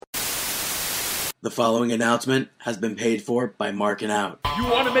The following announcement has been paid for by Markin Out. You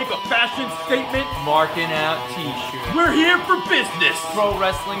want to make a fashion statement? Markin Out t-shirt. We're here for business. Pro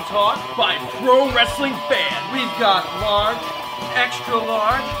wrestling talk By pro wrestling fans. We've got large, extra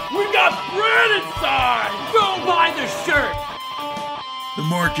large. We got bread inside. Go buy the shirt. The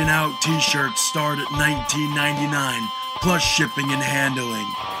Markin Out t-shirts start at $19.99 plus shipping and handling.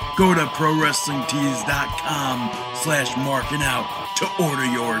 Go to prowrestlingtees.com/markinout to order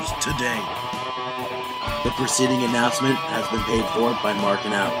yours today. The preceding announcement has been paid for by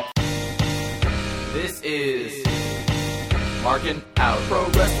Markin Out. This is Markin Out. Pro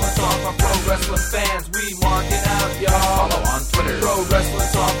wrestling talk by pro wrestling fans. We marking out, y'all. Follow on Twitter. Pro wrestling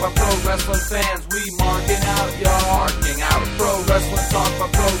talk by pro wrestling fans. We marking out, y'all. Marking out. Pro wrestling talk by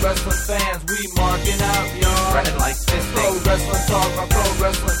pro wrestling fans. We marking out, y'all. Running like fisting. Pro wrestling talk by pro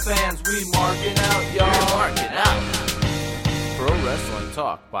wrestling fans. We marking out, y'all. We're marking out. Pro wrestling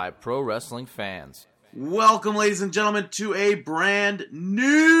talk by pro wrestling fans. Welcome, ladies and gentlemen, to a brand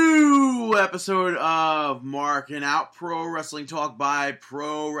new episode of Markin Out, Pro Wrestling Talk by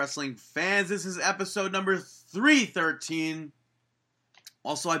Pro Wrestling Fans. This is episode number 313.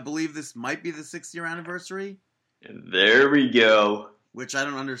 Also, I believe this might be the 6th-year anniversary. There we go. Which I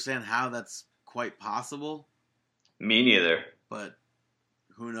don't understand how that's quite possible. Me neither. But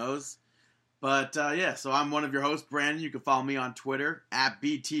who knows? But, yeah, so I'm one of your hosts, Brandon. You can follow me on Twitter, at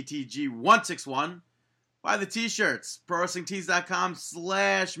BTTG161. Buy the t-shirts,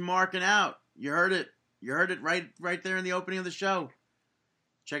 prowrestlingtees.com/markinout. You heard it. You heard it right there in the opening of the show.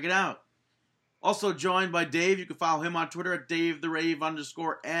 Check it out. Also joined by Dave. You can follow him on Twitter at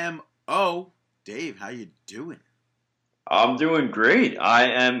DaveTheRave_MO. Dave, how you doing? I'm doing great. I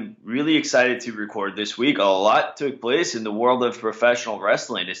am really excited to record this week. A lot took place in the world of professional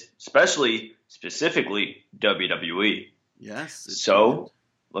wrestling, specifically WWE. Yes. So,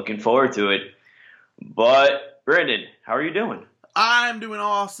 looking forward to it. But, Brandon, how are you doing? I'm doing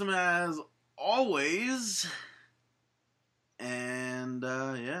awesome as always. And,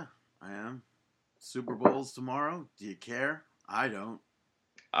 yeah, I am. Super Bowl's tomorrow. Do you care? I don't.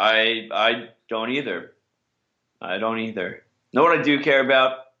 I don't either. I don't either. Know what I do care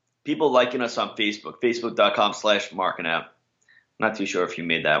about? People liking us on Facebook. Facebook.com/markinout. Not too sure if you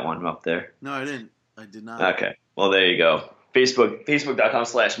made that one up there. No, I didn't. I did not. Okay. Well, there you go.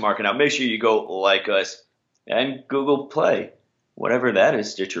 Facebook.com/markinout. Make sure you go like us. And Google Play. Whatever that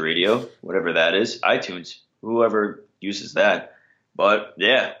is. Stitcher Radio. Whatever that is. iTunes. Whoever uses that. But,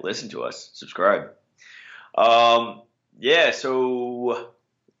 yeah, listen to us. Subscribe. Yeah, so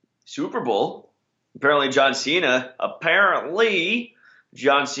Super Bowl. Apparently John Cena's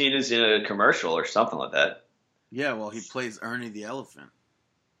in a commercial or something like that. Yeah, well, he plays Ernie the Elephant.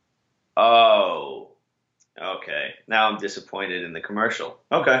 Oh. Okay. Now I'm disappointed in the commercial.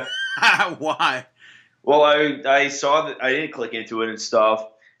 Okay. Why? Well, I saw that I didn't click into it and stuff,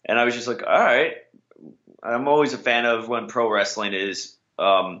 and I was just like, all right. I'm always a fan of when pro wrestling is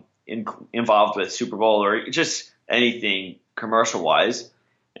involved with Super Bowl or just anything commercial-wise,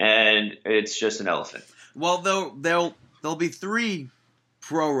 and it's just an elephant. Well, there'll be 3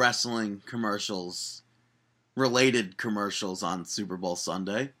 pro wrestling commercials, related commercials on Super Bowl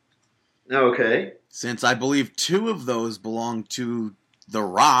Sunday. Okay. Since I believe 2 of those belong to The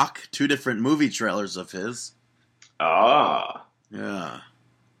Rock, 2 different movie trailers of his. Ah. Yeah.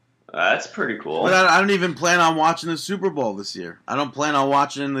 That's pretty cool. But I don't even plan on watching the Super Bowl this year. I don't plan on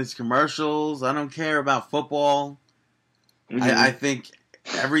watching these commercials. I don't care about football. Mm-hmm. I think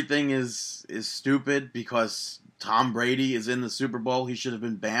everything is stupid because Tom Brady is in the Super Bowl. He should have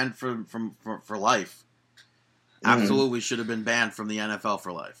been banned for life. Mm-hmm. Absolutely should have been banned from the NFL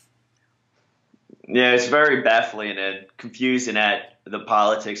for life. Yeah, it's very baffling and confusing at the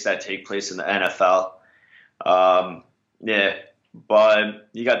politics that take place in the NFL. Yeah, but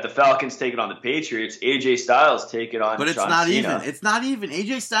you got the Falcons taking on the Patriots. AJ Styles taking on But it's John not Cena. even. It's not even.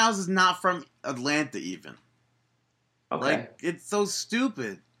 AJ Styles is not from Atlanta even. Okay. Like, it's so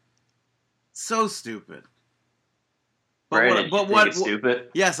stupid. So stuped. Brandon, you think it's stupid?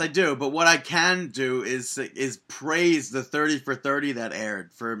 Yes, I do. But what I can do is praise the 30 for 30 that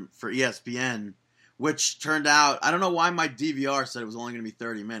aired for ESPN, which turned out, I don't know why my DVR said it was only going to be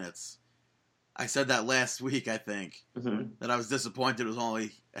 30 minutes. I said that last week, I think, that I was disappointed it was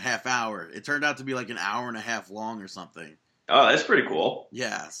only a half hour. It turned out to be like an hour and a half long or something. Oh, that's pretty cool.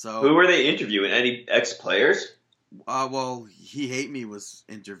 Yeah, so... Who were they interviewing? Any ex-players? Well, He Hate Me was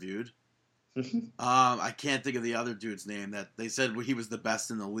interviewed. I can't think of the other dude's name that they said he was the best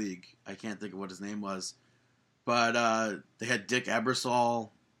in the league. I can't think of what his name was. But they had Dick Ebersol,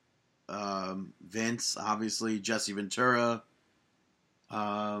 Vince, obviously, Jesse Ventura,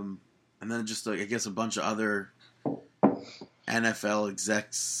 And then just, like, I guess a bunch of other NFL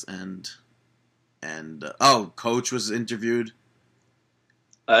execs and Coach was interviewed.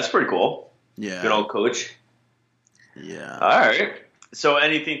 That's pretty cool. Yeah. Good old Coach. Yeah. All right. So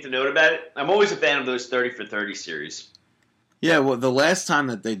anything to note about it? I'm always a fan of those 30 for 30 series. Yeah, well, the last time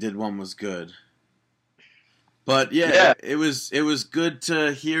that they did one was good. But, yeah. It was good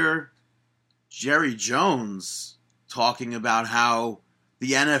to hear Jerry Jones talking about how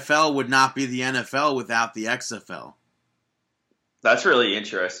the NFL would not be the NFL without the XFL. That's really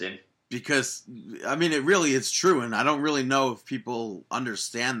interesting. Because, I mean, it really is true, and I don't really know if people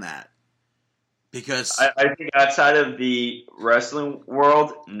understand that. Because I think outside of the wrestling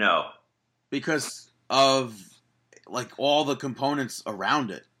world, no. Because of, like, all the components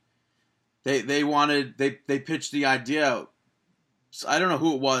around it. They pitched the idea. I don't know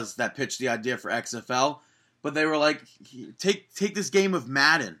who it was that pitched the idea for XFL, but they were like, take this game of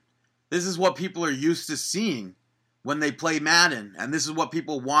Madden. This is what people are used to seeing when they play Madden, and this is what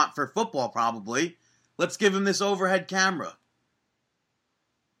people want for football probably. Let's give them this overhead camera.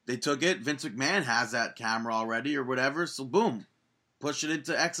 They took it. Vince McMahon has that camera already or whatever, so boom, push it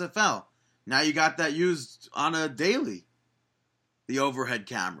into XFL. Now you got that used on a daily, the overhead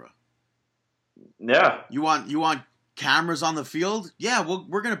camera. Yeah. You want cameras on the field? Yeah,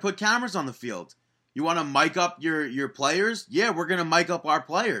 we're going to put cameras on the field. You want to mic up your players? Yeah, we're going to mic up our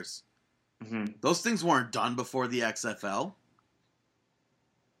players. Mm-hmm. Those things weren't done before the XFL.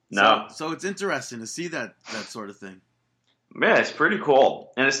 No. So it's interesting to see that sort of thing. Man, it's pretty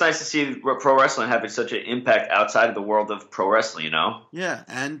cool. And it's nice to see pro wrestling having such an impact outside of the world of pro wrestling, you know? Yeah,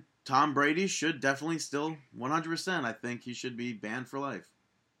 and Tom Brady should definitely still, 100%, I think he should be banned for life.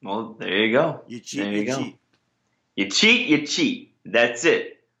 Well, there you go. You cheat, cheat. You cheat, you cheat. That's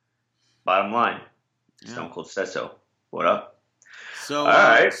it. Bottom line. Yeah. Stone Cold says so. What up? So, all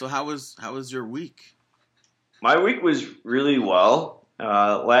right. So how was your week? My week was really well.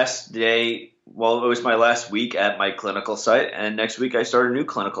 Last day, well, it was my last week at my clinical site, and next week I start a new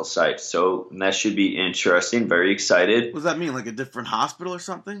clinical site. So that should be interesting. Very excited. What does that mean? Like a different hospital or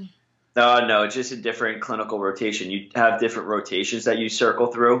something? No, just a different clinical rotation. You have different rotations that you circle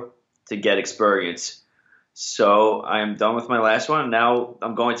through to get experience. So I'm done with my last one. Now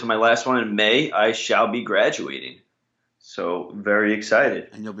I'm going to my last one in May. I shall be graduating. So very excited.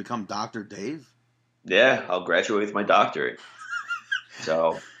 And you'll become Dr. Dave? Yeah, I'll graduate with my doctorate.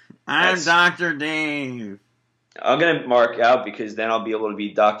 So I'm Dr. Dave. I'm going to mark out because then I'll be able to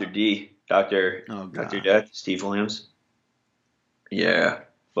be Dr. D. Dr. Death, Steve Williams. Yeah.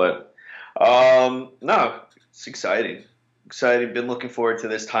 But, no, it's exciting. Exciting. Been looking forward to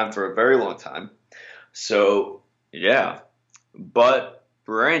this time for a very long time. So, yeah. But,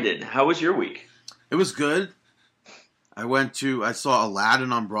 Brandon, how was your week? It was good. I saw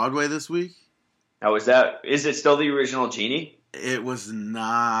Aladdin on Broadway this week. How was that? Is it still the original Genie? It was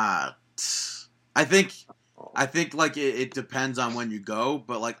not. I think like it depends on when you go,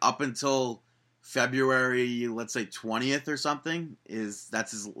 but like up until February, let's say 20th or something,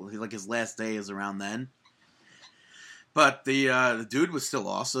 that's his last day is around then. But the dude was still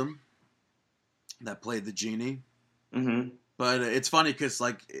awesome that played the genie. Mm-hmm. But it's funny because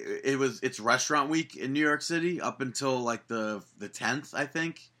like it's restaurant week in New York City up until like the 10th, I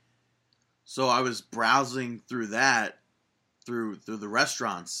think. So I was browsing through that through the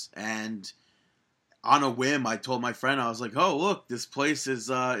restaurants, and on a whim I told my friend, I was like, "Oh, look, this place is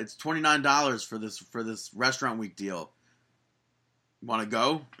it's $29 for this restaurant week deal. Want to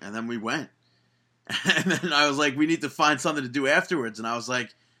go?" And then we went. And then I was like, "We need to find something to do afterwards." And I was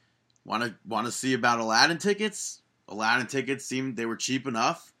like, "Want to see about Aladdin tickets?" Aladdin tickets they were cheap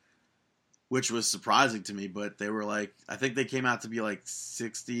enough, which was surprising to me, but they were like, I think they came out to be like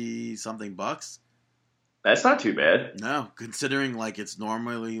 60 something bucks. That's not too bad. No, considering like it's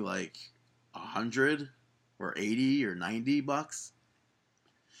normally like 100 or 80 or 90 bucks.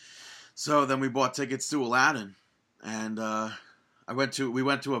 So then we bought tickets to Aladdin, and we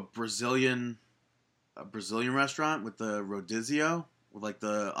went to a Brazilian restaurant with the rodizio with like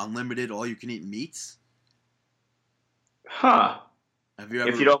the unlimited all you can eat meats. Huh. Have you ever?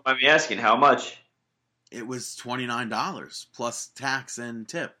 If you don't mind me asking, how much? It was $29 plus tax and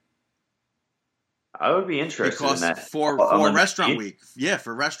tip. I would be interested in that. For restaurant week. Yeah,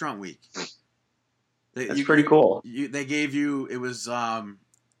 for restaurant week. That's pretty cool. They gave you, it was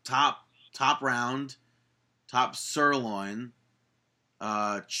top round, top sirloin,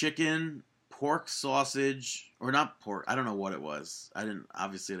 chicken, pork sausage, or not pork. I don't know what it was. I didn't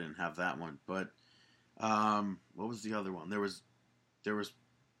have that one, but what was the other one? There was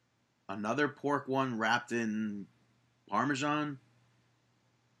another pork one wrapped in Parmesan.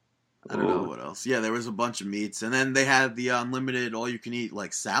 I don't know what else. Yeah, there was a bunch of meats. And then they had the unlimited all-you-can-eat,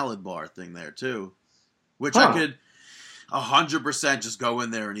 like, salad bar thing there, too. Which I could 100% just go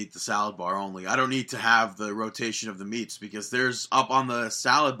in there and eat the salad bar only. I don't need to have the rotation of the meats because there's, up on the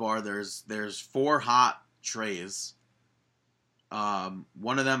salad bar, there's 4 hot trays.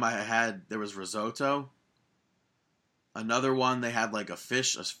 One of them there was risotto. Another one, they had, like, a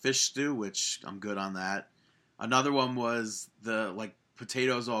fish stew, which I'm good on that. Another one was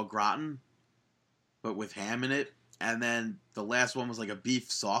potatoes au gratin, but with ham in it. And then the last one was like a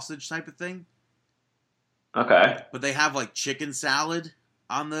beef sausage type of thing. Okay. But they have like chicken salad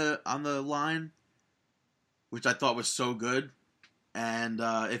on the line, which I thought was so good. And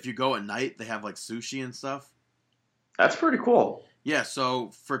if you go at night, they have like sushi and stuff. That's pretty cool. Yeah,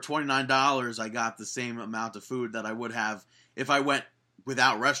 so for $29, I got the same amount of food that I would have if I went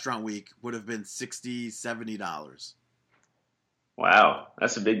without restaurant week, would have been $60, $70. Wow,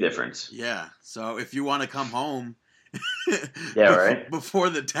 that's a big difference. Yeah, so if you want to come home yeah, right. before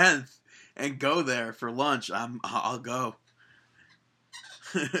the 10th and go there for lunch, I'll go.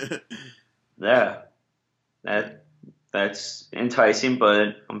 Yeah, that's enticing,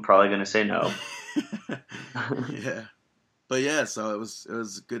 but I'm probably going to say no. Yeah. But yeah, so it was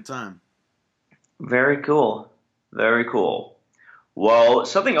a good time. Very cool. Very cool. Well,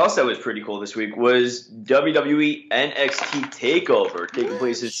 something else that was pretty cool this week was WWE NXT TakeOver taking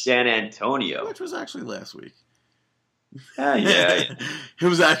place in San Antonio. Which was actually last week. Yeah. It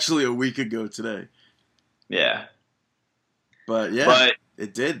was actually a week ago today. Yeah. But yeah,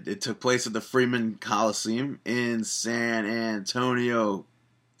 it did. It took place at the Freeman Coliseum in San Antonio,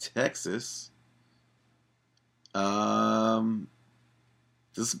 Texas.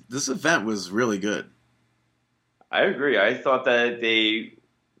 This event was really good. I agree. I thought that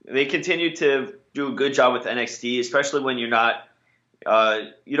they continued to do a good job with NXT, especially when you're not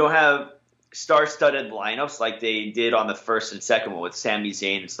you don't have star-studded lineups like they did on the first and second one with Sami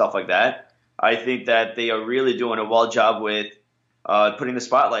Zayn and stuff like that. I think that they are really doing a well job with putting the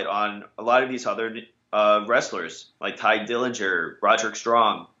spotlight on a lot of these other wrestlers like Tye Dillinger, Roderick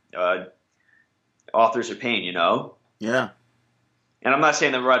Strong, Authors of Pain, you know? Yeah. And I'm not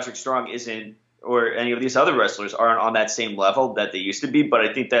saying that Roderick Strong isn't, or any of these other wrestlers aren't on that same level that they used to be, but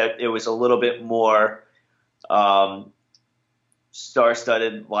I think that it was a little bit more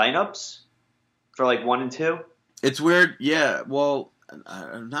star-studded lineups for like 1 and 2. It's weird. Yeah, well,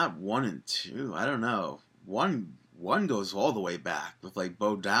 not 1 and 2. I don't know. One goes all the way back with like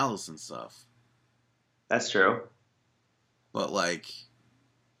Bo Dallas and stuff. That's true. But like,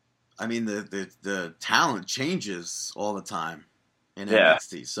 I mean, the talent changes all the time in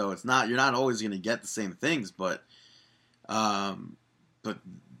NXT, so you're not always going to get the same things. But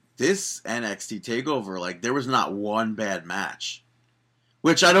this NXT takeover, like, there was not one bad match,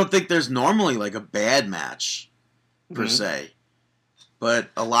 which I don't think there's normally like a bad match per se, but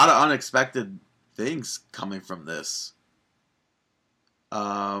a lot of unexpected things coming from this.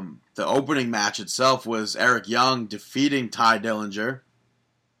 The opening match itself was Eric Young defeating Tye Dillinger.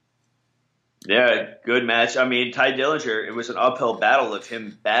 Yeah, good match. I mean, Tye Dillinger, it was an uphill battle of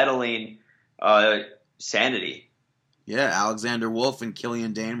him battling Sanity. Yeah, Alexander Wolf and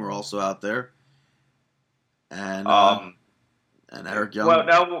Killian Dane were also out there. And Eric Young. Well,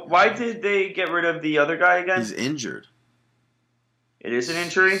 now, why did they get rid of the other guy again? He's injured. It is an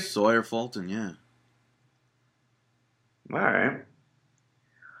injury? Sawyer Fulton, yeah. All right.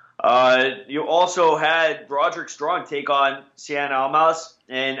 You also had Roderick Strong take on Cien Almas,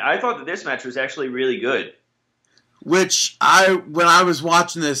 and I thought that this match was actually really good. Which when I was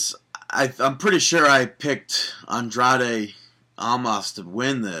watching this, I'm pretty sure I picked Andrade Almas to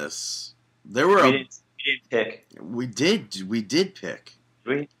win this. We didn't pick. We did pick.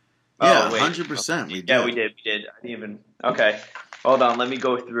 We? Yeah, 100%. We did. Yeah, we did. I didn't even. Okay, hold on. Let me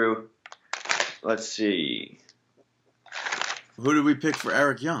go through. Let's see. Who did we pick for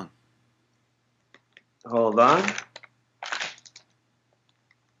Eric Young? Hold on.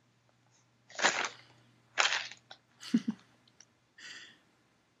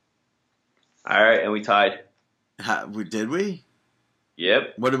 All right, and we tied. Did we?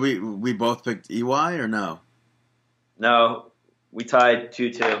 Yep. What did we both picked EY or no? No, we tied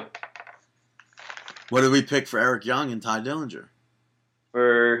 2-2. What did we pick for Eric Young and Tye Dillinger?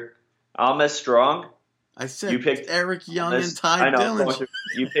 For Almas Strong. I said you picked Eric Young and Tye Dillinger.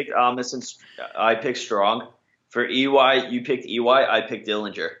 You picked Almas and I picked Strong. For EY, you picked EY. I picked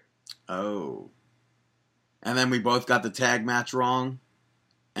Dillinger. Oh. And then we both got the tag match wrong.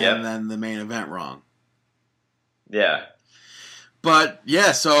 And then the main event wrong. Yeah. But,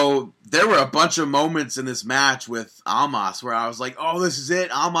 yeah, so there were a bunch of moments in this match with Almas where I was like, oh, this is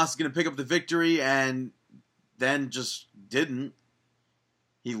it. Almas is going to pick up the victory, and then just didn't.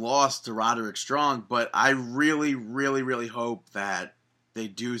 He lost to Roderick Strong, but I really, really, really hope that they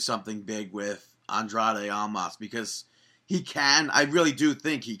do something big with Andrade Almas because he can, I really do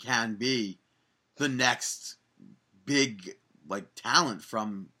think he can be the next big, talent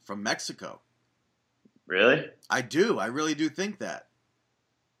from Mexico. Really? I do. I really do think that.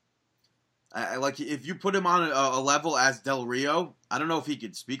 I like if you put him on a level as Del Rio, I don't know if he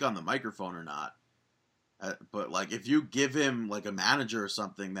could speak on the microphone or not. But if you give him a manager or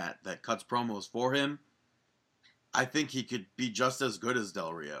something that cuts promos for him, I think he could be just as good as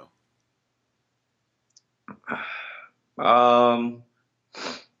Del Rio. I'm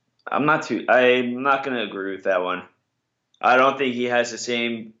not going to agree with that one. I don't think he has the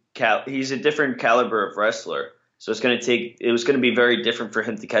same he's a different caliber of wrestler. So it was going to be very different for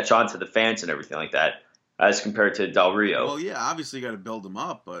him to catch on to the fans and everything like that as compared to Del Rio. Well, yeah, obviously you got to build him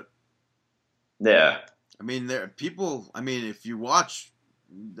up, but yeah. I mean, if you watch,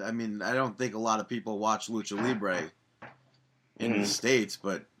 I don't think a lot of people watch Lucha Libre in the States,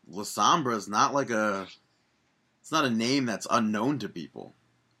 but La Sombra is not it's not a name that's unknown to people.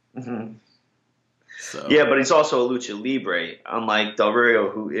 Mm-hmm. So. Yeah, but he's also a Lucha Libre, unlike Del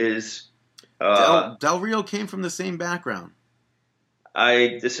Rio, who is... Del Rio came from the same background.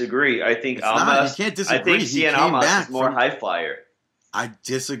 I disagree. I think Almas... You can't disagree. I think Cien Almas is more high flyer. I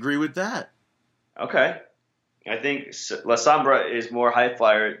disagree with that. Okay. I think La Sombra is more high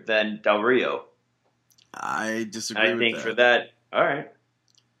flyer than Del Rio. I disagree with that. I think for that... All right.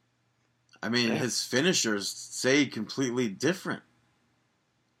 I mean, his finishers say completely different.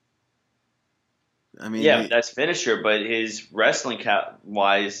 I mean, yeah, that's finisher, but his wrestling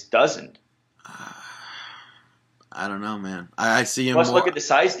wise doesn't. I don't know, man. I see him. Let's look at the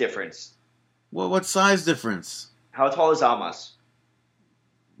size difference. Well, what size difference? How tall is Almas?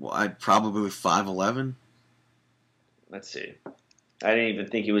 Well, I'd probably 5'11". Let's see. I didn't even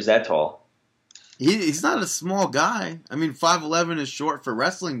think he was that tall. He's not a small guy. I mean, 5'11" is short for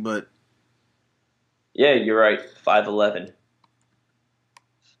wrestling, but yeah, you're right. 5'11".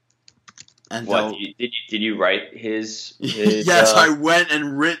 And what did you write his yes, I went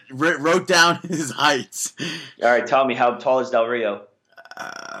and wrote down his heights. All right, tell me, how tall is Del Rio?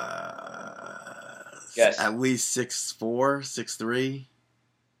 Yes, at least 6'4", 6'3".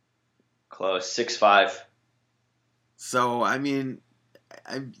 Close, 6'5". So I mean,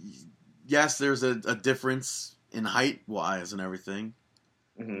 yes, there's a difference in height wise and everything.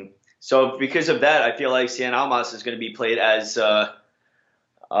 Mm-hmm. So because of that, I feel like Cien Almas is going to be played as the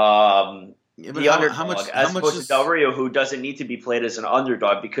underdog, as opposed to Del Rio, who doesn't need to be played as an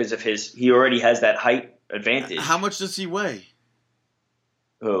underdog because of he already has that height advantage. How much does he weigh?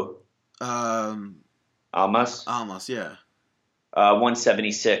 Who? Almas? Almas, yeah.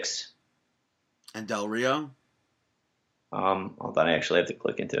 176. And Del Rio? Hold on, I actually have to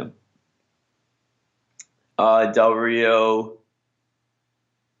click into him. Del Rio,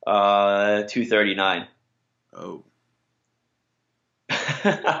 239. Oh.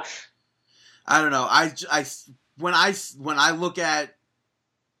 I don't know. When I look at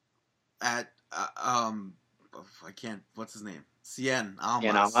I can't. What's his name? Cien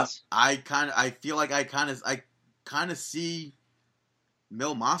Almas. I feel like I kind of see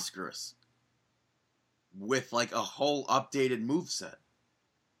Mil Mascaras with a whole updated moveset.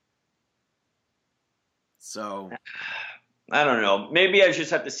 So I don't know. Maybe I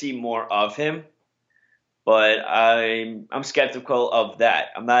just have to see more of him. But I'm skeptical of that.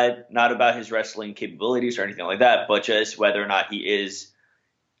 I'm not about his wrestling capabilities or anything like that, but just whether or not he is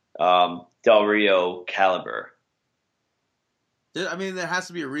Del Rio caliber. I mean, there has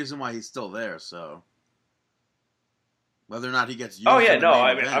to be a reason why he's still there. So whether or not he gets used. Oh yeah, no.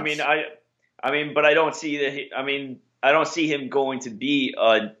 I mean, but I don't see that. I don't see him going to be.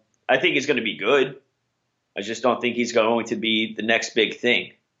 I think he's going to be good. I just don't think he's going to be the next big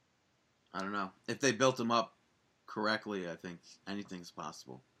thing. I don't know. If they built him up correctly, I think anything's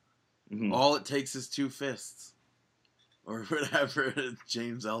possible. Mm-hmm. All it takes is 2 fists. Or whatever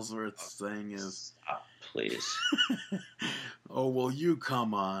James Ellsworth's saying is. Stop, please. Oh, will you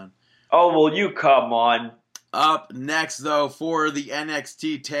come on? Oh, will you come on? Up next, though, for the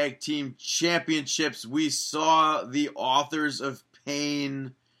NXT Tag Team Championships, we saw the Authors of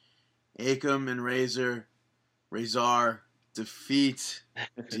Pain, Akam and Razor, defeat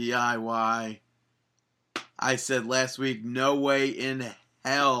DIY. I said last week, no way in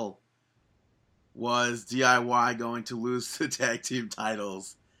hell was DIY going to lose the tag team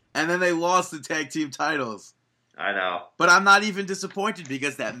titles. And then they lost the tag team titles. I know. But I'm not even disappointed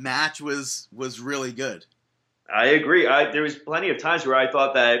because that match was really good. I agree. There was plenty of times where I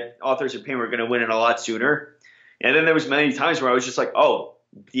thought that Authors of Pain were going to win it a lot sooner. And then there was many times where I was just like, oh,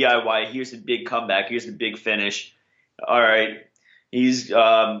 DIY, here's the big comeback. Here's the big finish. All right. He's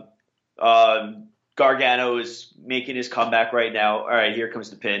Gargano is making his comeback right now. All right, here comes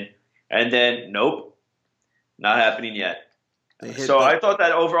the pin. And then, nope, not happening yet. So I thought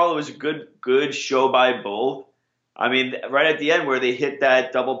that overall it was a good show by both. I mean, right at the end where they hit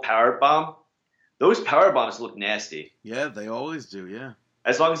that double power bomb, those power bombs look nasty. Yeah, they always do, yeah.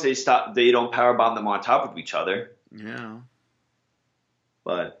 As long as they don't power bomb them on top of each other. Yeah.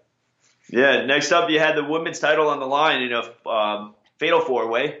 But, yeah, next up you had the women's title on the line in a fatal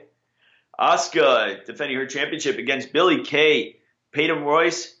four-way. Asuka defending her championship against Billie Kay, Peyton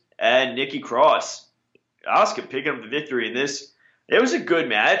Royce, and Nikki Cross. Asuka picking up the victory in this. It was a good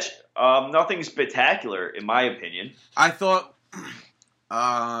match. Nothing spectacular, in my opinion. I thought,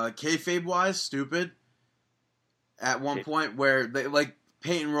 kayfabe-wise, stupid. At one point where, they, like,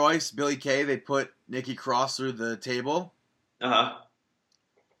 Peyton Royce, Billie Kay, they put Nikki Cross through the table. Uh-huh.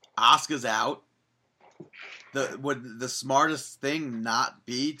 Asuka's out. Would the smartest thing not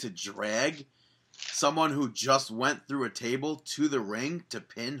be to drag someone who just went through a table to the ring to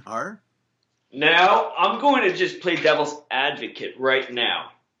pin her? Now, I'm going to just play devil's advocate right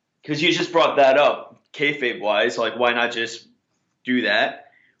now. Because you just brought that up, kayfabe-wise. Like, why not just do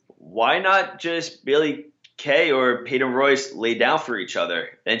that? Why not just Billie Kay or Peyton Royce lay down for each other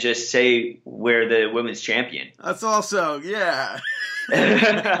and just say we're the women's champion? That's also, yeah.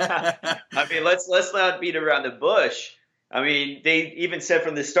 I mean, let's not beat around the bush. I mean, they even said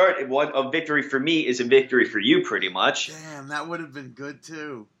from the start, a victory for me is a victory for you, pretty much. Damn, that would have been good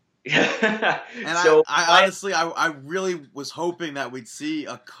too. And so I honestly, I really was hoping that we'd see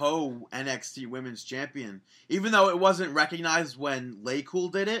a co-NXT Women's Champion, even though it wasn't recognized when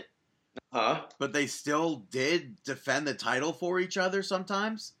LayCool did it. But they still did defend the title for each other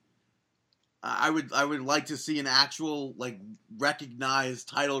sometimes. I would like to see an actual recognized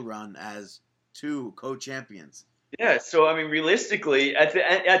title run as two co-champions. Yeah, so I mean, realistically, at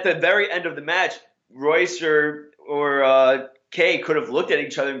the very end of the match, Royce or Kay could have looked at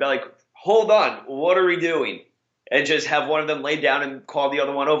each other and be like, "Hold on, what are we doing?" And just have one of them lay down and call the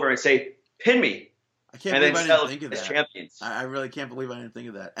other one over and say, "Pin me." I can't believe I didn't think of that. Champions. I really can't believe I didn't think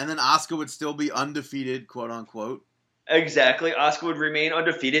of that. And then Asuka would still be undefeated, quote unquote. Exactly. Asuka would remain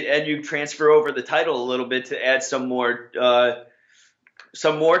undefeated, and you transfer over the title a little bit to add some more to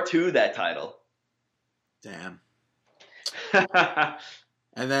that title. Damn.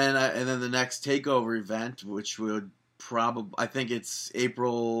 and then the next takeover event, which would probably, I think it's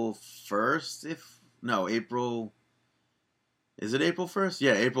April 1st. Is it April 1st?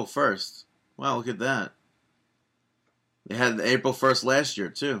 Yeah, April 1st. Wow, look at that. They had April 1st last year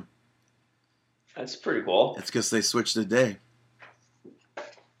too. That's pretty cool. It's because they switched the day.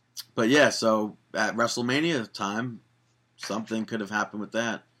 But yeah, so at WrestleMania time, something could have happened with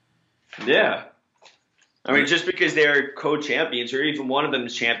that. Yeah. I mean, just because they're co-champions, or even one of them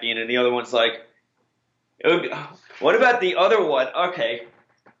is champion and the other one's like, what about the other one? Okay,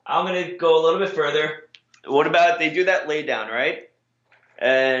 I'm going to go a little bit further. What about they do that lay down, right?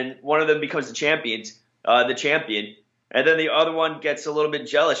 And one of them becomes the champion, and then the other one gets a little bit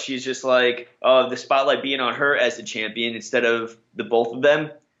jealous. She's just like, the spotlight being on her as the champion instead of the both of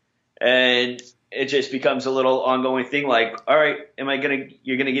them. And it just becomes a little ongoing thing like, all right,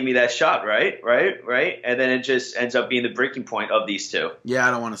 you're going to give me that shot, right? And then it just ends up being the breaking point of these two. Yeah,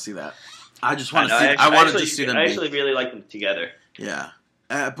 I don't want to see that. I just want to see, I want to just see them I actually really like them together. Yeah.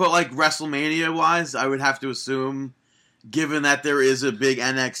 But like WrestleMania-wise, I would have to assume, given that there is a big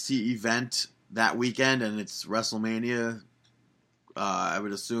NXT event that weekend and it's WrestleMania, I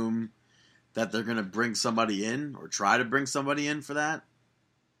would assume that they're going to bring somebody in or try to bring somebody in for that.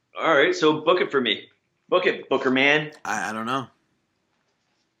 All right, so book it for me. Book it, Booker Man. I don't know.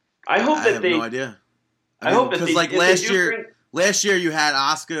 I hope I have no idea. I hope that because like last year you had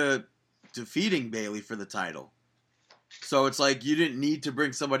Asuka defeating Bayley for the title, so it's like you didn't need to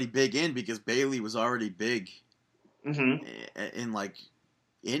bring somebody big in because Bayley was already big in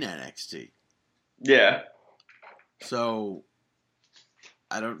NXT. Yeah. So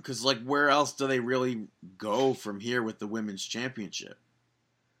I don't, because like where else do they really go from here with the women's championship?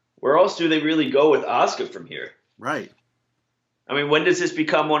 Where else do they really go with Asuka from here? Right. I mean, when does this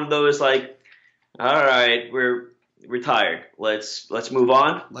become one of those like, all right, we're retired. Let's move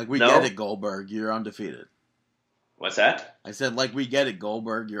on. Like we get it, Goldberg. You're undefeated. What's that? I said, like we get it,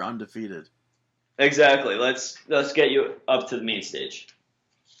 Goldberg. You're undefeated. Exactly. Let's get you up to the main stage.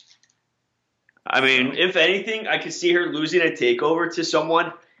 I mean, if anything, I could see her losing a takeover to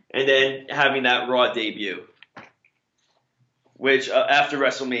someone and then having that Raw debut, which after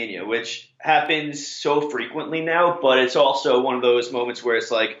WrestleMania, which happens so frequently now. But it's also one of those moments where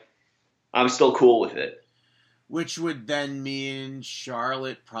it's like, I'm still cool with it. Which would then mean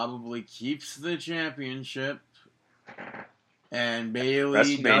Charlotte probably keeps the championship, and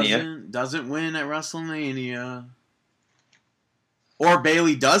Bayley doesn't win at WrestleMania. Or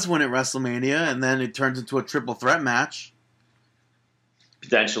Bayley does win at WrestleMania, and then it turns into a triple threat match.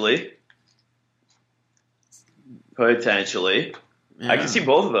 Potentially. Yeah. I can see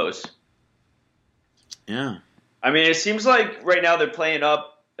both of those. Yeah. I mean, it seems like right now they're playing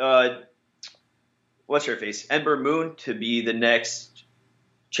up, what's her face? Ember Moon to be the next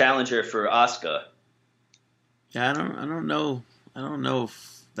challenger for Asuka. Yeah, I don't know. I don't know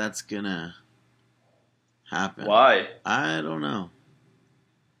if that's gonna happen. Why? I don't know.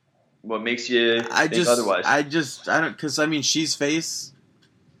 What makes you think otherwise? I don't, because I mean, she's face.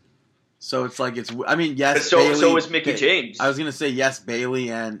 So it's like yes. So is Mickie James. I was gonna say yes, Bayley,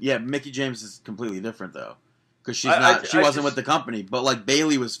 and Mickie James is completely different though, because she wasn't with the company, but like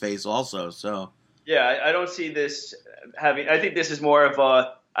Bayley was face also. So yeah, I don't see this having. I think this is more of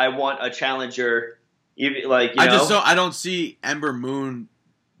a I want a challenger. Even like I don't see Ember Moon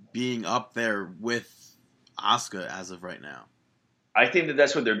being up there with Asuka as of right now. I think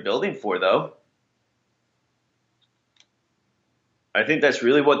that's what they're building for, though. I think that's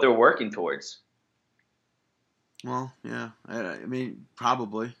really what they're working towards. Well, yeah. I mean,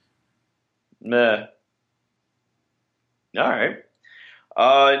 probably. Nah. All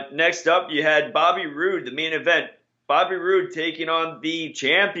right. Next up, you had Bobby Roode, the main event. Bobby Roode taking on the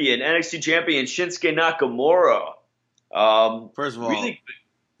champion, NXT champion, Shinsuke Nakamura. First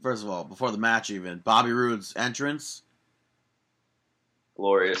of all, before the match even, Bobby Roode's entrance.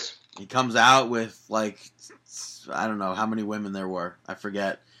 Glorious. He comes out with, like, I don't know how many women there were. I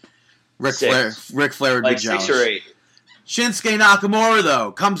forget. Ric Flair would be jealous. 6 or 8. Shinsuke Nakamura,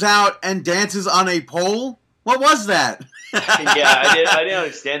 though, comes out and dances on a pole? What was that? Yeah, I didn't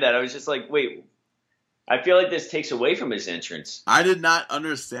understand that. I was just like, wait, I feel like this takes away from his entrance. I did not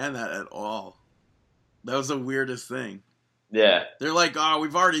understand that at all. That was the weirdest thing. Yeah. They're like, oh,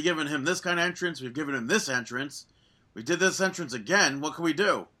 we've already given him this kind of entrance. We've given him this entrance. We did this entrance again. What can we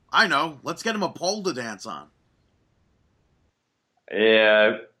do? I know. Let's get him a pole to dance on.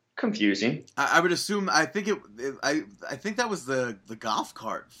 Yeah, confusing. I would assume. I think that was the golf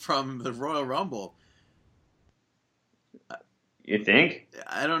cart from the Royal Rumble. You think?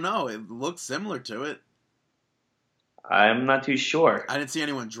 I don't know. It looks similar to it. I'm not too sure. I didn't see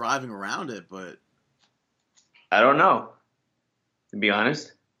anyone driving around it, but I don't know, to be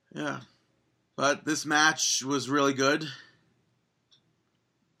honest. Yeah. But this match was really good.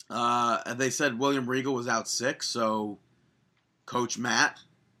 And they said William Regal was out sick, so Coach Matt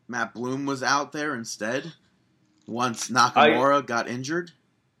Bloom was out there instead once Nakamura got injured.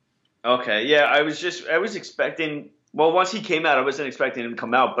 Okay, yeah, I was expecting, well, once he came out, I wasn't expecting him to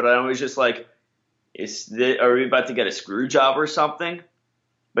come out, but I was just like, are we about to get a screw job or something?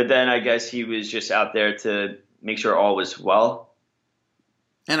 But then I guess he was just out there to make sure all was well.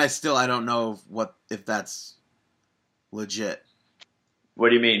 And I don't know if that's legit. What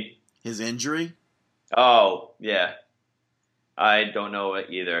do you mean? His injury? Oh, yeah. I don't know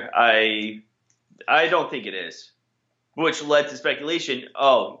it either. I don't think it is. Which led to speculation,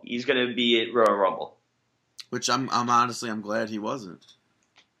 he's going to be at Royal Rumble. Which I'm honestly glad he wasn't.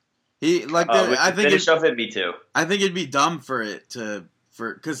 I think finish off at me too. I think it'd be dumb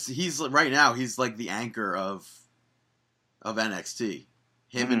because he's right now he's like the anchor of NXT.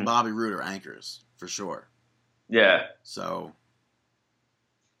 Him and Bobby Roode are anchors for sure. Yeah. So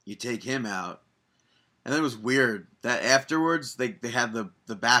you take him out, and it was weird that afterwards they had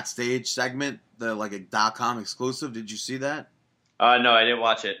the backstage segment, like a .com exclusive. Did you see that? No, I didn't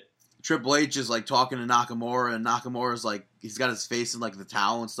watch it. Triple H is like talking to Nakamura, and Nakamura's like he's got his face in like the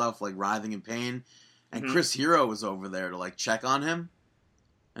towel and stuff, like writhing in pain. And Chris Hero was over there to like check on him,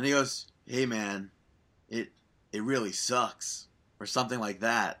 and he goes, "Hey man, it really sucks," or something like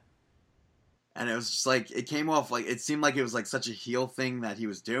that. And it was just like it came off like it seemed like it was like such a heel thing that he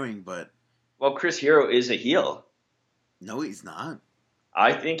was doing, but well, Chris Hero is a heel. No, he's not.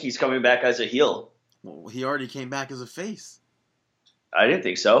 I think he's coming back as a heel. Well, he already came back as a face. I didn't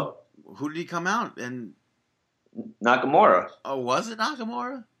think so. Who did he come out and? Nakamura. Oh, was it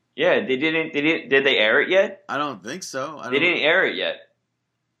Nakamura? Yeah, they didn't. Did they air it yet? I don't think so. They didn't air it yet.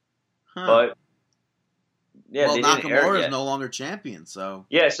 Huh. But yeah, well, they didn't air it Nakamura yet. is no longer champion, so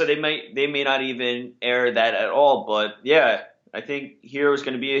yeah. So they may not even air that at all. But yeah, I think Hero's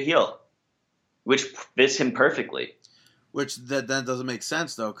going to be a heel. which fits him perfectly. Which that doesn't make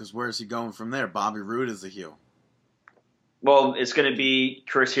sense, though, because where is he going from there? Bobby Roode is the heel. Well, it's going to be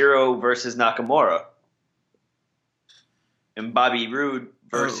Chris Hero versus Nakamura. And Bobby Roode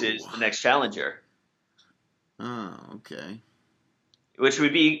versus the next challenger. Oh, okay. Which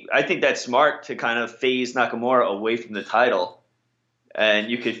would be, I think that's smart to kind of phase Nakamura away from the title.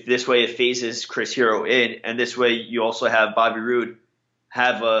 And this way it phases Chris Hero in, and this way you also have Bobby Roode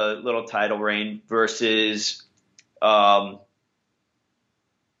have a little title reign versus, I'm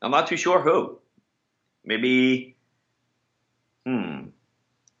not too sure who. Maybe, I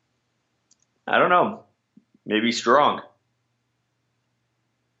don't know. Maybe Strong.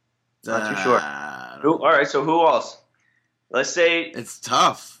 Not too sure. All right, so who else? Let's say it's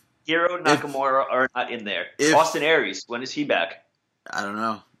tough. Hero and Nakamura are not in there. Austin Aries, when is he back? I don't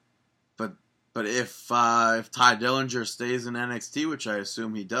know, but if Tye Dillinger stays in NXT, which I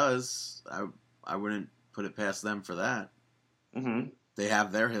assume he does, I wouldn't put it past them for that. Mm-hmm. They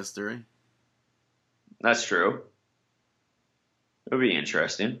have their history. That's true. It would be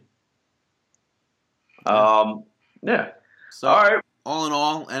interesting. Yeah. So, all right. All in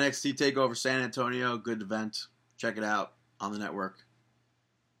all, NXT TakeOver San Antonio, good event. Check it out on the network.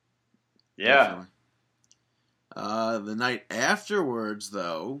 Yeah. Definitely. The night afterwards,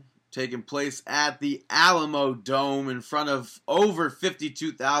 though, taking place at the Alamo Dome in front of over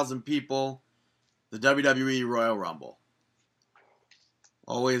 52,000 people, the WWE Royal Rumble.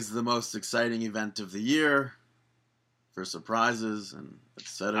 Always the most exciting event of the year for surprises and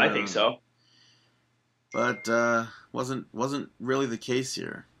etc. I think so. But wasn't really the case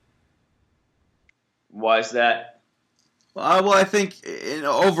here. Why is that? Well, I think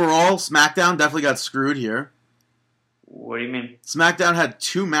overall, SmackDown definitely got screwed here. What do you mean? SmackDown had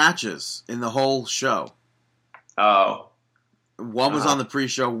 2 matches in the whole show. Oh. One was on the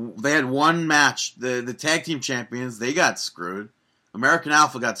pre-show. They had one match. The tag team champions, they got screwed. American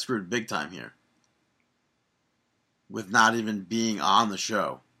Alpha got screwed big time here. With not even being on the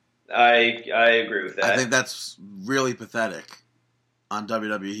show. I agree with that. I think that's really pathetic on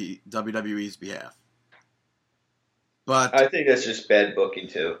WWE's behalf. But I think that's just bad booking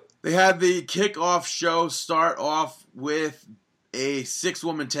too. They had the kickoff show start off with a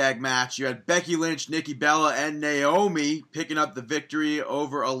 6-woman tag match. You had Becky Lynch, Nikki Bella, and Naomi picking up the victory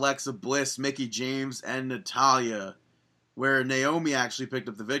over Alexa Bliss, Mickie James, and Natalya, where Naomi actually picked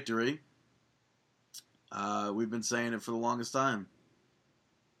up the victory. We've been saying it for the longest time.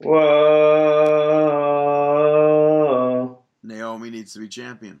 Whoa. Naomi needs to be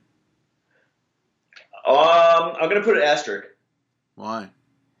champion. I'm going to put an asterisk. Why?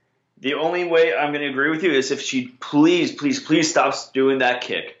 The only way I'm going to agree with you is if she please stops doing that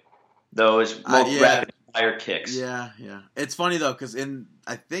kick. Those rapid fire kicks. Yeah. It's funny though, because I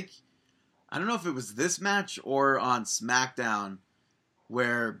don't know if it was this match or on SmackDown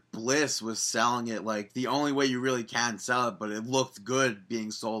where Bliss was selling it like the only way you really can sell it, but it looked good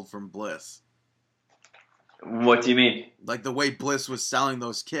being sold from Bliss. What do you mean? Like the way Bliss was selling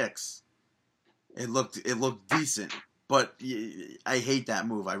those kicks. It looked decent, but I hate that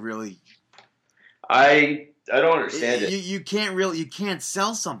move. I don't understand it. You can't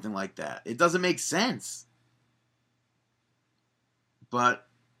sell something like that. It doesn't make sense. But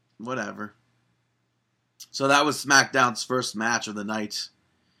whatever. So that was SmackDown's first match of the night.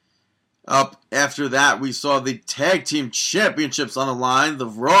 Up after that, we saw the Tag Team Championships on the line, the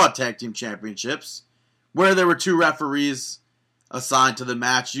Raw Tag Team Championships, where there were 2 referees assigned to the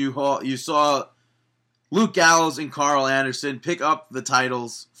match. You saw Luke Gallows and Carl Anderson pick up the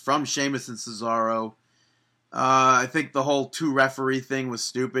titles from Sheamus and Cesaro. I think the whole 2-referee thing was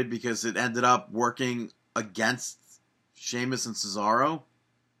stupid because it ended up working against Sheamus and Cesaro.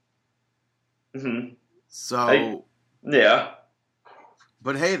 Mm-hmm. So, yeah.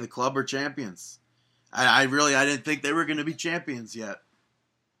 But hey, the club are champions. I didn't think they were going to be champions yet.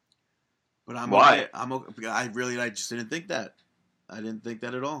 But I'm Why? Okay. I just didn't think that. I didn't think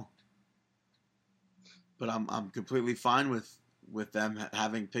that at all. But I'm completely fine with them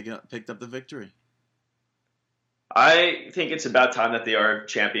having picked up the victory. I think it's about time that they are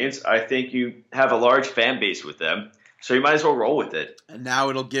champions. I think you have a large fan base with them, so you might as well roll with it. And now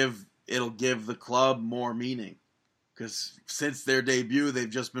it'll give the club more meaning, because since their debut, they've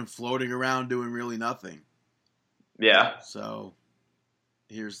just been floating around doing really nothing. Yeah. So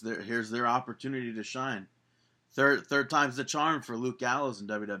here's their opportunity to shine. Third time's the charm for Luke Gallows in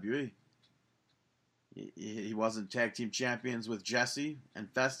WWE. He wasn't tag team champions with Jesse and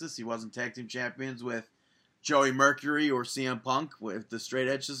Festus. He wasn't tag team champions with Joey Mercury or CM Punk with the Straight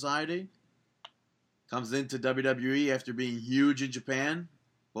Edge Society. Comes into WWE after being huge in Japan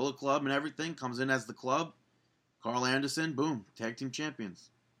Bullet Club and everything, comes in as the club. Carl Anderson, boom, tag team champions.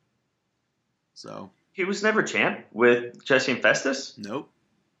 So He was never champ with Jesse and Festus? nope.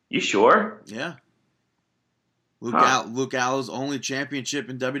 You sure? Yeah. Luke Gallows' only championship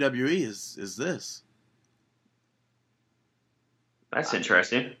in WWE is this. That's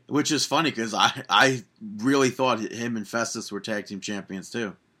interesting. Which is funny because I really thought him and Festus were tag team champions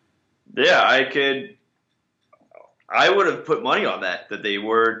too. Yeah, I would have put money on that they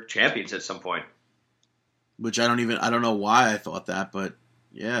were champions at some point. Which I don't know why I thought that, but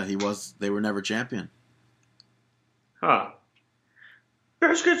yeah, they were never champion. Huh.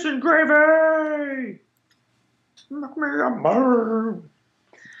 Biscuits and gravy! Make me a bird.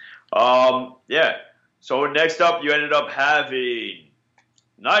 Yeah. So next up, you ended up having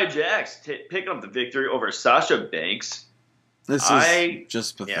Nia Jax picking up the victory over Sasha Banks. This is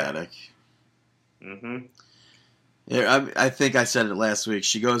just pathetic. Yeah. Mm-hmm. Yeah, I think I said it last week.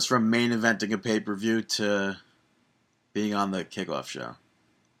 She goes from main eventing a pay-per-view to being on the kickoff show.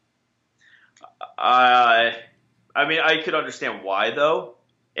 I mean, I could understand why, though.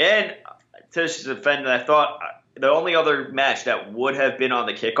 And to defend, I thought the only other match that would have been on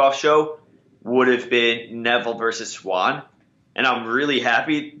the kickoff show would have been Neville versus Swan. And I'm really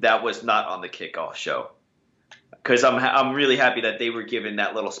happy that was not on the kickoff show. Because I'm really happy that they were given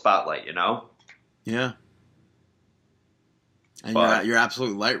that little spotlight, you know? Yeah. And you're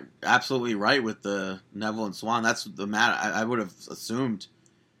absolutely right with the Neville and Swan. That's the matter. I would have assumed.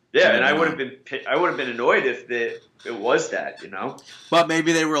 Yeah, and I would have been annoyed if it was that, you know. But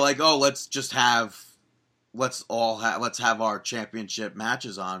maybe they were like, "Oh, let's have our championship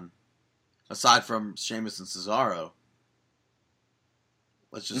matches on, aside from Sheamus and Cesaro.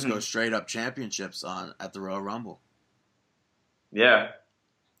 Let's just go straight up championships on at the Royal Rumble." Yeah,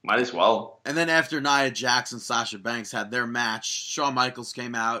 might as well. And then after Nia Jax and Sasha Banks had their match, Shawn Michaels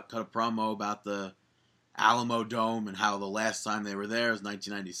came out, cut a promo about the Alamo Dome and how the last time they were there was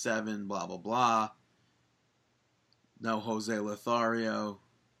 1997, blah, blah, blah. No Jose Lothario.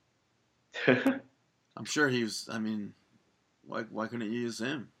 I'm sure he was, why couldn't you use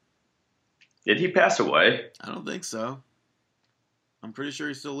him? Did he pass away? I don't think so. I'm pretty sure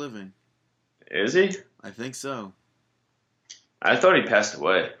he's still living. Is he? I think so. I thought he passed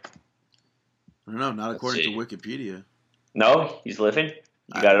away. I don't know, not according to Wikipedia. No? He's living?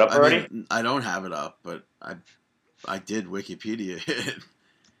 You got it up already? I don't have it up, but I did Wikipedia it.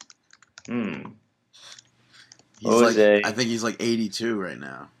 I think he's like 82 right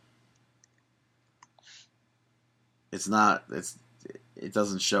now. It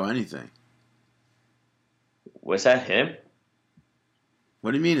doesn't show anything. Was that him?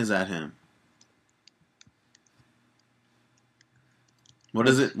 What do you mean, is that him?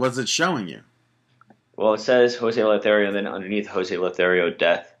 What's it showing you? Well, it says Jose Lothario, and then underneath Jose Lothario,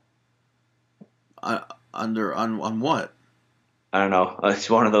 death. On what? I don't know. It's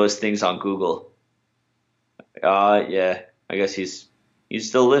one of those things on Google. Yeah. I guess he's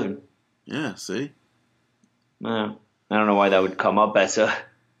still living. Yeah, see? I don't know why that would come up as a...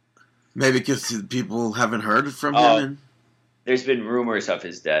 Maybe because people haven't heard from him. There's been rumors of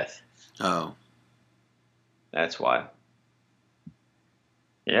his death. Oh. That's why.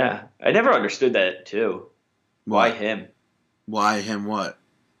 Yeah. I never understood that, too. Why him? Why him what?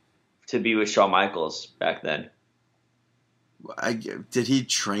 To be with Shawn Michaels back then. Did he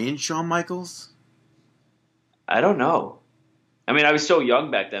train Shawn Michaels? I don't know. I mean, I was so young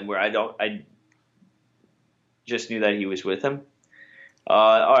back then where I just knew that he was with him.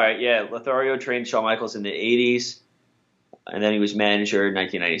 All right, yeah. Lothario trained Shawn Michaels in the 80s, and then he was manager in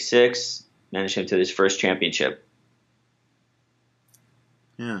 1996, managed him to his first championship.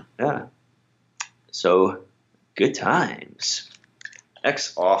 Yeah. Yeah. So, good times.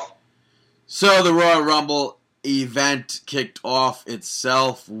 X off. So the Royal Rumble event kicked off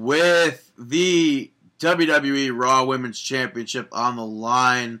itself with the WWE Raw Women's Championship on the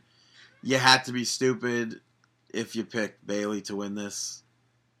line. You had to be stupid if you picked Bayley to win this.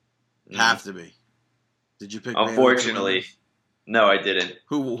 Have to be. Did you pick Bayley? Unfortunately, no, I didn't.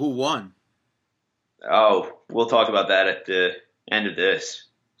 Who won? Oh, we'll talk about that at the end of this.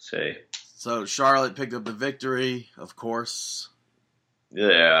 So Charlotte picked up the victory, of course.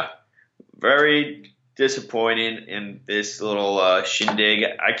 Yeah. Very disappointing in this little shindig.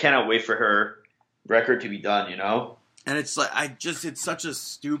 I cannot wait for her record to be done, you know? And it's like, it's such a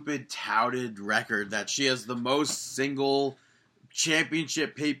stupid, touted record that she has the most single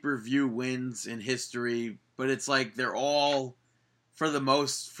championship pay-per-view wins in history, but it's like they're all for the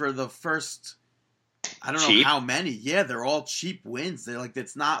first, I don't know how many. Yeah, they're all cheap wins. They're like,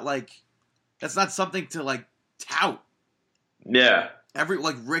 that's not something to like tout. Yeah.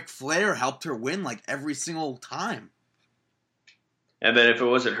 Ric Flair helped her win like every single time. And then if it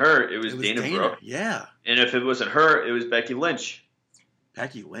wasn't her, it was Dana Brooke. Yeah. And if it wasn't her, it was Becky Lynch.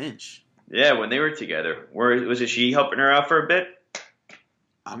 Becky Lynch? Yeah, when they were together. Was it she helping her out for a bit?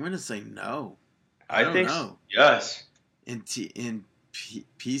 I'm going to say no. I don't know. Yes. In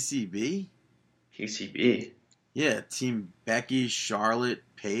PCB? PCB. Yeah, Team Becky, Charlotte,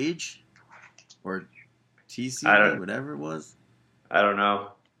 Paige? Or TCB, whatever it was. I don't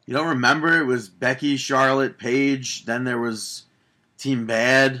know. You don't remember? It was Becky, Charlotte, Paige, then there was Team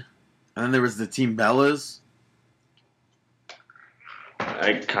Bad, and then there was the Team Bellas.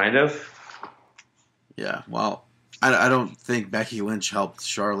 Kind of. Yeah, well, I don't think Becky Lynch helped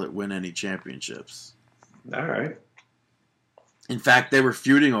Charlotte win any championships. All right. In fact, they were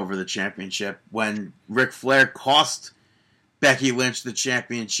feuding over the championship when Ric Flair cost Becky Lynch the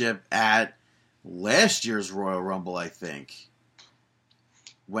championship at last year's Royal Rumble, I think.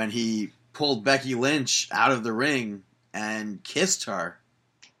 When he pulled Becky Lynch out of the ring and kissed her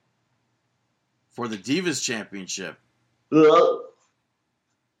for the Divas Championship.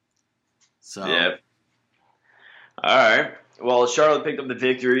 So, yeah. All right. Well, Charlotte picked up the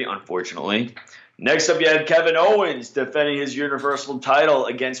victory, unfortunately. Next up, you had Kevin Owens defending his Universal title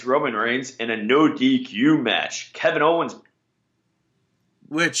against Roman Reigns in a no DQ match. Kevin Owens,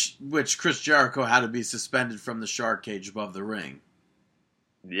 which Chris Jericho had to be suspended from the shark cage above the ring.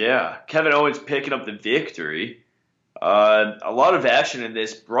 Yeah, Kevin Owens picking up the victory. A lot of action in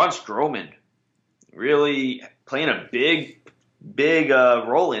this. Braun Strowman really playing a big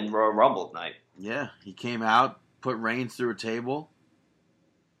role in Royal Rumble tonight. Yeah, he came out, put Reigns through a table.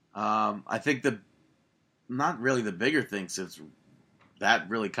 I think not really the bigger thing, since that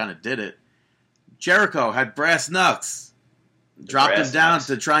really kind of did it. Jericho had brass knucks, dropped him down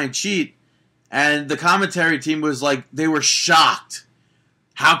to try and cheat, and the commentary team was like, they were shocked.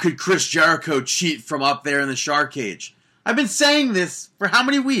 How could Chris Jericho cheat from up there in the shark cage? I've been saying this for how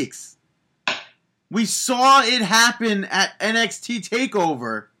many weeks? We saw it happen at NXT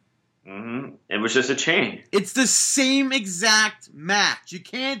TakeOver. Mm-hmm. It was just a chain. It's the same exact match. You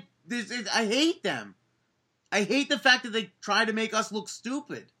can't... I hate them. I hate the fact that they try to make us look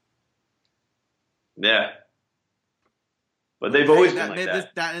stupid. Yeah. But they've always been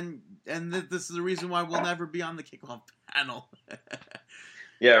like that. And this is the reason why we'll never be on the kickoff panel.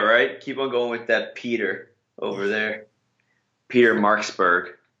 Yeah, right? Keep on going with that Peter over there. Peter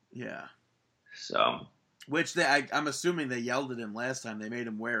Marksburg. Yeah. So... Which I'm assuming they yelled at him last time. They made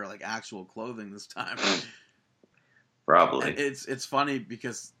him wear like actual clothing this time. Probably. And it's funny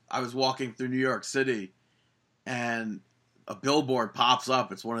because I was walking through New York City, and a billboard pops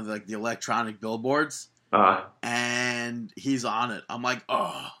up. It's one of the electronic billboards, and he's on it. I'm like,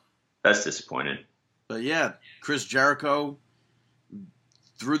 oh, that's disappointing. But yeah, Chris Jericho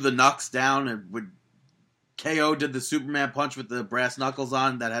threw the knucks down, and KO did the Superman punch with the brass knuckles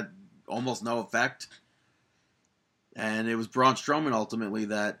on that had almost no effect. And it was Braun Strowman ultimately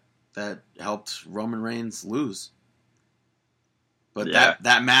that helped Roman Reigns lose. But yeah.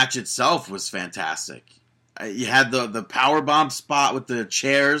 that match itself was fantastic. You had the powerbomb spot with the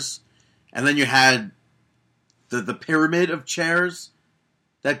chairs, and then you had the pyramid of chairs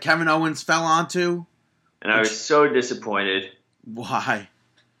that Kevin Owens fell onto. And I was so disappointed. Why?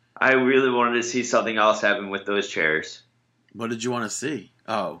 I really wanted to see something else happen with those chairs. What did you want to see?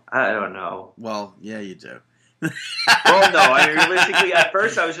 Oh. I don't know. Well, yeah, you do. Well, no. I mean, realistically, at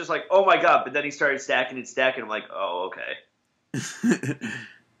first I was just like, oh my god. But then he started stacking and stacking. I'm like, oh, okay.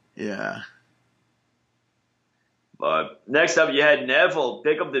 Yeah. But next up, you had Neville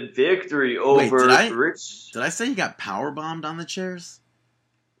pick up the victory over Rich. Did I say he got powerbombed on the chairs?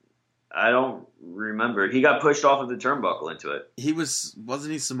 I don't remember. He got pushed off of the turnbuckle into it.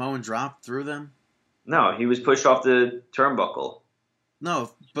 Wasn't he Samoan dropped through them? No, he was pushed off the turnbuckle. No,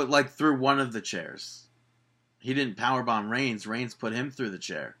 but through one of the chairs. He didn't powerbomb Reigns. Reigns put him through the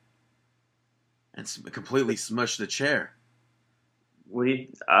chair. And completely smushed the chair.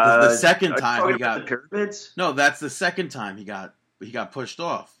 The second time he got... the pyramids? No, that's the second time he got pushed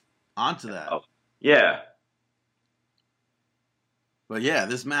off onto that. Oh, yeah. But yeah,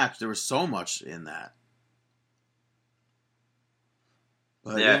 this match, there was so much in that.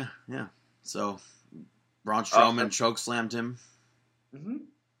 But yeah. So, Braun Strowman chokeslammed him. Mm-hmm.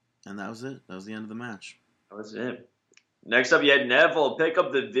 And that was it. That was the end of the match. That was it. Next up, you had Neville pick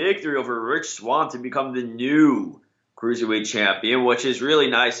up the victory over Rich Swann to become the new Cruiserweight champion, which is really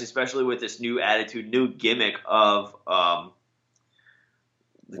nice, especially with this new attitude, new gimmick of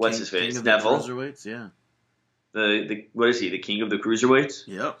what's his face? King of Neville. The Cruiserweights, yeah. The what is he? The king of the Cruiserweights?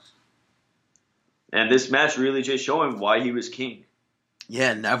 Yep. And this match really just showing why he was king.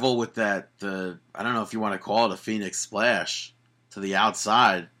 Yeah, Neville with I don't know if you want to call it a Phoenix Splash to the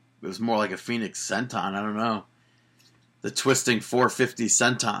outside. It was more like a Phoenix Senton. I don't know. The twisting 450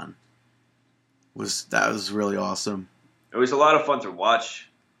 Senton was really awesome. It was a lot of fun to watch.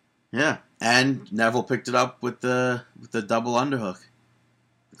 Yeah, and Neville picked it up with the double underhook,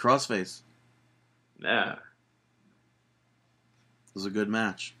 the crossface. Yeah, it was a good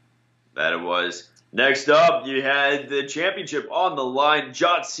match. That it was. Next up, you had the championship on the line.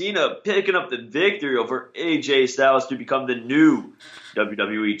 John Cena picking up the victory over AJ Styles to become the new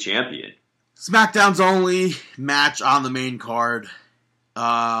WWE champion. SmackDown's only match on the main card.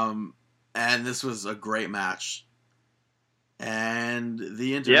 And this was a great match. And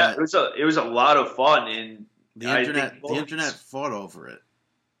the internet... Yeah, it was a lot of fun. And the internet fought over it.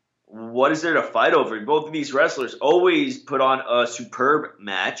 What is there to fight over? Both of these wrestlers always put on a superb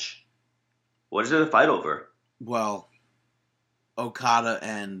match. What is there to fight over? Well, Okada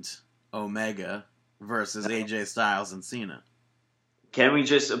and Omega versus AJ Styles and Cena. Can we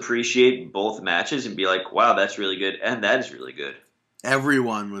just appreciate both matches and be like, wow, that's really good, and that is really good?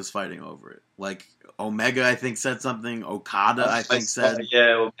 Everyone was fighting over it. Like, Omega, I think, said something. Okada, I think, said...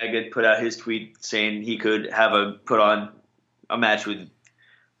 Yeah, Omega put out his tweet saying he could put on a match with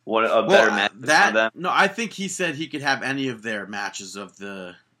better match. No, I think he said he could have any of their matches of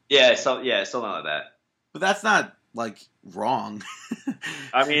the... something like that. But that's not, like, wrong.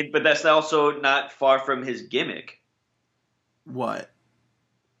 I mean, but that's also not far from his gimmick. What?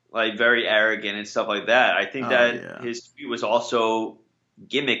 Like, very arrogant and stuff like that. I think his tweet was also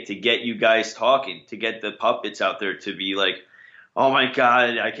gimmick to get you guys talking, to get the puppets out there to be like, oh my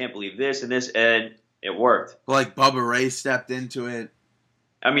God, I can't believe this and this, and it worked. Like, Bubba Ray stepped into it.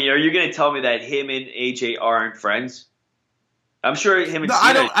 I mean, are you going to tell me that him and AJ aren't friends? I'm sure him and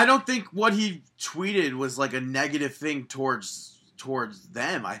Cena... I don't think what he tweeted was like a negative thing towards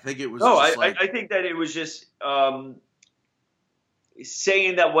them. I think it was I think that it was just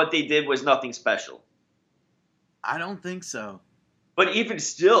saying that what they did was nothing special. I don't think so. But even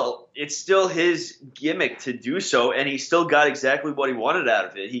still, it's still his gimmick to do so, and he still got exactly what he wanted out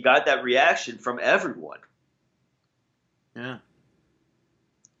of it. He got that reaction from everyone. Yeah.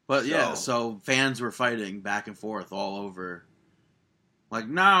 But so fans were fighting back and forth all over. Like,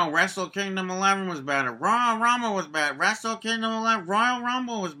 no, Wrestle Kingdom 11 was better. Royal Rumble was better. Wrestle Kingdom 11, Royal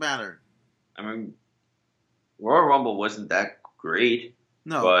Rumble was better. I mean, Royal Rumble wasn't that great.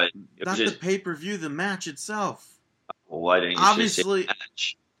 No, but not the pay-per-view, the match itself. Well, why didn't you obviously,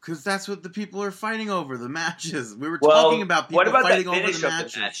 match? Because that's what the people are fighting over, the matches. We were talking about people fighting over the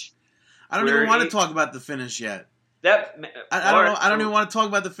matches. I don't even want to talk about the finish yet. I don't even want to talk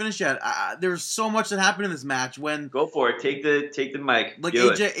about the finish yet. There's so much that happened in this match. Go for it. Take the mic. Like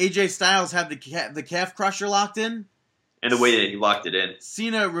AJ Styles had the calf crusher locked in, and the way that he locked it in.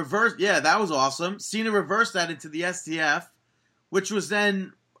 Cena reversed. Yeah, that was awesome. Cena reversed that into the STF, which was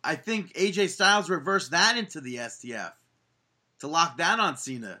then I think AJ Styles reversed that into the STF to lock that on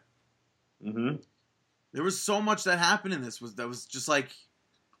Cena. Mm-hmm. There was so much that happened in this that was just like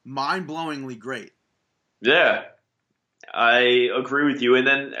mind-blowingly great. Yeah. I agree with you. And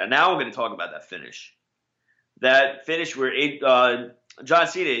then now I'm going to talk about that finish. That finish where John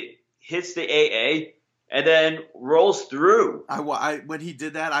Cena hits the AA and then rolls through. When he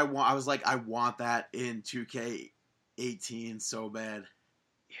did that, I was like, I want that in 2K18 so bad.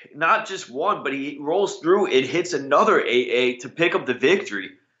 Not just one, but he rolls through and hits another AA to pick up the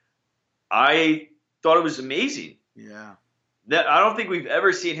victory. I thought it was amazing. Yeah. I don't think we've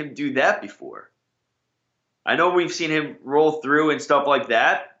ever seen him do that before. I know we've seen him roll through and stuff like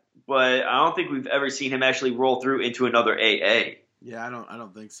that, but I don't think we've ever seen him actually roll through into another AA. Yeah, I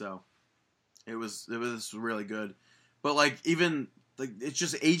don't think so. It was really good. But like even like it's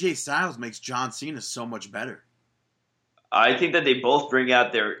just AJ Styles makes John Cena so much better. I think that they both bring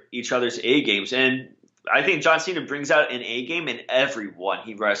out each other's A games, and I think John Cena brings out an A game in everyone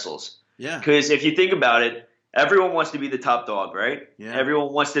he wrestles. Yeah. Because if you think about it, everyone wants to be the top dog, right? Yeah.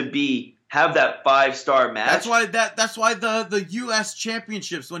 Everyone wants to have that 5-star match. That's why the U.S.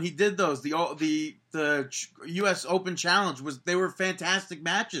 championships, when he did those, the U.S. Open Challenge they were fantastic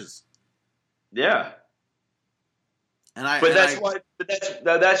matches. Yeah.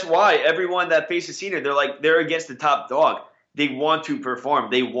 That's why everyone that faces Cena, they're against the top dog. They want to perform.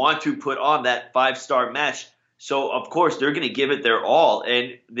 They want to put on that 5-star match. So of course they're going to give it their all,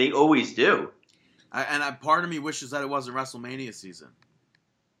 and they always do. Part of me wishes that it wasn't WrestleMania season.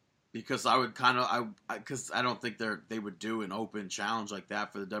 Because I would because I don't think they would do an open challenge like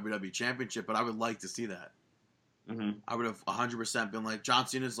that for the WWE Championship, but I would like to see that. Mm-hmm. I would have 100% been like, John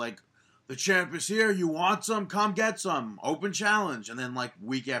Cena's like the champ is here. You want some? Come get some. Open challenge. And then like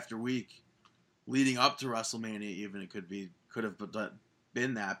week after week, leading up to WrestleMania, even it could have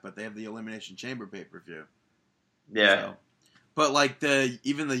been that, but they have the Elimination Chamber pay-per-view. Yeah. So, but like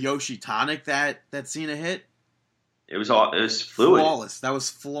even the Yoshi Tonic that Cena hit, it was fluid. Flawless. That was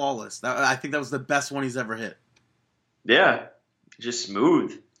flawless. I think that was the best one he's ever hit. Yeah, just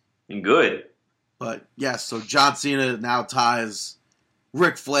smooth and good. But yes, so John Cena now ties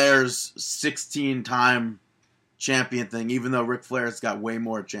Ric Flair's 16-time champion thing, even though Ric Flair's got way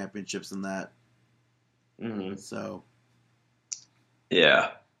more championships than that. Mm-hmm. So,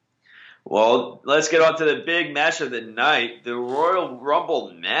 yeah. Well, let's get on to the big match of the night, the Royal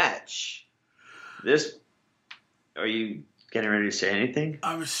Rumble match. Are you getting ready to say anything?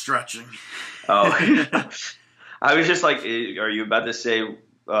 I was stretching. Oh. I was just like, are you about to say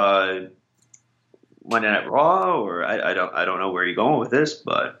Monday Night Raw? Or I don't know where you're going with this,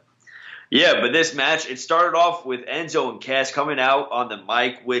 but yeah, but this match, it started off with Enzo and Cass coming out on the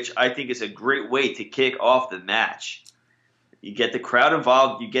mic, which I think is a great way to kick off the match. You get the crowd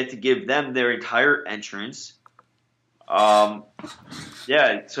involved. You get to give them their entire entrance. Yeah,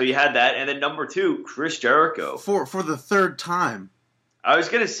 so you had that. And then number 2, Chris Jericho. For the third time. I was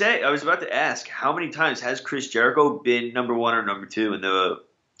about to ask, how many times has Chris Jericho been number 1 or number 2 in the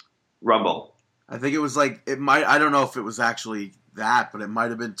Rumble? I think it was like, I don't know if it was actually that, but it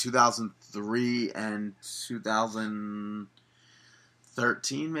might have been 2003 and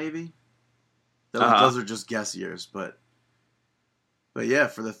 2013 maybe. Those are just guess years, but yeah,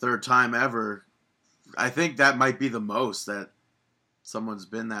 for the third time ever, I think that might be the most that someone's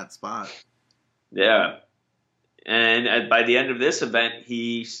been that spot. Yeah. And by the end of this event,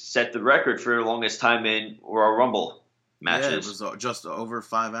 he set the record for the longest time in Royal Rumble matches. Yeah, it was just over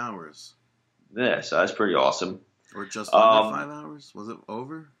 5 hours. Yeah, so that's pretty awesome. Or just under 5 hours? Was it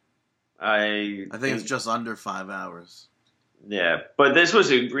over? I think it's just under 5 hours. Yeah, but this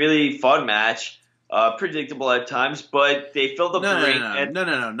was a really fun match. Predictable at times, but they filled up the ring.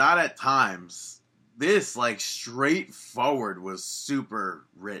 No, not at times. This, like, straightforward was super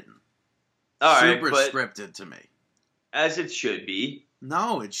written. Super scripted to me. As it should be.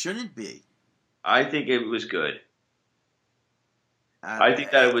 No, it shouldn't be. I think it was good. I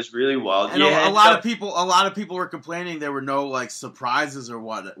think that it was really well. And a lot of people were complaining there were no like surprises or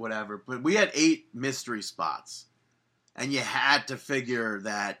whatever. But we had 8 mystery spots, and you had to figure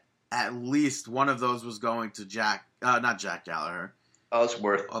that at least one of those was going to not Jack Gallagher.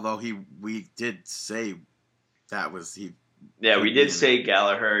 Ellsworth. Although we did say that was he. Yeah, we did say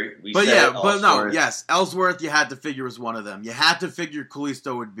Gallagher. Yes, Ellsworth. You had to figure was one of them. You had to figure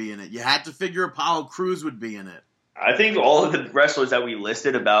Kalisto would be in it. You had to figure Apollo Crews would be in it. I think all of the wrestlers that we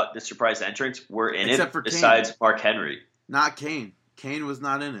listed about the surprise entrance were in Except for besides Kane. Mark Henry. Not Kane. Kane was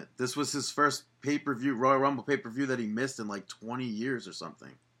not in it. This was his first pay-per-view, Royal Rumble pay-per-view that he missed in like 20 years or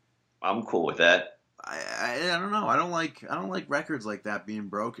something. I'm cool with that. I don't know. I don't like records like that being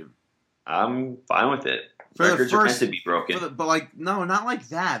broken. I'm fine with it. Records are meant to be broken. But like, no, not like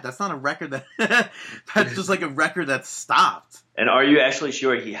that. That's not a record that... that's just like a record that stopped. And are you actually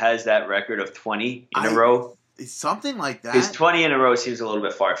sure he has that record of 20 in a row? Something like that. His 20 in a row seems a little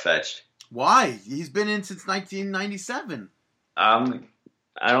bit far-fetched. Why? He's been in since 1997. I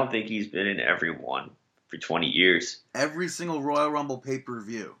don't think he's been in every one for 20 years. Every single Royal Rumble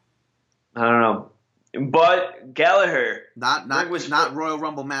pay-per-view. I don't know. But Gallagher... Not Royal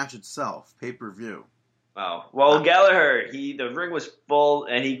Rumble match itself. Pay-per-view. Oh. Well, Gallagher, the ring was full,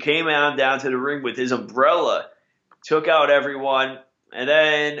 and he came down to the ring with his umbrella, took out everyone... And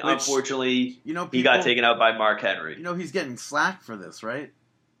then, unfortunately, he got taken out by Mark Henry. You know he's getting slack for this, right?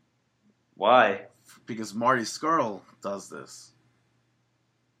 Why? Because Marty Scurll does this.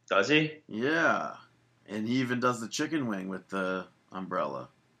 Does he? Yeah. And he even does the chicken wing with the umbrella.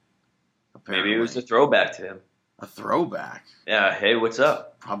 Apparently. Maybe it was a throwback to him. A throwback? Yeah, hey, what's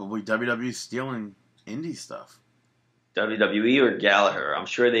up? Probably WWE stealing indie stuff. WWE or Gallagher? I'm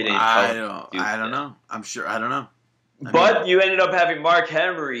sure they didn't I don't know. I don't know. But you ended up having Mark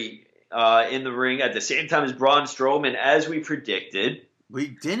Henry in the ring at the same time as Braun Strowman, as we predicted. We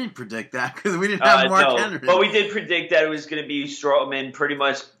didn't predict that because we didn't have Mark Henry. But we did predict that it was going to be Strowman pretty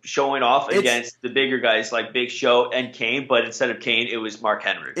much showing off against the bigger guys like Big Show and Kane. But instead of Kane, it was Mark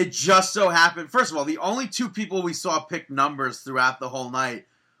Henry. It just so happened. First of all, the only 2 people we saw pick numbers throughout the whole night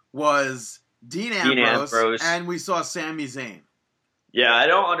was Dean Ambrose. And we saw Sami Zayn. Yeah, I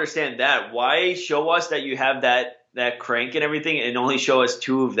don't understand that. Why show us that you have that crank and everything and only show us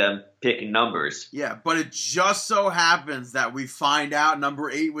 2 of them picking numbers? Yeah, but it just so happens that we find out number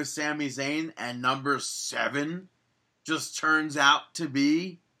 8 was Sami Zayn and number 7 just turns out to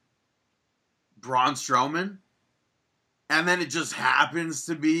be Braun Strowman, and then it just happens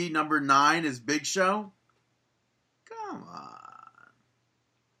to be number 9 is Big Show. Come on.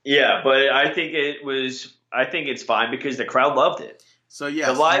 Yeah, but I think it's fine because the crowd loved it. So yes,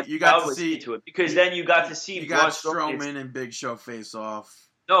 the live you got crowd to was see into it because then you got to see you Braun got Strowman and Big Show face off.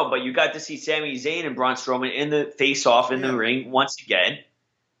 No, but you got to see Sami Zayn and Braun Strowman in the face off in the ring once again,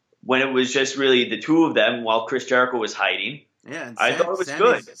 when it was just really the two of them while Chris Jericho was hiding. Yeah, and I thought it was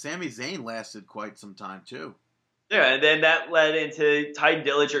good. Sami Zayn lasted quite some time too. Yeah, and then that led into Tye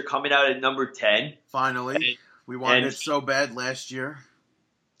Dillinger coming out at number 10. Finally, we wanted it so bad last year.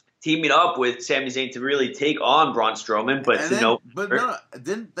 Teaming up with Sami Zayn to really take on Braun Strowman, but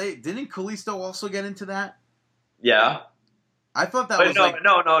didn't Kalisto also get into that? Yeah, I thought that was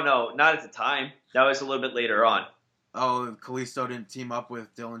no, not at the time. That was a little bit later on. Oh, Kalisto didn't team up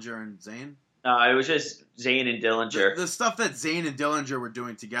with Dillinger and Zayn? No, it was just Zayn and Dillinger. The stuff that Zayn and Dillinger were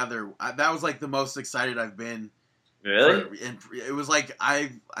doing together, that was like the most excited I've been. Really? And it was like I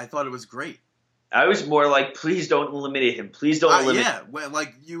thought it was great. I was more like, please don't eliminate him. Please don't eliminate him. Yeah,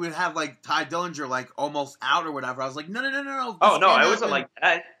 like you would have like Tye Dillinger like almost out or whatever. I was like, no. Oh no, I wasn't like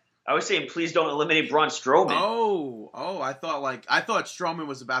that. I was saying, please don't eliminate Braun Strowman. Oh, I thought Strowman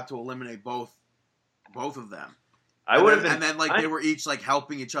was about to eliminate both of them. I would have been, and then like they were each like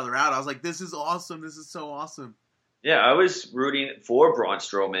helping each other out. I was like, this is awesome. This is so awesome. Yeah, I was rooting for Braun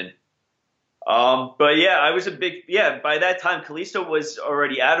Strowman. But yeah, I was by that time, Kalisto was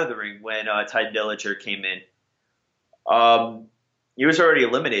already out of the ring when Tye Dillinger came in. He was already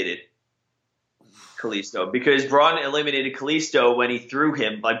eliminated, Kalisto, because Braun eliminated Kalisto when he threw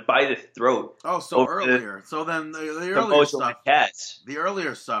him like by the throat. Oh, so earlier. So then the earlier stuff, the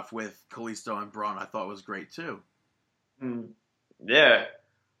earlier stuff with Kalisto and Braun, I thought was great too. Yeah,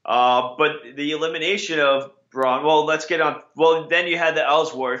 but the elimination of Braun. Well, let's get on. Well, then you had the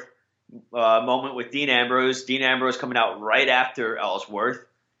Ellsworth moment with Dean Ambrose. Dean Ambrose coming out right after Ellsworth.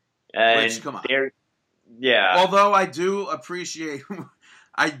 And which, come on. Yeah. Although I did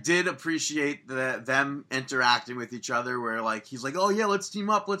appreciate them interacting with each other where like he's like, oh yeah, let's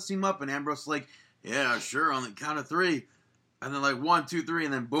team up. And Ambrose is like, yeah, sure, on the count of 3. And then like 1, 2, 3,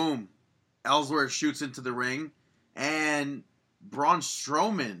 and then boom. Ellsworth shoots into the ring. And Braun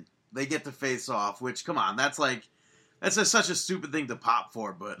Strowman, they get to face off, which, come on, that's such a stupid thing to pop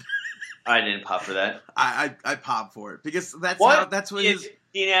for, but I didn't pop for that. I popped for it because that's what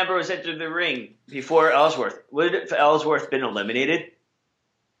Dean Ambrose entered the ring before Ellsworth. Would Ellsworth been eliminated?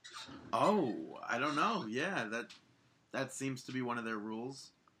 Oh, I don't know. Yeah, that seems to be one of their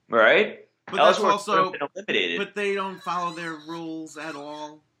rules, right? But Ellsworth that's also been eliminated. But they don't follow their rules at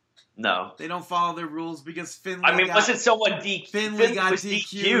all. No, they don't follow their rules because Finlay. I mean, wasn't someone DQ'd? Finlay got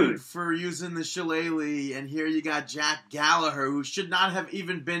DQ'd for using the shillelagh, and here you got Jack Gallagher, who should not have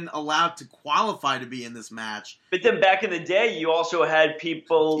even been allowed to qualify to be in this match. But then back in the day, you also had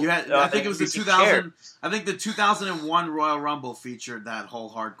people. I think it was the 2000. I think the 2001 Royal Rumble featured that whole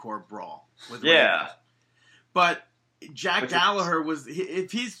hardcore brawl. With Raven. But Jack Gallagher was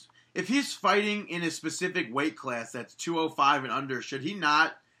if he's fighting in a specific weight class that's 205 and under, should he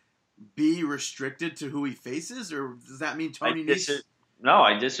not be restricted to who he faces, or does that mean Tony Nese? No,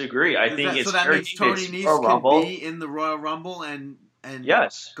 I disagree. I think it's so that means Tony Nese can be in the Royal Rumble and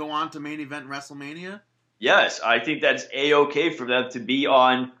yes, go on to main event WrestleMania. Yes, I think that's A-OK for them to be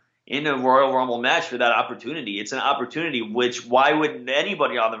in a Royal Rumble match for that opportunity. It's an opportunity which why wouldn't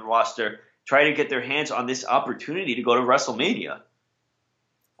anybody on the roster try to get their hands on this opportunity to go to WrestleMania?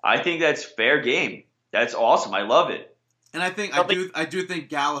 I think that's fair game. That's awesome. I love it. And I do think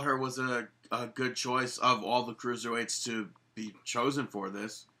Gallagher was a good choice of all the cruiserweights to be chosen for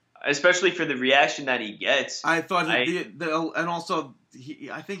this, especially for the reaction that he gets. I thought and also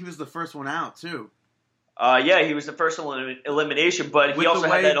I think he was the first one out too. Yeah, he was the first elimination, but he also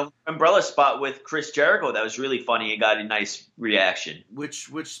had that umbrella spot with Chris Jericho that was really funny and got a nice reaction. Which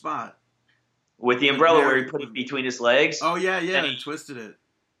spot? With the umbrella where he put it between his legs. Oh yeah, and he twisted it.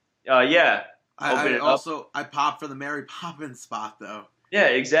 Yeah. I popped for the Mary Poppins spot though. Yeah,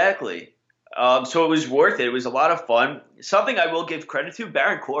 exactly. So it was worth it. It was a lot of fun. Something I will give credit to,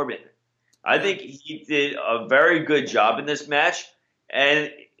 Baron Corbin. I think he did a very good job in this match,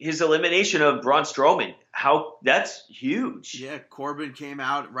 and his elimination of Braun Strowman. That's huge. Yeah, Corbin came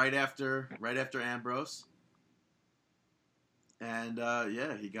out right after Ambrose, and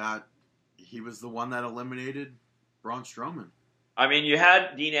he was the one that eliminated Braun Strowman. I mean, you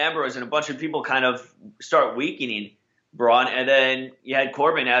had Dean Ambrose and a bunch of people kind of start weakening Braun, and then you had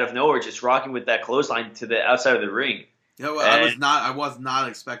Corbin out of nowhere just rocking with that clothesline to the outside of the ring. Yeah, I was not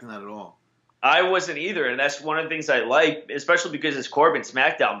expecting that at all. I wasn't either, and that's one of the things I like, especially because it's Corbin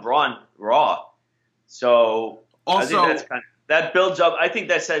SmackDown, Braun Raw. So Also, I think that builds up. I think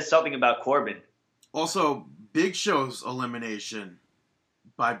that says something about Corbin. Also, Big Show's elimination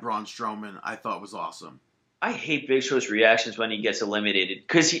by Braun Strowman, I thought was awesome. I hate Big Show's reactions when he gets eliminated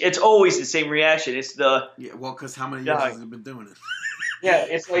because it's always the same reaction. It's because how many years has he been doing it? Yeah,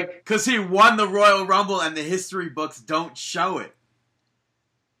 it's like because he won the Royal Rumble and the history books don't show it.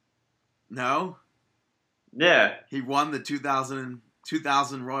 No. Yeah, he won the 2000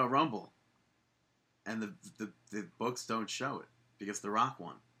 Royal Rumble, and the books don't show it because The Rock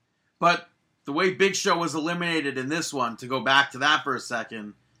won. But the way Big Show was eliminated in this one, to go back to that for a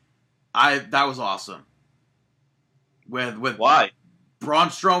second, that was awesome. With why? Braun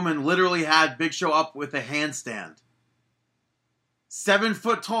Strowman literally had Big Show up with a handstand. 7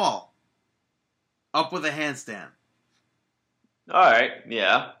 foot tall. Up with a handstand. All right,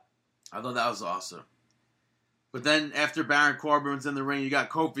 yeah. I thought that was awesome. But then after Baron Corbin was in the ring, you got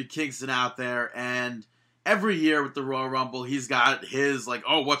Kofi Kingston out there, and every year with the Royal Rumble, he's got his,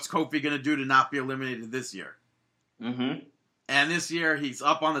 what's Kofi going to do to not be eliminated this year? Mm-hmm. And this year, he's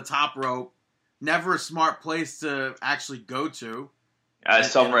up on the top rope. Never a smart place to actually go to.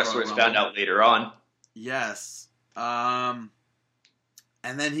 As some wrestlers found out later on. Yes. And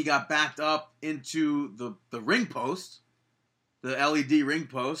then he got backed up into the ring post. The LED ring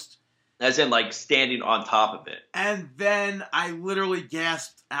post. As in, standing on top of it. And then I literally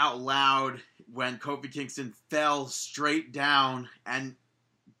gasped out loud when Kofi Kingston fell straight down and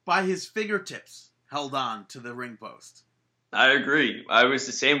by his fingertips held on to the ring post. I agree. I was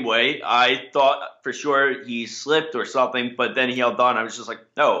the same way. I thought for sure he slipped or something, but then he held on. I was just like,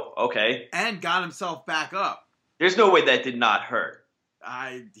 no, okay. And got himself back up. There's no way that did not hurt.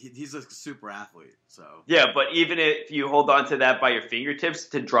 He's a super athlete, so. Yeah, but even if you hold on to that by your fingertips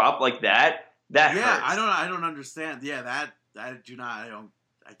to drop like that hurts. I don't understand. Yeah, I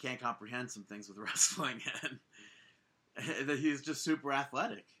can't comprehend some things with wrestling, and he's just super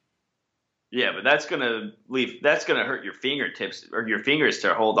athletic. Yeah, but that's gonna hurt your fingertips or your fingers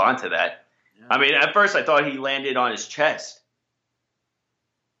to hold on to that. Yeah. I mean, at first I thought he landed on his chest.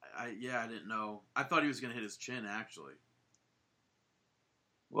 I didn't know. I thought he was gonna hit his chin, actually.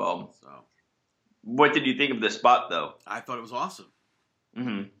 Well, what did you think of the spot, though? I thought it was awesome.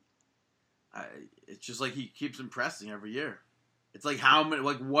 Mm-hmm. It's just like he keeps impressing every year. It's like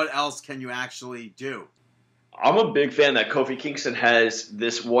what else can you actually do? I'm a big fan that Kofi Kingston has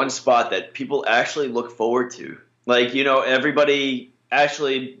this one spot that people actually look forward to. Everybody,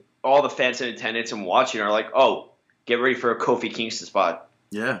 actually, all the fans in attendance and watching are like, oh, get ready for a Kofi Kingston spot.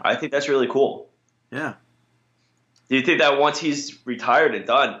 Yeah. I think that's really cool. Yeah. Do you think that once he's retired and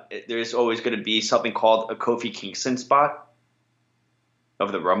done, there's always going to be something called a Kofi Kingston spot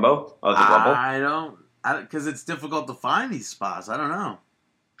of the Rumble? I don't, because it's difficult to find these spots. I don't know.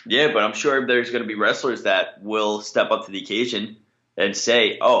 Yeah, but I'm sure there's going to be wrestlers that will step up to the occasion and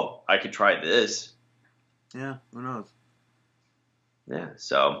say, "Oh, I could try this." Yeah, who knows? Yeah,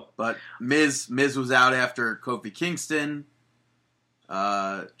 so. But Miz was out after Kofi Kingston,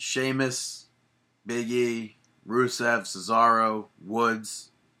 Sheamus, Big E, Rusev, Cesaro, Woods.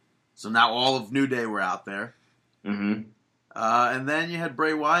 So now all of New Day were out there. Mm-hmm. And then you had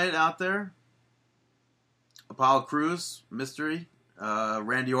Bray Wyatt out there. Apollo Crews, Mystery.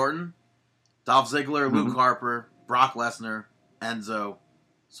 Randy Orton. Dolph Ziggler, Mm-hmm. Luke Harper, Brock Lesnar, Enzo.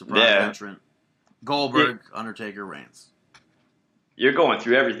 Surprise entrant. Goldberg, Undertaker, Reigns. You're going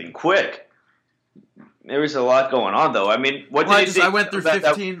through everything quick. There was a lot going on, though. I mean, what did you think? I went through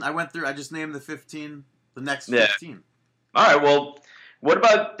 15. I just named the 15. The next 15. All right. Well, what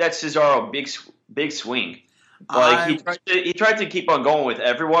about that Cesaro big swing? He tried to keep on going with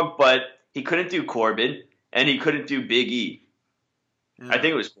everyone, but he couldn't do Corbin and he couldn't do Big E. Yeah. I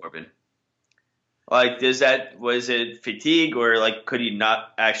think it was Corbin. Was it fatigue or could he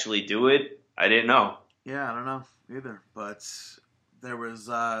not actually do it? I didn't know. Yeah, I don't know either. But there was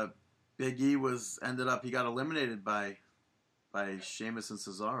Big E he got eliminated by Sheamus and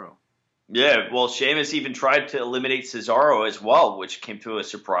Cesaro. Yeah, well, Sheamus even tried to eliminate Cesaro as well, which came to a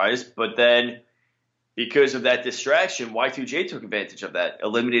surprise. But then, because of that distraction, Y2J took advantage of that,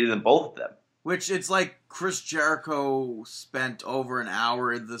 eliminated them, both of them. Which, it's like Chris Jericho spent over an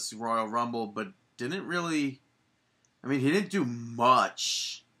hour in this Royal Rumble, but didn't really... I mean, he didn't do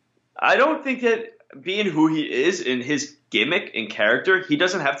much. I don't think that being who he is in his gimmick and character, he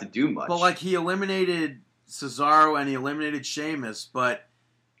doesn't have to do much. But, he eliminated Cesaro and he eliminated Sheamus, but...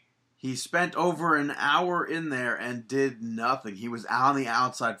 He spent over an hour in there and did nothing. He was on the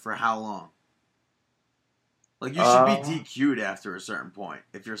outside for how long? You should be DQ'd after a certain point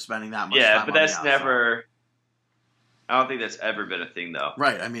if you're spending that much time on the outside. Yeah, but that's never... I don't think that's ever been a thing, though.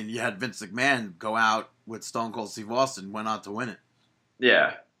 Right. I mean, you had Vince McMahon go out with Stone Cold Steve Austin, went on to win it.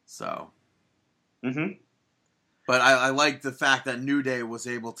 Yeah. So. Mm-hmm. But I like the fact that New Day was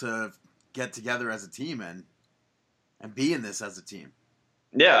able to get together as a team and be in this as a team.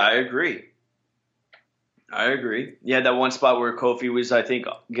 Yeah, I agree. You had that one spot where Kofi was, I think,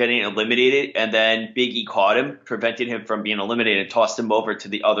 getting eliminated, and then Big E caught him, prevented him from being eliminated, and tossed him over to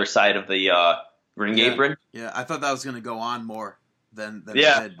the other side of the ring apron. Yeah, I thought that was going to go on more than it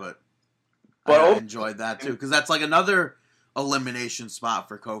did, but I enjoyed that too, because that's like another elimination spot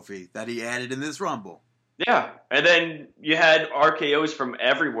for Kofi that he added in this Rumble. Yeah, and then you had RKOs from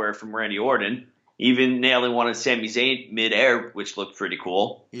everywhere from Randy Orton, even nailing one of Sami Zayn midair, which looked pretty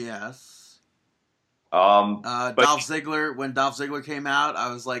cool. Yes. Dolph Ziggler, when Dolph Ziggler came out,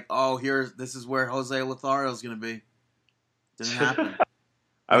 I was like, oh, this is where Jose Lothario is going to be. Didn't happen.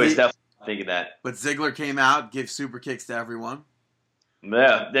 I was definitely thinking that. But Ziggler came out, gave super kicks to everyone.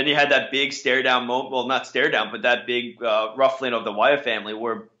 Yeah. Then you had that big stare down moment. Well, not stare down, but that big ruffling of the Wyatt family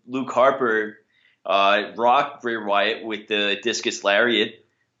where Luke Harper rocked Bray Wyatt with the discus lariat,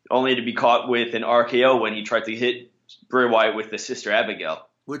 only to be caught with an RKO when he tried to hit Bray Wyatt with the Sister Abigail.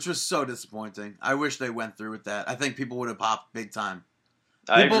 Which was so disappointing. I wish they went through with that. I think people would have popped big time.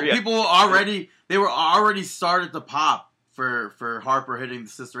 I agree. People were already started to pop for Harper hitting the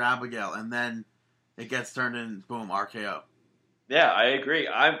Sister Abigail, and then it gets turned in, boom, RKO. Yeah, I agree.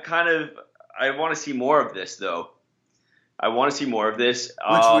 I want to see more of this, though. I want to see more of this.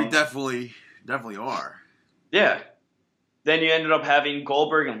 Which we definitely are. Yeah. Then you ended up having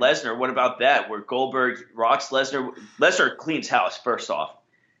Goldberg and Lesnar. What about that? Where Goldberg rocks Lesnar. Lesnar cleans house, first off.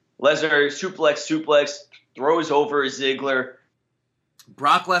 Lesnar suplex, throws over Ziggler.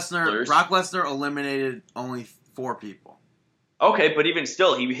 Brock Lesnar eliminated only 4 people. Okay, but even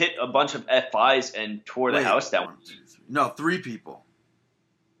still, he hit a bunch of F5s and tore the house down. 1, 2, 3. No, 3 people.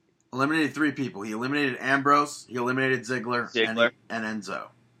 Eliminated 3 people. He eliminated Ambrose, he eliminated Ziggler. And Enzo.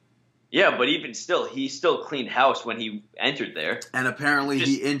 Yeah, but even still, he still cleaned house when he entered there. And apparently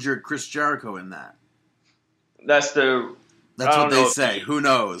he injured Chris Jericho in that. That's what they say. Who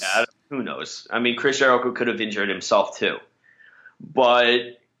knows? Yeah, who knows? I mean, Chris Jericho could have injured himself too.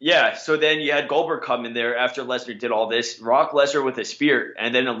 But, yeah, so then you had Goldberg come in there after Lesnar did all this, rock Lesnar with a spear,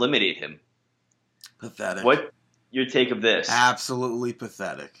 and then eliminate him. Pathetic. What your take of this? Absolutely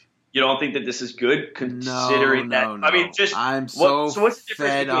pathetic. You don't think that this is good, considering that? No. I mean, I'm so what's the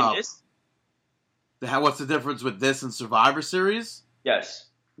difference between this? What's the difference with this and Survivor Series? Yes.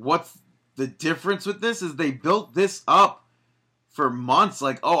 What's the difference with this is they built this up for months.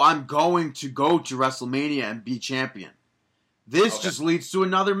 Like, oh, I'm going to go to WrestleMania and be champion. This just leads to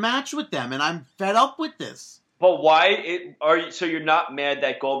another match with them, and I'm fed up with this. But so you're not mad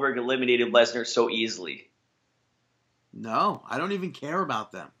that Goldberg eliminated Lesnar so easily? No, I don't even care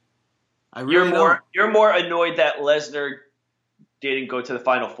about them. I really don't. You're more annoyed that Lesnar didn't go to the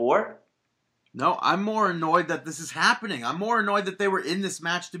Final Four? No, I'm more annoyed that this is happening. I'm more annoyed that they were in this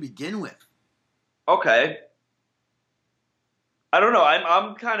match to begin with. Okay. I don't know.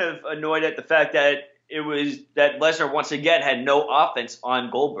 I'm kind of annoyed at the fact that that Lesnar once again had no offense on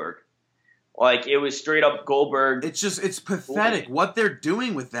Goldberg. Like, it was straight up Goldberg. It's pathetic. What they're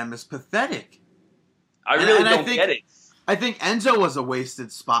doing with them is pathetic. I really don't get it. I think Enzo was a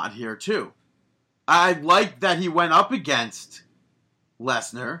wasted spot here, too. I like that he went up against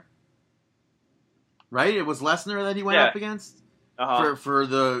Lesnar. Right? It was Lesnar that he went up against? For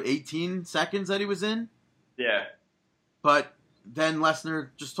the 18 seconds that he was in? Yeah. But then Lesnar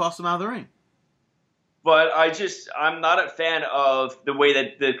just tossed him out of the ring. But I'm not a fan of the way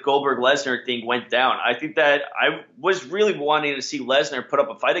that the Goldberg-Lesnar thing went down. I think that I was really wanting to see Lesnar put up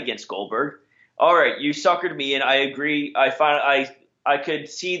a fight against Goldberg. All right, you suckered me, and I agree. I could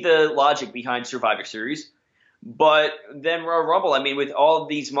see the logic behind Survivor Series. But then Royal Rumble, I mean, with all of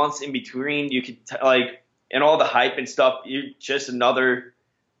these months in between, you could, and all the hype and stuff, just another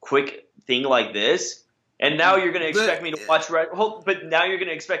quick thing like this. And now you're going to expect me to watch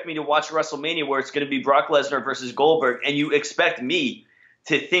WrestleMania where it's going to be Brock Lesnar versus Goldberg, and you expect me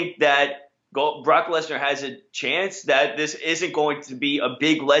to think that Brock Lesnar has a chance, that this isn't going to be a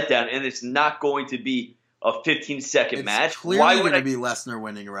big letdown, and it's not going to be a 15-second match. It's clearly going to be Lesnar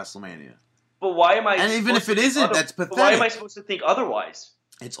winning a WrestleMania. But why am I? And even if it isn't, that's pathetic. Why am I supposed to think otherwise?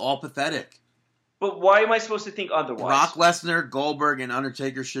 It's all pathetic. But why am I supposed to think otherwise? Brock Lesnar, Goldberg, and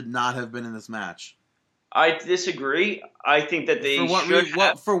Undertaker should not have been in this match. I disagree. I think that they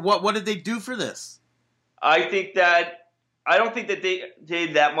what did they do for this? I don't think that they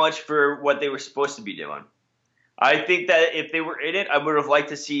did that much for what they were supposed to be doing. I think that if they were in it, I would have liked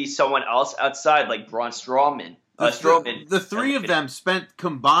to see someone else outside, like Braun Strowman. Strowman. The three of them spent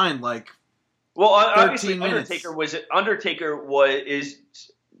combined like well, obviously 13 minutes. Undertaker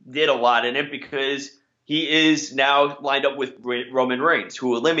did a lot in it because he is now lined up with Roman Reigns,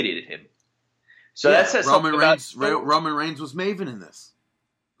 who eliminated him. So that says Roman Reigns. Roman Reigns was Maven in this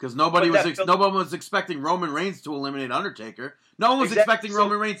because nobody was expecting Roman Reigns to eliminate Undertaker. No one was expecting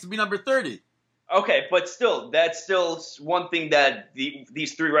Roman Reigns to be number 30. Okay, but still, that's still one thing that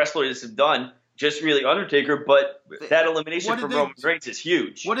these three wrestlers have done. Just really Undertaker, but that elimination for Roman Reigns is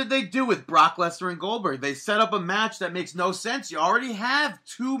huge. What did they do with Brock Lesnar and Goldberg? They set up a match that makes no sense. You already have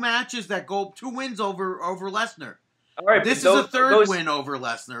two matches that go 2 wins over Lesnar. All right, this is a third win over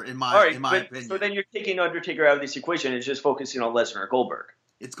Lesnar in my opinion. So then you're taking Undertaker out of this equation and just focusing on Lesnar and Goldberg.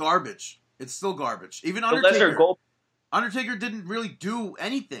 It's garbage. It's still garbage. Even Undertaker didn't really do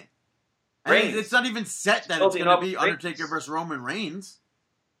anything. And it's not even set that it's going to be Undertaker versus Roman Reigns.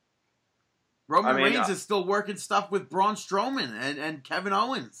 Reigns is still working stuff with Braun Strowman and Kevin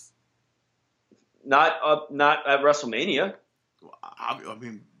Owens. Not at WrestleMania. I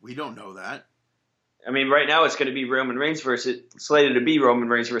mean, we don't know that. I mean, right now it's going to be slated to be Roman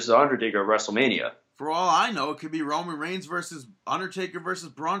Reigns versus Undertaker at WrestleMania. For all I know, it could be Roman Reigns versus Undertaker versus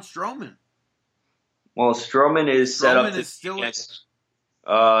Braun Strowman. Well, Strowman is set up to still against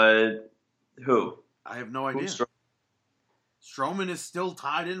who? I have no idea. Strowman is still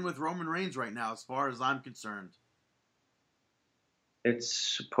tied in with Roman Reigns right now, as far as I'm concerned.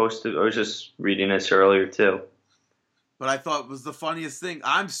 It's supposed to. I was just reading this earlier too. But I thought it was the funniest thing.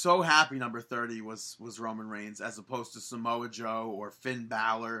 I'm so happy number 30 was Roman Reigns, as opposed to Samoa Joe or Finn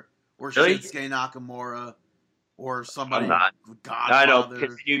Balor or Shinsuke Nakamura or somebody. I'm not. Godfather, I know,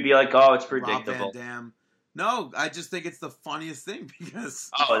 because you'd be like, "Oh, it's predictable." Rob Van Dam. No, I just think it's the funniest thing because.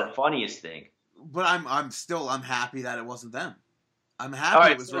 Oh, the funniest thing. But I'm happy that it wasn't them. I'm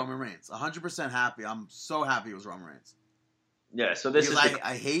happy it was Roman Reigns. 100% happy. I'm so happy it was Roman Reigns. Yeah, so this because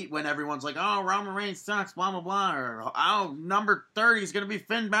I hate when everyone's like, oh, Roman Reigns sucks, blah, blah, blah. Or, oh, number 30 is going to be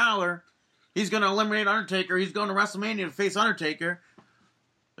Finn Balor. He's going to eliminate Undertaker. He's going to WrestleMania to face Undertaker.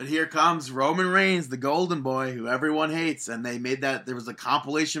 But here comes Roman Reigns, the golden boy, who everyone hates. And they made that, there was a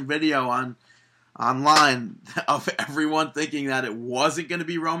compilation video online of everyone thinking that it wasn't going to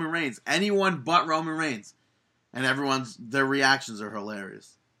be Roman Reigns. Anyone but Roman Reigns. And their reactions are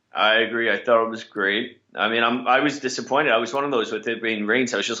hilarious. I agree. I thought it was great. I mean, I was disappointed. I was one of those with it being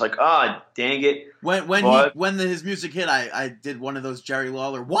Reigns. I was just like, dang it. When his music hit, I did one of those Jerry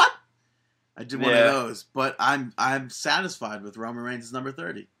Lawler, what? I did one of those. But I'm satisfied with Roman Reigns' number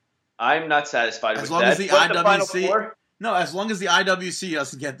 30. I'm not satisfied with that. As long as the IWC... No, as long as the IWC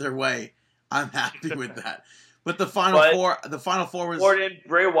doesn't get their way, I'm happy with that. But the final four was Orton,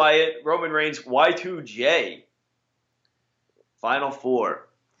 Bray Wyatt, Roman Reigns, Y2J. Final four.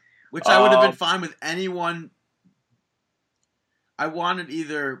 Which I would have been fine with anyone. I wanted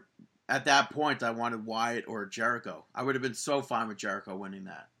either, at that point, I wanted Wyatt or Jericho. I would have been so fine with Jericho winning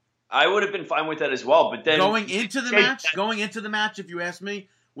that. I would have been fine with that as well, but then... Going into the match, if you ask me,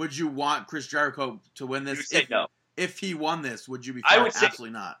 would you want Chris Jericho to win this? You would say no. If he won this, would you be fine?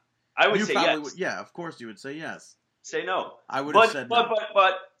 Absolutely not. I would say yes. Yeah, of course you would say yes. Say no. I would have said no.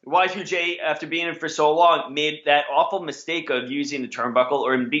 But Y2J, after being in for so long, made that awful mistake of using the turnbuckle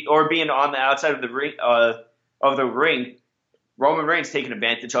or being on the outside of the ring. Roman Reigns taking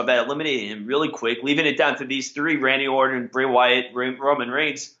advantage of that, eliminating him really quick, leaving it down to these three: Randy Orton, Bray Wyatt, Roman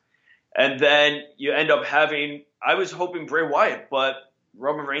Reigns, and then you end up having. I was hoping Bray Wyatt, but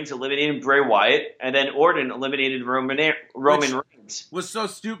Roman Reigns eliminated Bray Wyatt, and then Orton eliminated Roman Reigns. Was so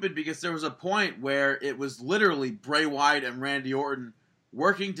stupid because there was a point where it was literally Bray Wyatt and Randy Orton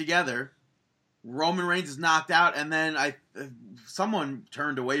working together. Roman Reigns is knocked out, and then someone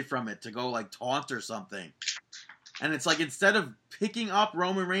turned away from it to go like taunt or something. And it's like, instead of picking up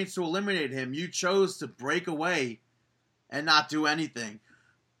Roman Reigns to eliminate him, you chose to break away and not do anything.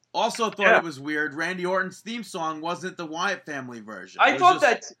 Also thought it was weird. Randy Orton's theme song wasn't the Wyatt family version. I thought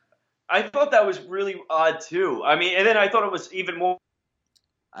that was really odd too. I mean, and then I thought it was even more.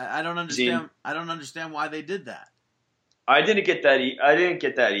 I don't understand. I don't understand why they did that. I didn't get that. I didn't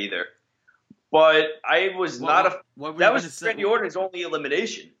get that either. But I was that was Randy Orton's only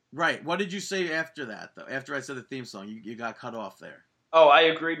elimination. Right. What did you say after that, though? After I said the theme song, you got cut off there. Oh, I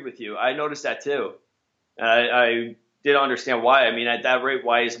agreed with you. I noticed that too. I didn't understand why. I mean, at that rate,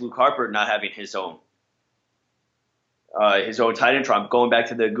 why is Luke Harper not having his own Titantron, going back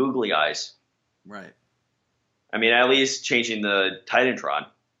to the googly eyes? Right. I mean, at least changing the Titantron.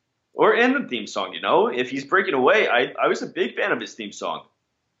 Or in the theme song, if he's breaking away, I was a big fan of his theme song.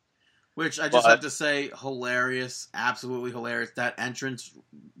 Which I just have to say, hilarious, absolutely hilarious. That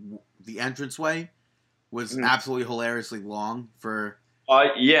entranceway was absolutely hilariously long for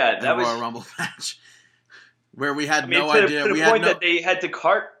that the was Royal Rumble match, where we had no to idea. To we the had point no... that they had to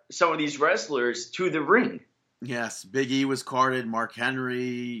cart some of these wrestlers to the ring. Yes, Big E was carted, Mark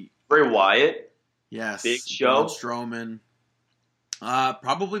Henry, Bray Wyatt, yes, Big Show, Braun Strowman.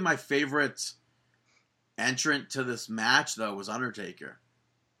 Probably my favorite entrant to this match, though, was Undertaker.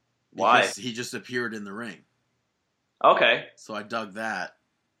 Why? Because he just appeared in the ring. Okay. So I dug that.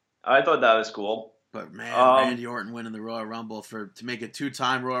 I thought that was cool. But, man, Randy Orton winning the Royal Rumble to make a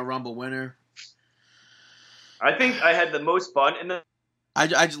 2-time Royal Rumble winner. I think I had the most fun in the...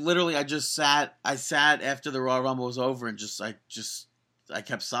 I just sat after the Royal Rumble was over and I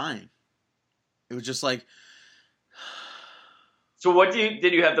kept sighing. It was just like... So what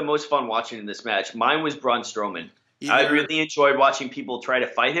did you have the most fun watching in this match? Mine was Braun Strowman. I really enjoyed watching people try to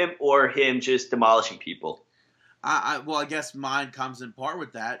fight him or him just demolishing people. Well, I guess mine comes in part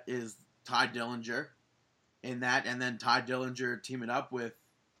with that is Tye Dillinger in that, and then Tye Dillinger teaming up with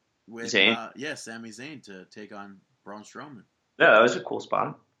Zayn? Sami Zayn to take on Braun Strowman. Yeah, that was a cool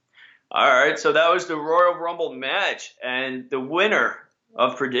spot. All right, so that was the Royal Rumble match, and the winner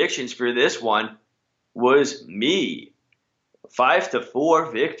of predictions for this one was me.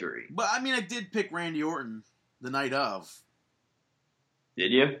 5-4 victory. But I mean, I did pick Randy Orton the night of.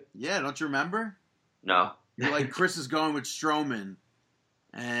 Did you? Yeah, don't you remember? No. You're like, Chris is going with Strowman,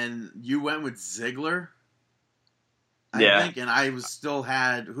 and you went with Ziggler. I think, and I was still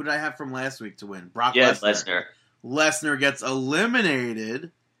had, who did I have from last week to win? Brock Lesnar. Lesnar gets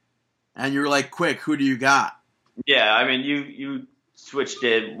eliminated, and you're like, quick, who do you got? Yeah, I mean, you switched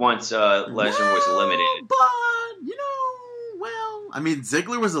it once Lesnar was eliminated. But, I mean,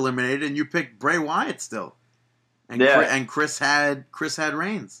 Ziggler was eliminated, and you picked Bray Wyatt still. And Chris had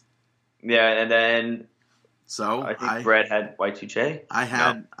Reigns. Yeah, and then so I think Brett had Y2J. I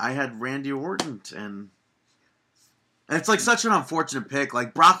had Randy Orton, and it's like such an unfortunate pick.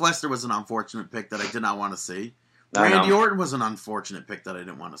 Like Brock Lesnar was an unfortunate pick that I did not want to see. Randy Orton was an unfortunate pick that I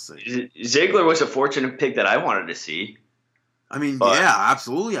didn't want to see. Ziggler was a fortunate pick that I wanted to see. I mean, yeah,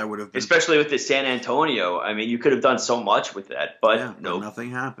 absolutely, I would have been. Especially with the San Antonio. I mean, you could have done so much with that, but no,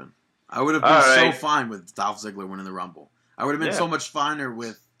 nothing happened. I would have been so fine with Dolph Ziggler winning the Rumble. I would have been so much finer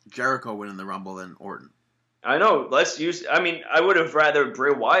with Jericho winning the Rumble than Orton. I know. I would have rather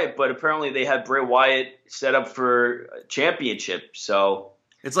Bray Wyatt, but apparently they had Bray Wyatt set up for a championship, so...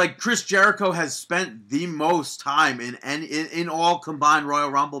 It's like Chris Jericho has spent the most time in all combined Royal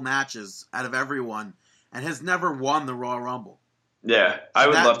Rumble matches out of everyone and has never won the Royal Rumble. Yeah, I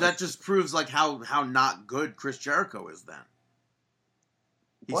would love that. Just proves like how not good Chris Jericho is. Then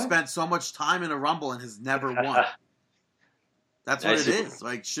he spent so much time in a Rumble and has never won. That's what it is.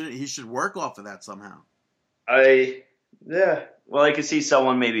 Like, he should work off of that somehow. Well, I could see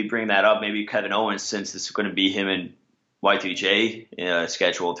someone maybe bring that up. Maybe Kevin Owens, since this is going to be him and Y2J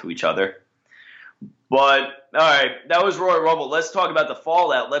scheduled to each other. But all right, that was Royal Rumble. Let's talk about the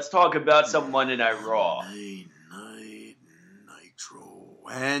fallout. Let's talk about some Monday Night Raw.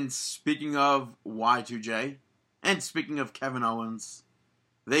 And speaking of Y2J, and speaking of Kevin Owens,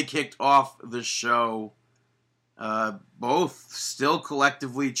 they kicked off the show, both still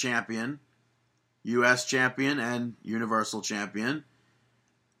collectively champion, U.S. champion and Universal champion.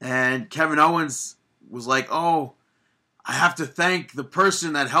 And Kevin Owens was like, oh, I have to thank the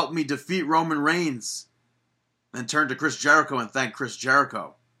person that helped me defeat Roman Reigns. Then turned to Chris Jericho and thanked Chris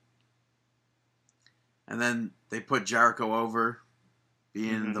Jericho. And then they put Jericho over,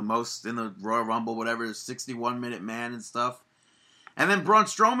 being the most in the Royal Rumble, whatever, 61-minute man and stuff. And then Braun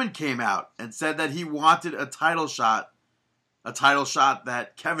Strowman came out and said that he wanted a title shot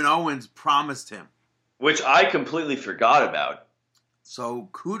that Kevin Owens promised him. Which I completely forgot about. So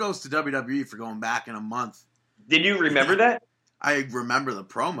kudos to WWE for going back in a month. Did you remember that? I remember the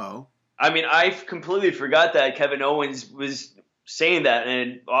promo. I mean, I completely forgot that Kevin Owens was saying that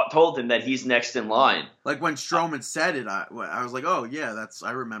and told him that he's next in line. Like when Strowman said it, I was like, oh yeah,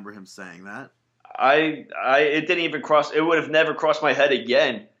 I remember him saying that. It didn't even it would have never crossed my head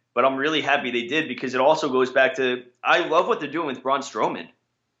again, but I'm really happy they did because it also goes back to, I love what they're doing with Braun Strowman.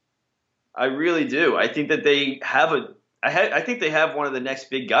 I really do. I think that they have I think they have one of the next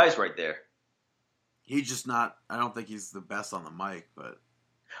big guys right there. He's just not, I don't think he's the best on the mic, but.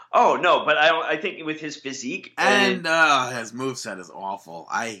 Oh, no, but I think with his physique. And his moveset is awful.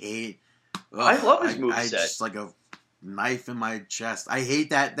 I love his moveset. It's just like a knife in my chest. I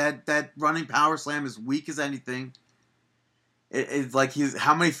hate that running power slam is weak as anything. It's like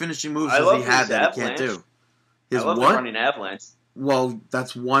how many finishing moves does he have that he can't do? I love the running avalanche. Well,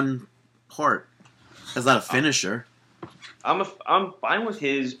 that's one part. That's not a finisher. I'm fine with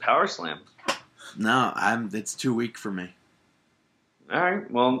his power slam. No, it's too weak for me. All right.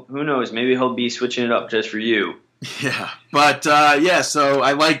 Well, who knows? Maybe he'll be switching it up just for you. Yeah, but so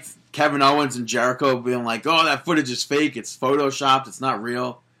I liked Kevin Owens and Jericho being like, "Oh, that footage is fake. It's photoshopped. It's not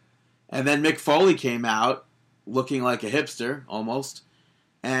real." And then Mick Foley came out looking like a hipster almost,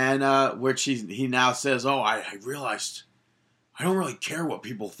 and which he now says, "Oh, I realized I don't really care what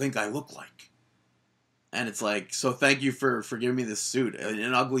people think I look like." And it's like, so thank you for giving me this suit,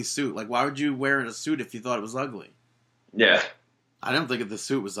 an ugly suit. Like, why would you wear a suit if you thought it was ugly? Yeah. I don't think the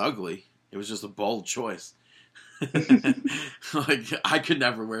suit was ugly. It was just a bold choice. Like, I could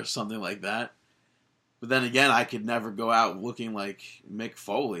never wear something like that. But then again, I could never go out looking like Mick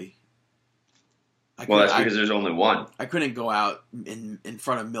Foley. That's because there's only one. I couldn't go out in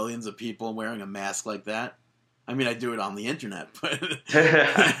front of millions of people wearing a mask like that. I mean, I do it on the internet,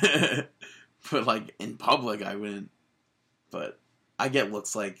 but... But, like, in public, I wouldn't. But I get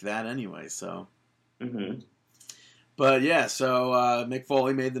looks like that anyway, so. Mm-hmm. But, yeah, so Mick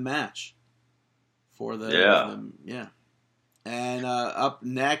Foley made the match. For the. Yeah. And up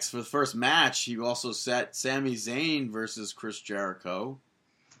next for the first match, he also set Sami Zayn versus Chris Jericho.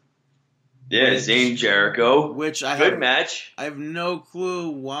 Yeah, Zayn Jericho. Which Good match. I have no clue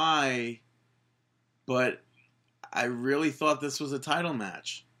why, but I really thought this was a title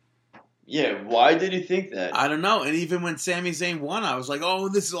match. Yeah, why did you think that? I don't know. And even when Sami Zayn won, I was like, oh,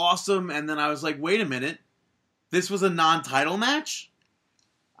 this is awesome. And then I was like, wait a minute. This was a non-title match?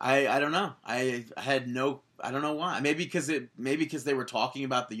 I don't know. I don't know why. Maybe because they were talking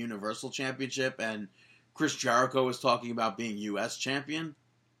about the Universal Championship and Chris Jericho was talking about being U.S. champion.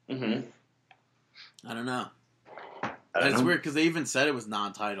 Mm-hmm. I don't know. It's weird because they even said it was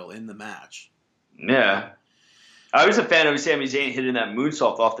non-title in the match. Yeah. I was a fan of Sami Zayn hitting that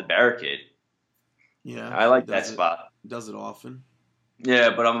moonsault off the barricade. Yeah. I like that spot. Does it often.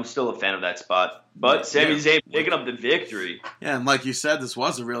 Yeah, but I'm still a fan of that spot. But Sami Zayn picking up the victory. Yeah, and like you said, this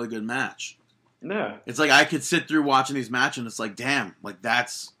was a really good match. Yeah. It's like I could sit through watching these matches and it's like, damn,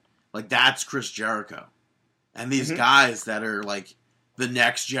 that's Chris Jericho. And these guys that are like the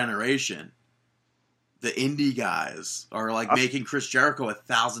next generation, the indie guys, are like making Chris Jericho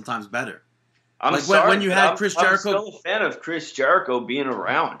 1,000 times better. I'm Chris Jericho, I'm still a fan of Chris Jericho being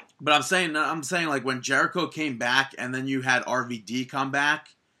around. But I'm saying like when Jericho came back, and then you had RVD come back,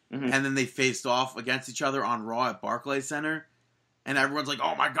 and then they faced off against each other on Raw at Barclays Center, and everyone's like,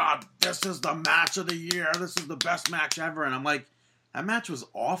 "Oh my God, this is the match of the year! This is the best match ever!" And I'm like, that match was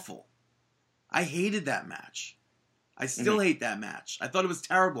awful. I hated that match. I still hate that match. I thought it was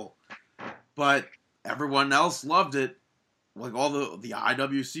terrible, but everyone else loved it. Like all the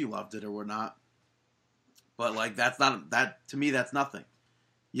IWC loved it or whatnot. But, like, to me, that's nothing.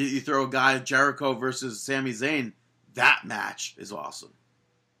 You throw a guy, Jericho versus Sami Zayn, that match is awesome.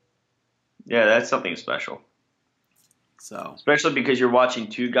 Yeah, that's something special. So, especially because you're watching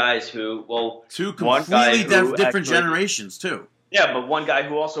two guys who, two completely different generations, too. Yeah, but one guy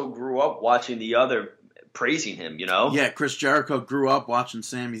who also grew up watching the other praising him, you know? Yeah, Chris Jericho grew up watching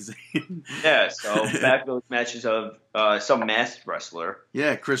Sami Zayn. Yeah, so back those matches of some masked wrestler.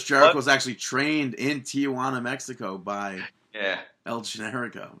 Yeah, Chris Jericho was actually trained in Tijuana, Mexico by El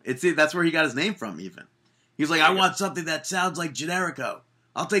Generico. That's where he got his name from, even. He was like, I want something that sounds like Generico.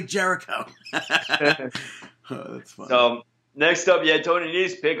 I'll take Jericho. Oh, that's funny. So, next up, Tony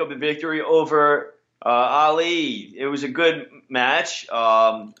Nese pick up the victory over Ali. It was a good match.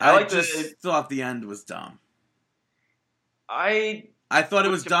 I just thought the end was dumb. I thought it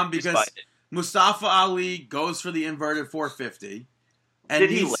was dumb because Mustafa Ali goes for the inverted 450. And did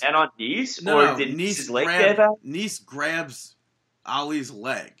he land on Nese? No, or did Nese's leg give out? Nese grabs Ali's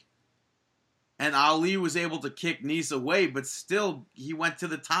leg. And Ali was able to kick Nese away, but still he went to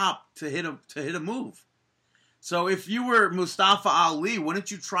the top to hit a move. So if you were Mustafa Ali,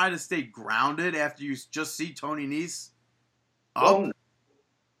 wouldn't you try to stay grounded after you just see Tony Nese up?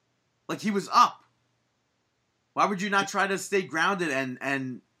 Like he was up. Why would you not try to stay grounded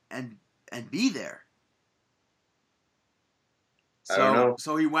and be there? I don't know.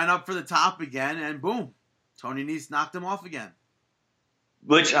 So he went up for the top again, and boom, Tony Nese knocked him off again.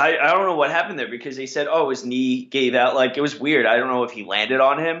 Which I don't know what happened there because they said, his knee gave out. Like, it was weird. I don't know if he landed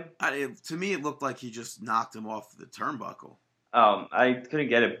on him. To me, it looked like he just knocked him off the turnbuckle. I couldn't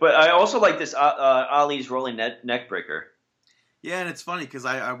get it. But I also like this Ali's rolling neck breaker. Yeah, and it's funny because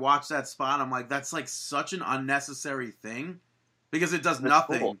I watched that spot. I'm like, that's like such an unnecessary thing because it does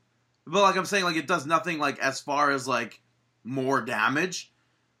nothing. Cool. But like I'm saying, like it does nothing like as far as like more damage.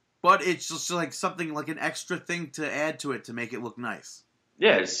 But it's just like something like an extra thing to add to it to make it look nice.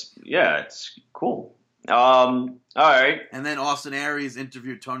 Yeah, it's cool. All right. And then Austin Aries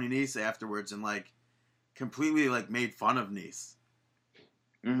interviewed Tony Nese afterwards and like completely like made fun of Nese.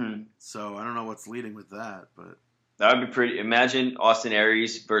 Mm-hmm. So I don't know what's leading with that, but That would be pretty. Imagine Austin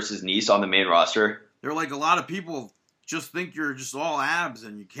Aries versus Nese on the main roster. there are like a lot of people just think you're just all abs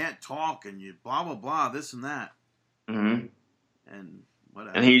and you can't talk and you blah blah blah this and that. Mm-hmm. And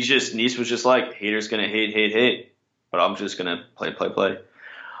whatever. And Nese was just like, haters gonna hate, but I'm just gonna play.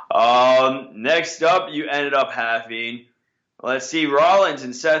 Next up, you ended up having, let's see, Rollins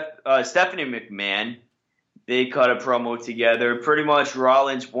and Stephanie McMahon. They cut a promo together. Pretty much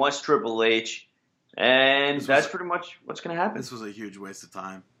Rollins wants Triple H, and that's pretty much what's going to happen. This was a huge waste of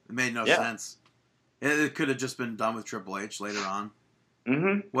time. It made no sense. It could have just been done with Triple H later on.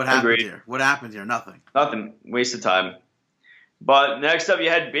 Mm-hmm. What happened here? What happened here? Nothing. Nothing. Waste of time. But next up, you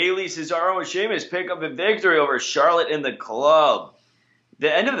had Bayley, Cesaro, and Sheamus pick up a victory over Charlotte in the club.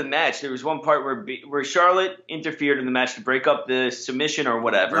 The end of the match, there was one part where Charlotte interfered in the match to break up the submission or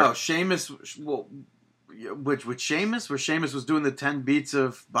whatever. No, Sheamus. Well, with Sheamus, where Sheamus was doing the 10 beats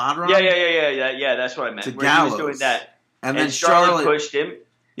of Bodron? Yeah, that's what I meant. To where Gallows. He was doing that. And then Charlotte pushed him.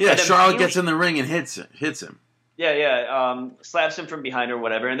 Yeah, Charlotte gets in the ring and hits him. Slaps him from behind or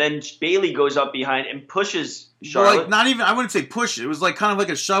whatever. And then Bayley goes up behind and pushes Charlotte. Like, not even, I wouldn't say push it. It was like kind of like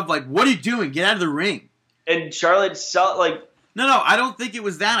a shove, like, what are you doing? Get out of the ring. And Charlotte, No, I don't think it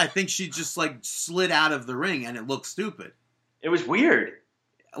was that. I think she just, like, slid out of the ring and it looked stupid. It was weird.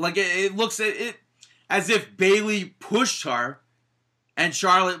 Like, it looks as if Bayley pushed her and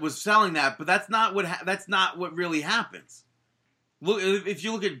Charlotte was selling that, but that's not what really happens. Look, if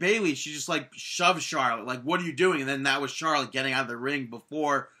you look at Bayley, she just like shoved Charlotte. Like, what are you doing? And then that was Charlotte getting out of the ring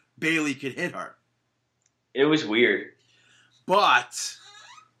before Bayley could hit her. It was weird. But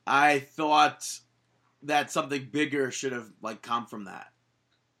I thought that something bigger should have like come from that.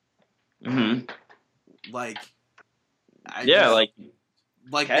 Mm-hmm. Like,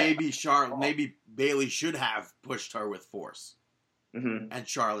 maybe Bayley should have pushed her with force, and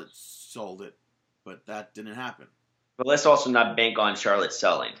Charlotte sold it, but that didn't happen. But let's also not bank on Charlotte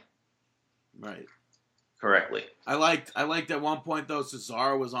selling. Right. Correctly. I liked at one point though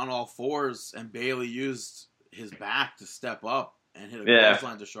Cesaro was on all fours and Bayley used his back to step up and hit a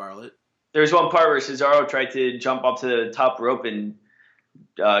clothesline to Charlotte. There's one part where Cesaro tried to jump up to the top rope and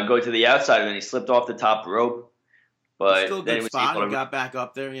go to the outside, and then he slipped off the top rope. But still a good spot. He got back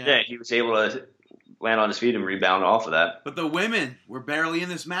up there. Yeah, he was able to land on his feet and rebound off of that. But the women were barely in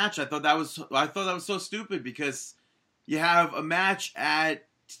this match. I thought that was so stupid because you have a match at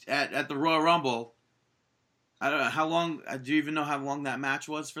the Royal Rumble. I don't know how long. Do you even know how long that match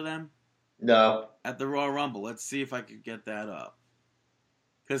was for them? No. At the Royal Rumble. Let's see if I could get that up.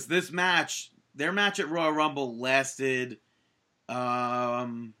 Because this match, their match at Royal Rumble lasted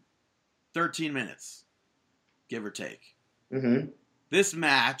 13 minutes, give or take. Mm-hmm. This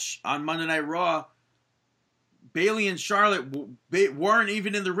match on Monday Night Raw, Bayley and Charlotte weren't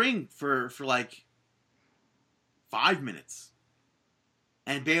even in the ring for like 5 minutes.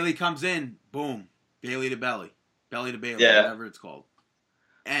 And Bayley comes in, boom, Bayley to belly to Bayley, whatever it's called.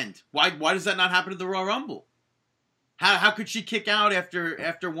 And why does that not happen at the Royal Rumble? How could she kick out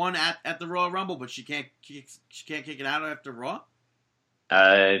after one at the Royal Rumble, but she can't kick it out after Raw?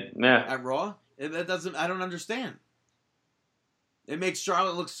 Yeah. At Raw, that doesn't. I don't understand. It makes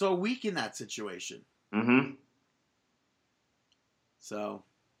Charlotte look so weak in that situation. Mm-hmm. So,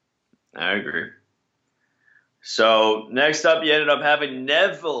 I agree. So next up, you ended up having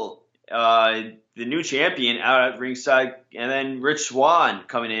Neville, the new champion, out at ringside, and then Rich Swann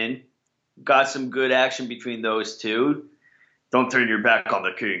coming in. Got some good action between those two. Don't turn your back on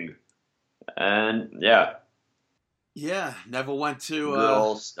the king. And yeah. Yeah, Neville went to good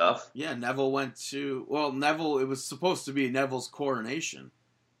old stuff. Yeah, Neville went to Neville. It was supposed to be Neville's coronation,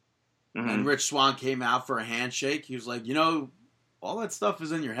 and Rich Swann came out for a handshake. He was like, all that stuff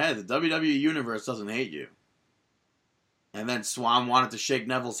is in your head. The WWE universe doesn't hate you. And then Swann wanted to shake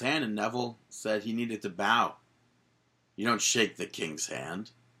Neville's hand, and Neville said he needed to bow. You don't shake the king's hand.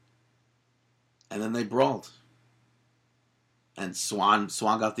 And then they brawled. And Swann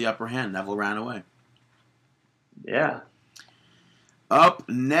got the upper hand. Neville ran away. Yeah. Up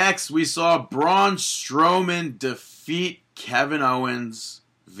next, we saw Braun Strowman defeat Kevin Owens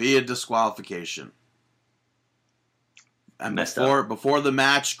via disqualification. And before the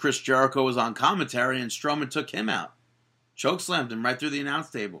match, Chris Jericho was on commentary, and Strowman took him out. Chokeslammed him right through the announce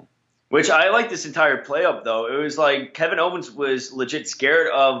table. Which I like this entire play-up, though. It was like Kevin Owens was legit scared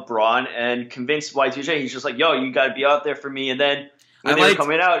of Braun and convinced Y2J. He's just like, yo, you got to be out there for me. And then when they were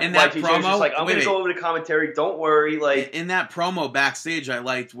coming out, Y2J was just like, I'm going to go over to commentary. Don't worry. Like in that promo backstage, I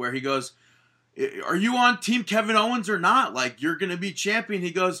liked where he goes, are you on Team Kevin Owens or not? Like, you're going to be champion.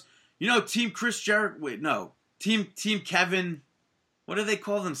 He goes, Team Chris Jericho. Wait, no. Team Kevin. What do they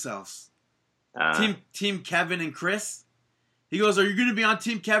call themselves? Team Kevin and Chris? He goes, are you going to be on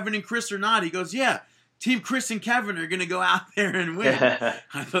Team Kevin and Chris or not? He goes, yeah. Team Chris and Kevin are going to go out there and win.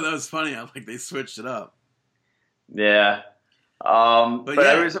 I thought that was funny. I like they switched it up. Yeah. But yeah.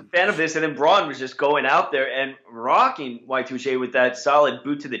 I was a fan of this, and then Braun was just going out there and rocking Y2J with that solid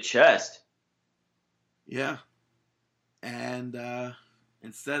boot to the chest. Yeah. And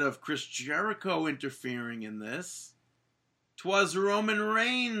instead of Chris Jericho interfering in this, 'twas Roman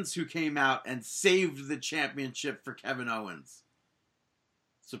Reigns who came out and saved the championship for Kevin Owens.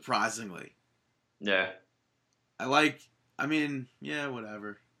 Surprisingly. Yeah. Whatever.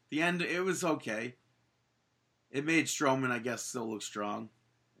 The end, it was okay. It made Strowman, I guess, still look strong.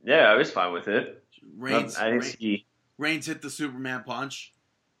 Yeah, I was fine with it. Reigns hit the Superman punch.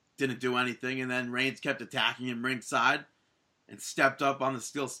 Didn't do anything, and then Reigns kept attacking him ringside and stepped up on the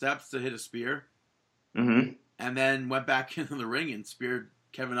steel steps to hit a spear. Mm-hmm. And then went back into the ring and speared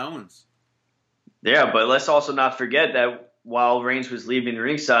Kevin Owens. Yeah, but let's also not forget that while Reigns was leaving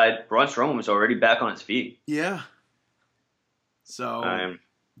ringside, Braun Strowman was already back on his feet. Yeah. So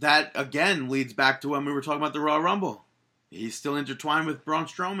that, again, leads back to when we were talking about the Royal Rumble. He's still intertwined with Braun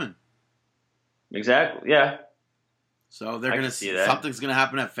Strowman. Exactly, yeah. So they're going to see that. Something's going to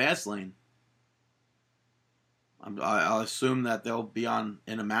happen at Fastlane. I'll assume that they'll be in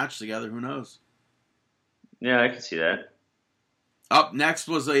a match together. Who knows? Yeah, I can see that. Up next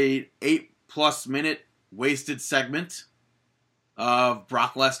was a 8+ minute wasted segment of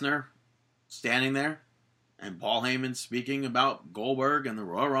Brock Lesnar standing there and Paul Heyman speaking about Goldberg and the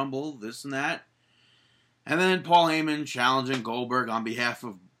Royal Rumble, this and that. And then Paul Heyman challenging Goldberg on behalf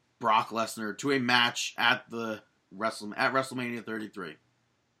of Brock Lesnar to a match at WrestleMania 33.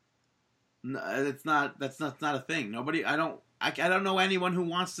 That's not a thing. I don't know anyone who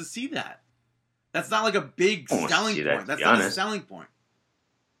wants to see that. That's not like a big selling point. That's not a selling point.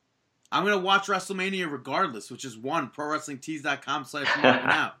 I'm going to watch WrestleMania regardless, which is ProWrestlingTees.com/Markin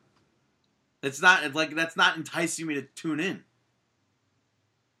Out. That's not enticing me to tune in.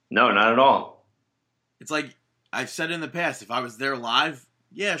 No, not at all. It's like I've said in the past, if I was there live,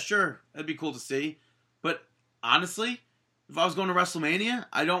 yeah, sure, that'd be cool to see. But honestly, if I was going to WrestleMania,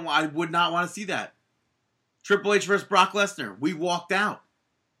 I would not want to see that. Triple H versus Brock Lesnar. We walked out.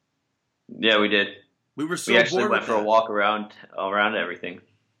 Yeah, we did. We were so bored. We actually bored went for a walk around everything.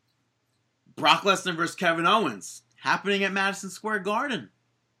 Brock Lesnar versus Kevin Owens happening at Madison Square Garden.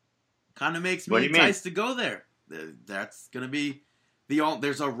 Kind of makes me enticed to go there. That's going to be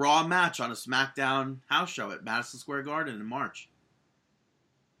there's a Raw match on a SmackDown house show at Madison Square Garden in March.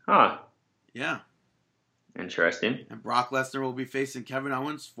 Huh. Yeah. Interesting. And Brock Lesnar will be facing Kevin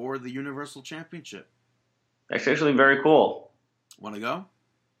Owens for the Universal Championship. That's actually very cool. Want to go?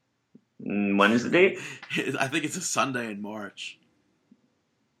 When is the date? I think it's a Sunday in March.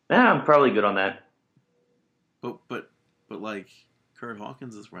 Yeah, I'm probably good on that. But like Kurt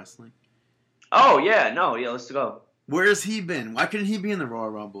Hawkins is wrestling. Oh yeah, let's go. Where has he been? Why couldn't he be in the Royal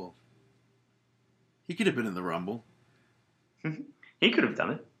Rumble? He could have been in the Rumble. He could have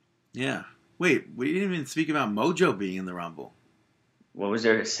done it. Yeah. Wait, we didn't even speak about Mojo being in the Rumble. What was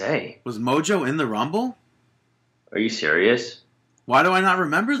there to say? Was Mojo in the Rumble? Are you serious? Why do I not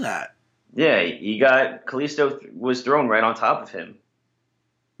remember that? Yeah, Kalisto was thrown right on top of him.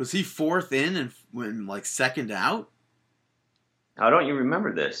 Was he fourth in and when second out? How don't you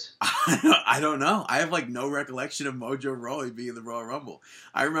remember this? I don't know. I have no recollection of Mojo Rawley being in the Royal Rumble.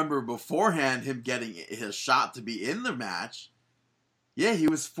 I remember beforehand him getting his shot to be in the match. Yeah, he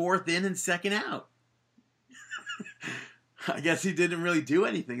was fourth in and second out. I guess he didn't really do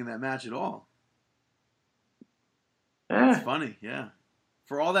anything in that match at all. It's funny, yeah.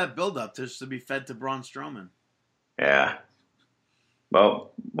 For all that build-up to be fed to Braun Strowman. Yeah.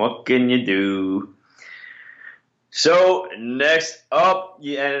 Well, what can you do? So, next up,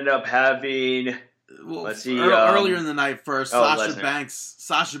 you ended up having... let's see. Earlier in the night first,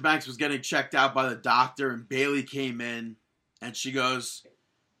 Sasha Banks was getting checked out by the doctor, and Bayley came in, and she goes,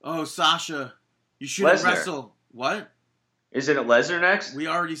 "Oh, Sasha, you shouldn't wrestle." What? Isn't it Lesnar next? We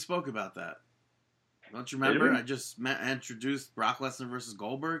already spoke about that. Don't you remember? I just introduced Brock Lesnar versus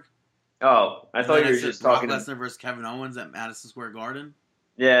Goldberg. Oh, I thought you were just talking... Brock Lesnar versus Kevin Owens at Madison Square Garden.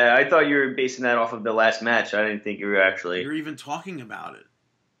 Yeah, I thought you were basing that off of the last match. I didn't think you were actually... You're even talking about it.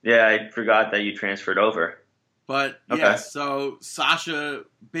 Yeah, I forgot that you transferred over. But, yeah, so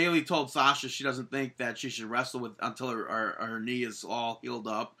Bayley told Sasha she doesn't think that she should wrestle until her knee is all healed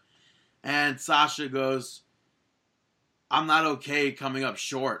up. And Sasha goes, I'm not okay coming up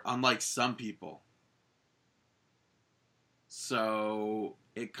short, unlike some people. So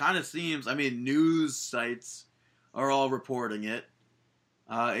it kind of seems, I mean, news sites are all reporting it.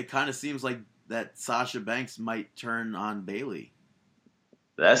 It kind of seems like that Sasha Banks might turn on Bayley.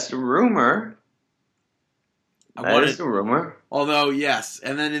 That's the rumor. That is the rumor. Although, yes.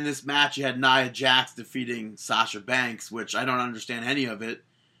 And then in this match, you had Nia Jax defeating Sasha Banks, which I don't understand any of it.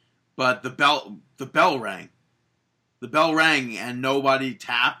 But the bell rang. The bell rang and nobody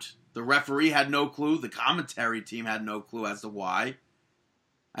tapped. The referee had no clue. The commentary team had no clue as to why.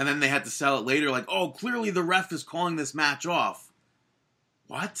 And then they had to sell it later like, oh, clearly the ref is calling this match off.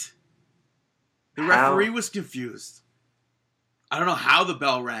 What? The referee was confused. I don't know how the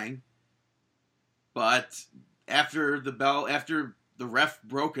bell rang. But after the ref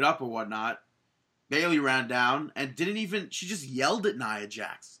broke it up or whatnot, Bayley ran down and she just yelled at Nia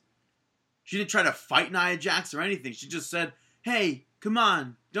Jax. She didn't try to fight Nia Jax or anything. She just said, hey, come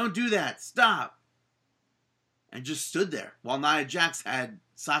on, don't do that, stop. And just stood there while Nia Jax had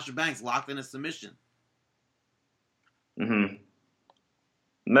Sasha Banks locked in a submission. Mm-hmm.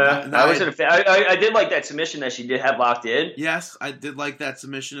 I did like that submission that she did have locked in. Yes, I did like that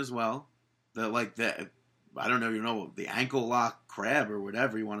submission as well. I don't know, the ankle lock crab or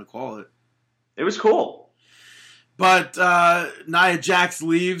whatever you want to call it. It was cool. But Nia Jax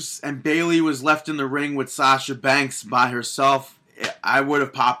leaves, and Bayley was left in the ring with Sasha Banks by herself. I would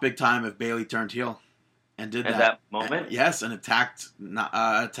have popped big time if Bayley turned heel and did that. At that moment? Yes, and attacked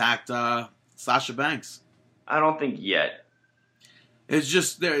Sasha Banks. I don't think yet. It's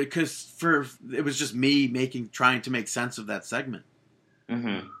just there because it was just me trying to make sense of that segment.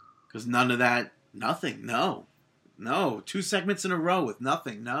 Mm-hmm. Because none of that, nothing, no. 2 segments in a row with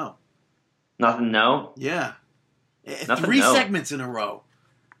nothing, no. Nothing, no? Yeah. Nothing, 3 no. segments in a row,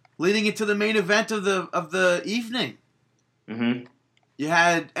 leading into the main event of the evening. Mm-hmm. You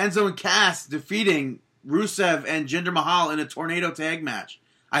had Enzo and Cass defeating Rusev and Jinder Mahal in a tornado tag match.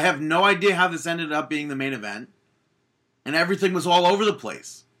 I have no idea how this ended up being the main event, and everything was all over the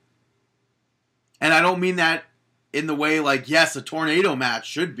place. And I don't mean that in the way like, yes, a tornado match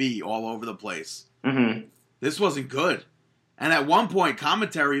should be all over the place. Mm-hmm. This wasn't good. And at one point,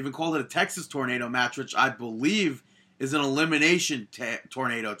 commentary even called it a Texas tornado match, which I believe is an elimination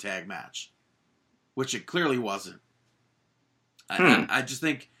tornado tag match, which it clearly wasn't. I just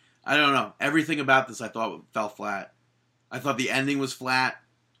think, I don't know, everything about this I thought fell flat. I thought the ending was flat.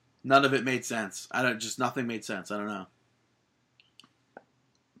 None of it made sense. Nothing made sense. I don't know.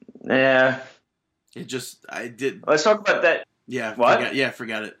 Yeah. Let's talk about that. Yeah. What?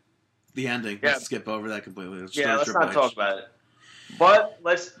 Forget it. The ending. Yeah. Let's skip over that completely. Let's not talk about it. But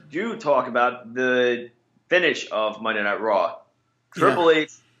let's talk about the finish of Monday Night Raw. Triple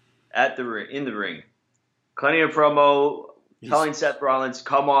H in the ring. Cutting a promo telling Seth Rollins,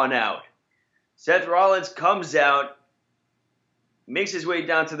 come on out. Seth Rollins comes out, makes his way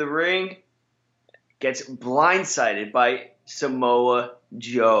down to the ring, gets blindsided by Samoa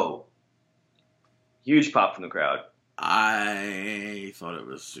Joe. Huge pop from the crowd. I thought it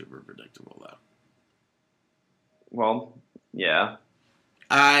was super predictable, though. Well, yeah.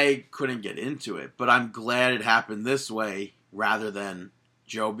 I couldn't get into it, but I'm glad it happened this way rather than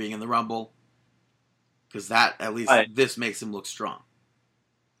Joe being in the Rumble. Because that, at least, this makes him look strong.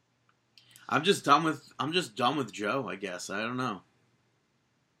 I'm just done with Joe, I guess. I don't know.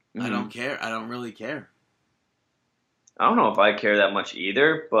 Mm-hmm. I don't care. I don't really care. I don't know if I care that much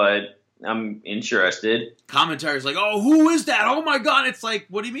either, but I'm interested. Commentary's like, oh, who is that? Oh my God. It's like,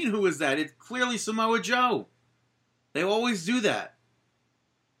 what do you mean, who is that? It's clearly Samoa Joe. They always do that.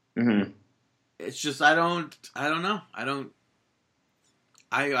 Mm-hmm. It's just, I don't know.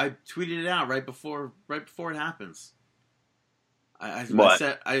 I tweeted it out right before it happens. I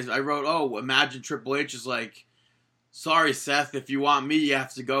wrote, oh, imagine Triple H is like, sorry, Seth, if you want me, you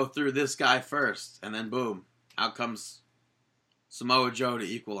have to go through this guy first. And then boom, out comes Samoa Joe to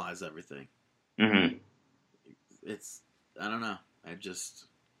equalize everything. Mm-hmm. I don't know. And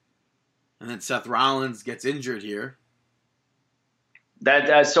then Seth Rollins gets injured here.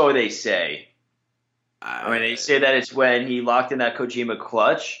 That's so they say. They say that it's when he locked in that Kojima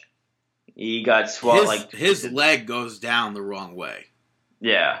clutch. He got swallowed. His leg goes down the wrong way.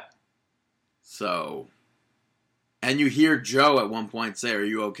 Yeah. So, and you hear Joe at one point say, "Are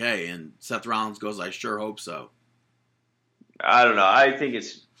you okay?" And Seth Rollins goes, "I sure hope so." I don't know. I think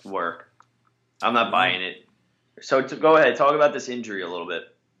it's work. I'm not buying it. So go ahead, talk about this injury a little bit.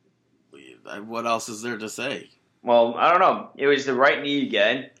 What else is there to say? Well, I don't know. It was the right knee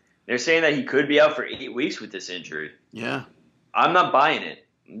again. They're saying that he could be out for 8 weeks with this injury. Yeah. I'm not buying it.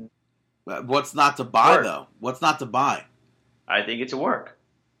 What's not to buy, though? What's not to buy? I think it's a work.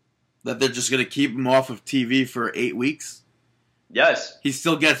 That they're just going to keep him off of TV for 8 weeks? Yes. He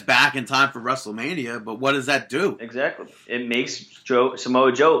still gets back in time for WrestleMania, but what does that do? Exactly. It makes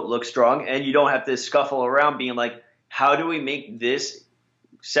Samoa Joe look strong, and you don't have to scuffle around being like, how do we make this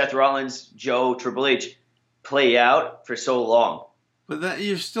Seth Rollins, Joe, Triple H play out for so long? But that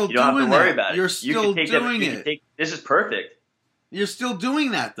you're still doing You don't have to worry that. about it. You're still doing it. This is perfect. You're still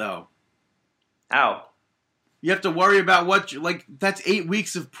doing that, though. How? You have to worry about that's 8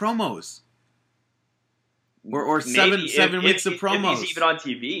 weeks of promos. Or seven weeks of promos. If he's even on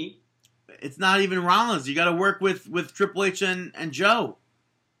TV. It's not even Rollins. You got to work with Triple H and Joe.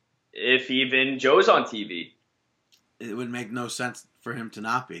 If even Joe's on TV. It would make no sense for him to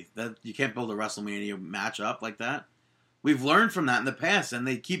not be. That you can't build a WrestleMania match up like that. We've learned from that in the past, and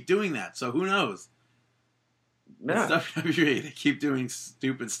they keep doing that. So who knows? Yeah. It's WWE. They keep doing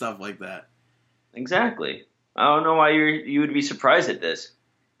stupid stuff like that. Exactly. I don't know why you would be surprised at this.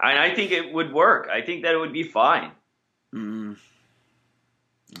 I think it would work. I think that it would be fine. I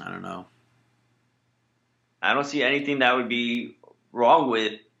don't know. I don't see anything that would be wrong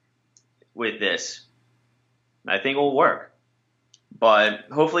with this. I think it will work. But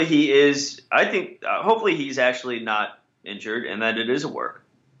hopefully he is. I think hopefully he's actually not injured and that it is a work.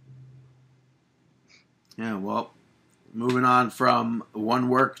 Yeah, well, moving on from one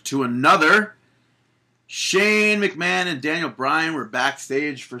work to another, Shane McMahon and Daniel Bryan were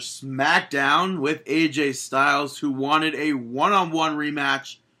backstage for SmackDown with AJ Styles, who wanted a one-on-one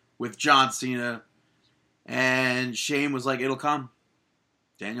rematch with John Cena. And Shane was like, it'll come.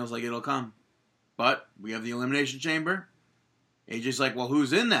 Daniel's like, it'll come. But we have the Elimination Chamber. AJ's like, well,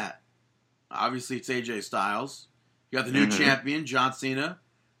 who's in that? Obviously, it's AJ Styles. You got the new champion, John Cena,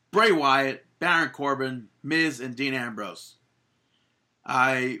 Bray Wyatt, Baron Corbin, Miz, and Dean Ambrose.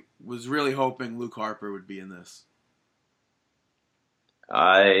 I was really hoping Luke Harper would be in this.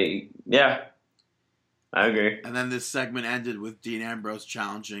 I agree. And then this segment ended with Dean Ambrose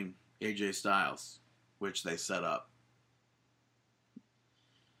challenging AJ Styles, which they set up.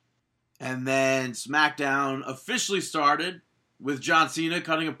 And then SmackDown officially started with John Cena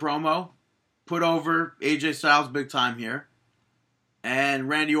cutting a promo, put over AJ Styles big time here. And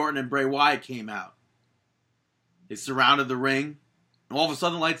Randy Orton and Bray Wyatt came out. They surrounded the ring. All of a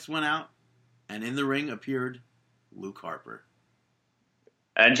sudden, the lights went out. And in the ring appeared Luke Harper.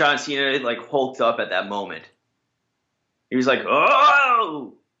 And John Cena, hulked up at that moment. He was like,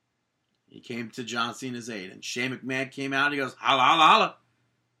 oh! He came to John Cena's aid. And Shane McMahon came out. He goes, holla, holla, holla.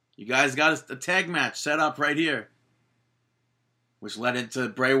 You guys got a tag match set up right here. Which led into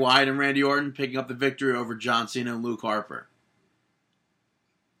Bray Wyatt and Randy Orton picking up the victory over John Cena and Luke Harper.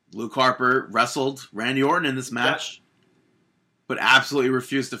 Luke Harper wrestled Randy Orton in this match, but absolutely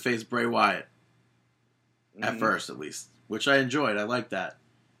refused to face Bray Wyatt. At first, at least. Which I enjoyed. I liked that.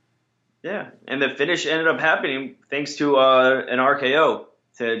 Yeah, and the finish ended up happening thanks to an RKO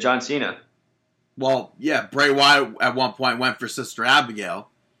to John Cena. Well, yeah, Bray Wyatt at one point went for Sister Abigail,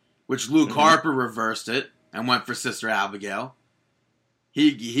 which Luke Harper reversed it and went for Sister Abigail.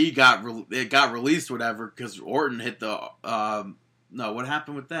 It got released, whatever, because Orton hit the no. What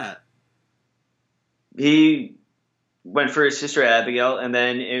happened with that? He went for his Sister Abigail, and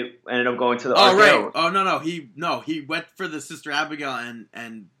then it ended up going to the RKO. Right. Oh, he went for the Sister Abigail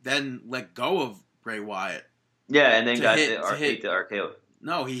and then let go of Bray Wyatt. Yeah, and then hit the RKO.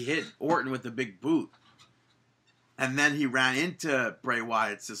 No, he hit Orton with the big boot. And then he ran into Bray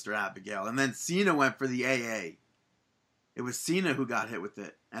Wyatt's Sister Abigail. And then Cena went for the AA. It was Cena who got hit with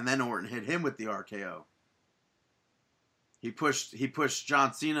it. And then Orton hit him with the RKO. He pushed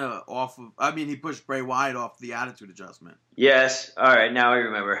John Cena off of... he pushed Bray Wyatt off the Attitude Adjustment. Yes. All right, now I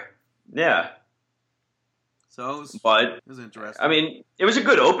remember. Yeah. So it was interesting. It was a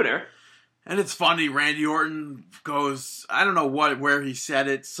good opener. And it's funny, Randy Orton goes... I don't know where he said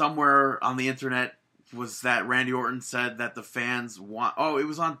it. Somewhere on the internet was that Randy Orton said that the fans want... Oh, it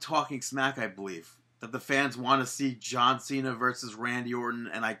was on Talking Smack, I believe. That the fans want to see John Cena versus Randy Orton,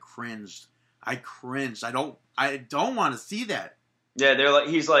 and I cringed. I don't want to see that. Yeah,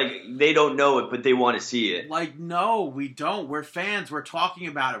 he's like, they don't know it, but they want to see it. Like, no, we don't. We're fans. We're talking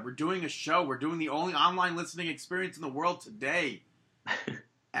about it. We're doing a show. We're doing the only online listening experience in the world today.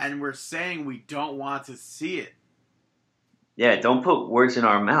 And we're saying we don't want to see it. Yeah, don't put words in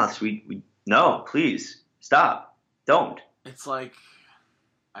our mouths. No, please. Stop. Don't. It's like,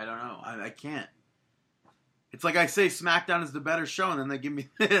 I don't know. I can't. It's like I say SmackDown is the better show, and then they give me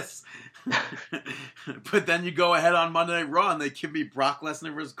this. But then you go ahead on Monday Night Raw, and they give me Brock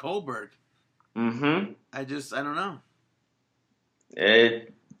Lesnar versus Goldberg. Mm-hmm. I don't know.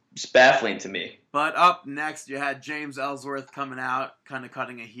 It's baffling to me. But up next, you had James Ellsworth coming out, kind of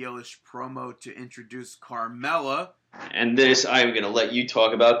cutting a heelish promo to introduce Carmella. And this I'm going to let you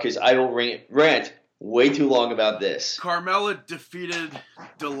talk about because I will rant way too long about this. Carmella defeated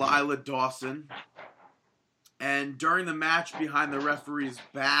Delilah Dawson. And during the match behind the referee's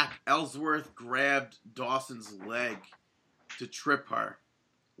back, Ellsworth grabbed Dawson's leg to trip her,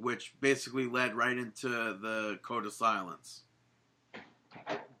 which basically led right into the code of silence.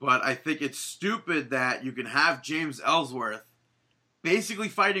 But I think it's stupid that you can have James Ellsworth basically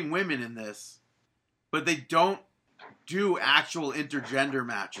fighting women in this, but they don't do actual intergender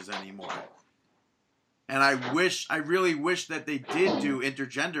matches anymore. And I really wish that they did do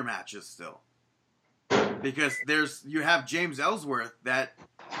intergender matches still. Because you have James Ellsworth that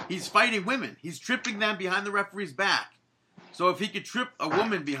he's fighting women. He's tripping them behind the referee's back. So if he could trip a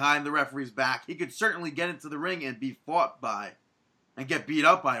woman behind the referee's back, he could certainly get into the ring and be fought by and get beat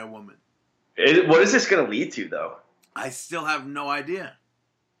up by a woman. What is this going to lead to, though? I still have no idea.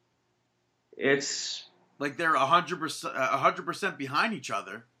 It's like they're 100% behind each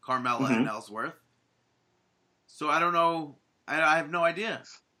other, Carmella and Ellsworth. So I don't know. I have no idea.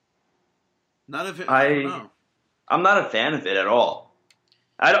 None of it. I don't know. I'm not a fan of it at all.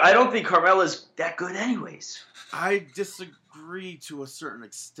 I don't think Carmella's that good, anyways. I disagree to a certain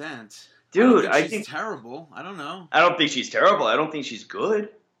extent. Dude, I think she's terrible. I don't know. I don't think she's terrible. I don't think she's good.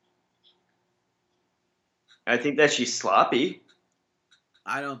 I think that she's sloppy.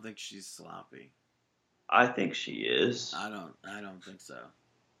 I don't think she's sloppy. I think she is. I don't think so.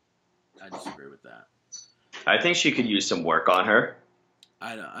 I disagree with that. I think she could use some work on her.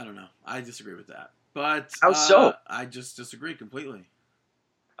 I don't know. I disagree with that. But how so? I just disagree completely.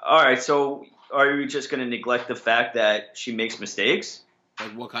 All right, so are you just going to neglect the fact that she makes mistakes?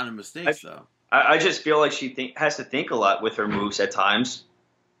 Like what kind of mistakes, though? I just feel like she has to think a lot with her moves at times.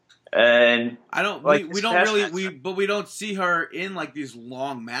 And I don't. Like, we don't really. But we don't see her in like these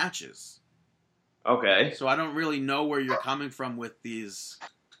long matches. Okay. So I don't really know where you're coming from with these.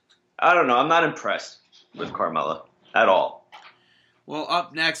 I don't know. I'm not impressed with Carmella at all. Well,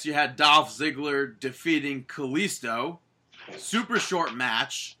 up next you had Dolph Ziggler defeating Kalisto. Super short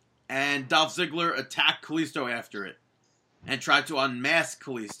match, and Dolph Ziggler attacked Kalisto after it and tried to unmask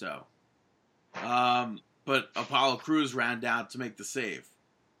Kalisto. But Apollo Crews ran down to make the save.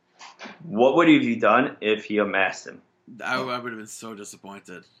 What would he have done if he unmasked him? I would have been so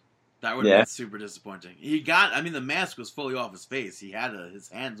disappointed. That would have been super disappointing. The mask was fully off his face. He had his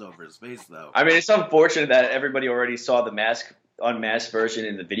hands over his face, though. I mean, it's unfortunate that everybody already saw the unmasked version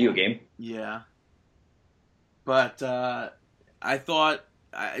in the video game. Yeah. But I thought,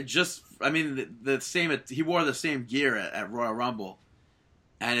 the same. He wore the same gear at Royal Rumble,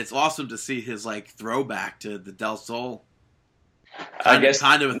 and it's awesome to see his throwback to the Del Sol. Kind of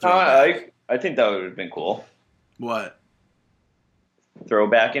a throwback. I think that would have been cool. What?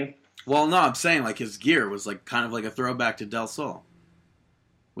 Throwbacking? Well, no, I'm saying his gear was kind of like a throwback to Del Sol,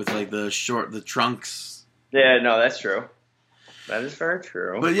 with the trunks. Yeah, no, that's true. That is very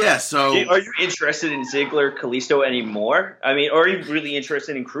true. But yeah, so are you interested in Ziggler, Kalisto anymore? I mean, or are you really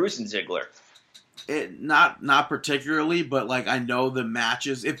interested in Crews and Ziggler? Not particularly, but I know the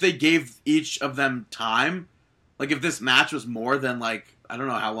matches. If they gave each of them time, if this match was more than I don't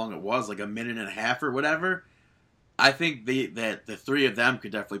know how long it was, a minute and a half or whatever, I think that the three of them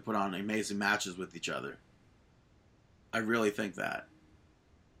could definitely put on amazing matches with each other. I really think that.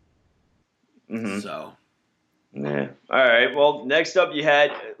 Mm-hmm. So. Yeah. All right. Well, next up you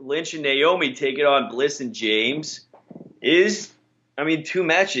had Lynch and Naomi taking on Bliss and James. 2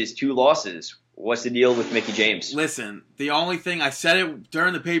 matches, 2 losses. What's the deal with Mickie James? Listen, the only thing, I said it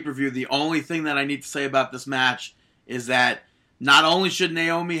during the pay-per-view, the only thing that I need to say about this match is that not only should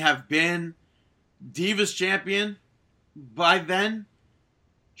Naomi have been Divas Champion by then,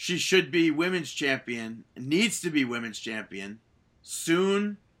 she should be Women's Champion, needs to be Women's Champion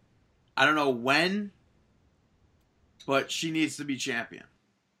soon. I don't know when, but she needs to be champion.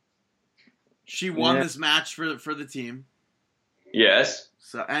 She won this match for the team. Yes.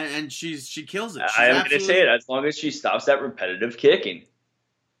 So and she kills it. I'm going to say it, as long as she stops that repetitive kicking.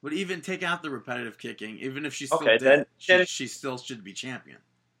 But even take out the repetitive kicking, even if she still she still should be champion.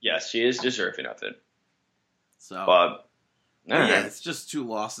 Yes, she is deserving of it. So, but yeah, it's just 2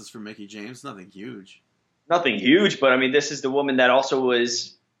 losses for Mickie James. Nothing huge. Nothing huge, but this is the woman that also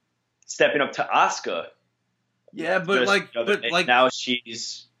was stepping up to Asuka. Yeah, but now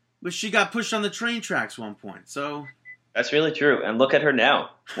she's. But she got pushed on the train tracks one point, so. That's really true, and look at her now.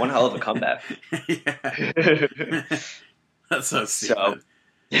 One hell of a comeback. That's so stupid.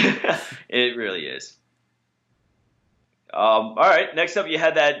 It really is. All right. Next up, you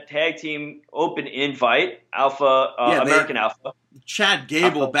had that tag team open invite, American Alpha. Chad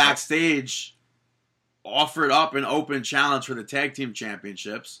Gable backstage offered up an open challenge for the tag team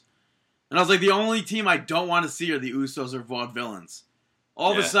championships. And I was like, the only team I don't want to see are the Usos or Vaudevillains.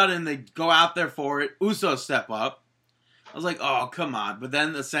 All of a sudden, they go out there for it. Usos step up. I was like, oh, come on. But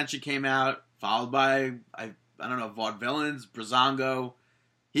then Ascension came out, followed by, I don't know, Vaudevillains, Breezango,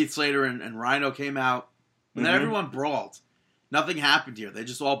 Heath Slater, and Rhino came out. And then everyone brawled. Nothing happened here. They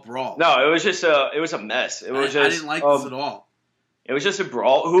just all brawled. No, it was just a mess. I didn't like this at all. It was just a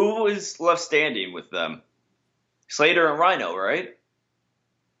brawl. Who was left standing with them? Slater and Rhino, right?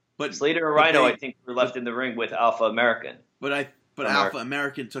 But Slater and Rhino, I think, were left in the ring with Alpha American. But Alpha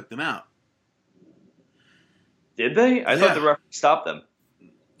American took them out. Did they? I thought the referee stopped them.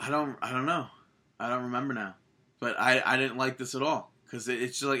 I don't know. I don't remember now. But I didn't like this at all. Because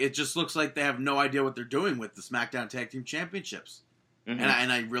it just looks like they have no idea what they're doing with the SmackDown Tag Team Championships. Mm-hmm.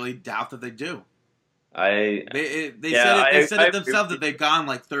 And I really doubt that they do. They said it themselves that they've gone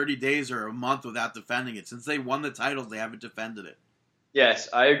like 30 days or a month without defending it. Since they won the titles, they haven't defended it. Yes,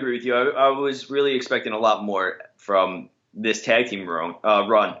 I agree with you. I was really expecting a lot more from this tag team run,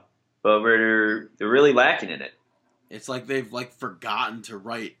 but they're really lacking in it. It's like they've forgotten to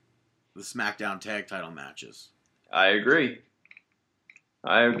write the SmackDown tag title matches. I agree.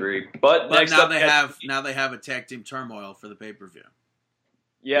 But next now up, they have a tag team turmoil for the pay-per-view.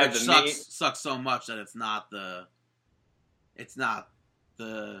 Yeah, which sucks so much that it's not the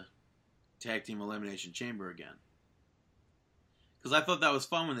tag team elimination chamber again. Because I thought that was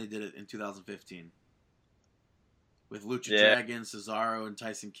fun when they did it in 2015 with Lucha Dragon, Cesaro, and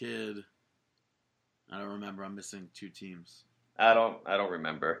Tyson Kidd. I don't remember. I'm missing 2 teams. I don't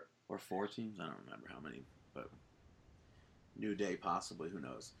remember. Or 4 teams. I don't remember how many, but New Day possibly. Who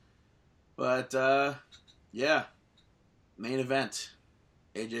knows? But main event.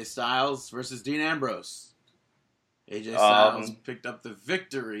 AJ Styles versus Dean Ambrose. AJ Styles picked up the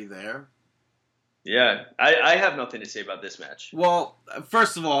victory there. Yeah, I have nothing to say about this match. Well,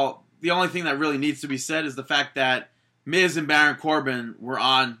 first of all, the only thing that really needs to be said is the fact that Miz and Baron Corbin were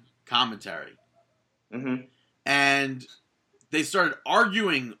on commentary. Mm-hmm. And they started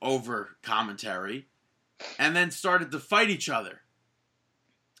arguing over commentary and then started to fight each other.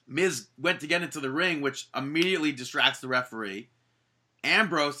 Miz went to get into the ring, which immediately distracts the referee.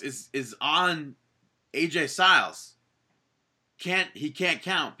 Ambrose is on AJ Styles. He can't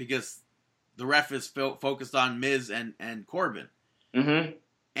count because the ref is focused on Miz and Corbin. Mm-hmm.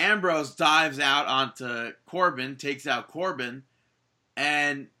 Ambrose dives out onto Corbin, takes out Corbin,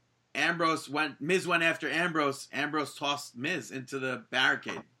 and Miz went after Ambrose. Ambrose tossed Miz into the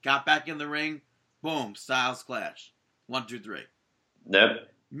barricade. Got back in the ring. Boom. Styles clash. 1, 2, 3.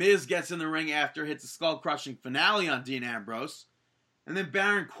 Yep. Miz gets in the ring after, hits a skull-crushing finale on Dean Ambrose. And then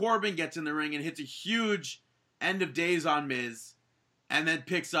Baron Corbin gets in the ring and hits a huge end of days on Miz. And then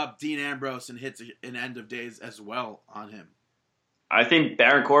picks up Dean Ambrose and hits an end of days as well on him. I think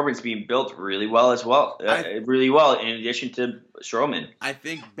Baron Corbin's being built really well as well. Really well, in addition to Strowman. I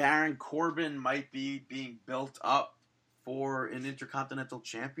think Baron Corbin might be being built up for an Intercontinental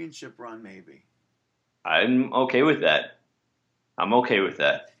Championship run, maybe. I'm okay with that.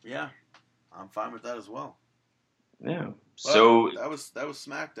 Yeah, I'm fine with that as well. Yeah. But so that was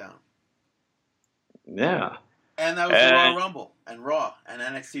SmackDown. Yeah. And that was the Royal Rumble and Raw and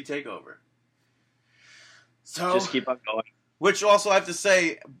NXT TakeOver. So just keep on going. Which also I have to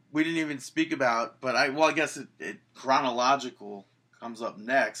say we didn't even speak about, but I guess it chronological comes up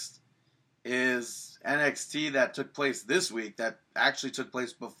next is NXT that took place this week that actually took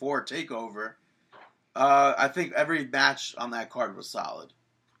place before TakeOver. I think every match on that card was solid.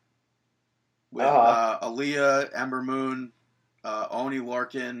 With Aaliyah, Ember Moon, Oni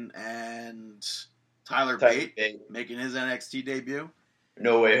Lorcan, and Tyler Bate making his NXT debut.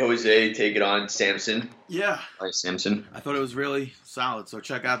 No Way Jose taking on Samson. Yeah. Samson. I thought it was really solid. So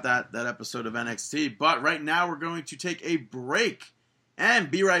check out that episode of NXT. But right now we're going to take a break and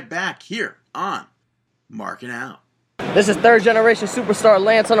be right back here on Markin Out. This is third generation superstar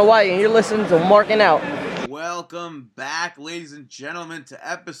Lance on Hawaii, and you're listening to Markin Out. Welcome back, ladies and gentlemen, to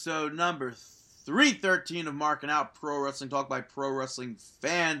episode number 313 of Markin Out, Pro Wrestling Talk by Pro Wrestling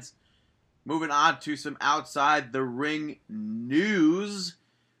Fans. Moving on to some outside the ring news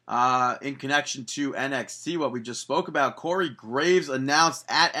in connection to NXT, what we just spoke about. Corey Graves announced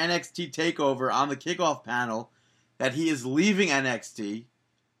at NXT TakeOver on the kickoff panel that he is leaving NXT,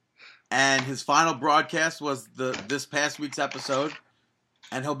 and his final broadcast was this past week's episode,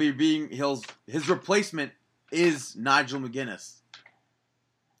 and his replacement is Nigel McGuinness.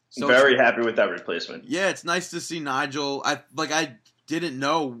 So very happy with that replacement. Yeah, it's nice to see Nigel. I didn't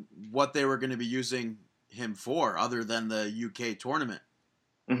know what they were going to be using him for other than the UK tournament.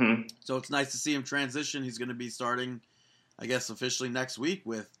 Mm-hmm. So it's nice to see him transition. He's going to be starting, I guess, officially next week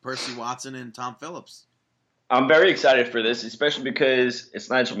with Percy Watson and Tom Phillips. I'm very excited for this, especially because it's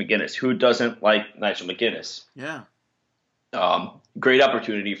Nigel McGuinness. Who doesn't like Nigel McGuinness? Yeah. Great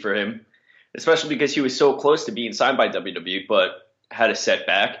opportunity for him, especially because he was so close to being signed by WWE, but had a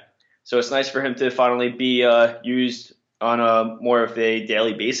setback. So it's nice for him to finally be used on a more of a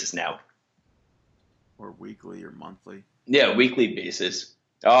daily basis now. Or weekly or monthly. Yeah, weekly basis.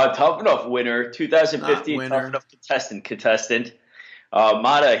 Tough Enough winner, 2015 winner. Tough Enough contestant.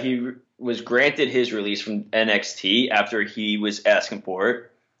 Mata, he was granted his release from NXT after he was asking for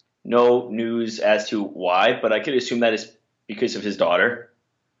it. No news as to why, but I could assume that is because of his daughter.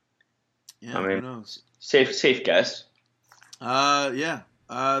 Yeah, who knows? Safe guess. Yeah.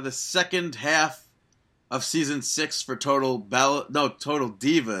 The second half of season 6 for Total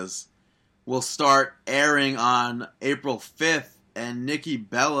Divas will start airing on April 5th, and Nikki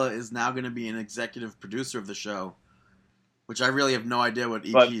Bella is now going to be an executive producer of the show, which I really have no idea what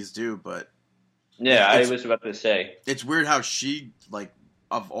EPs do, but yeah, I was about to say it's weird how she, like,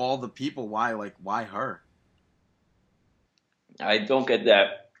 of all the people, why her? I don't get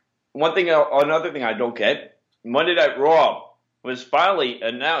that. Another thing I don't get, Monday Night Raw was finally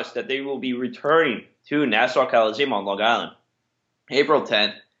announced that they will be returning to Nassau Coliseum on Long Island, April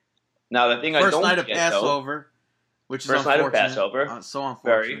 10th. Now, the thing I don't get, First night of Passover, which is first night unfortunate. of Passover. So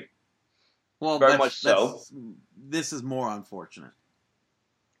unfortunate. Very much so. This is more unfortunate.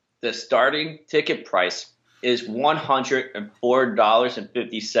 The starting ticket price is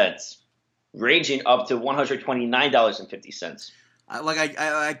 $104.50, ranging up to $129.50.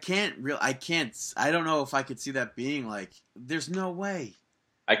 I don't know if I could see that being like, there's no way.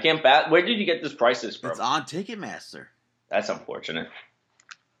 I can't bat. Where did you get this prices from? It's on Ticketmaster. That's unfortunate.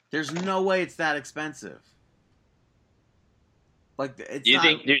 There's no way it's that expensive. Like, it's Do you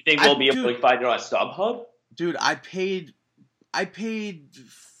think we'll be able to find it on StubHub? Dude, I paid.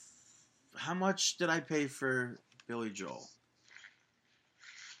 How much did I pay for Billy Joel?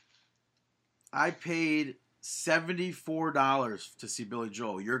 I paid $74 to see Billy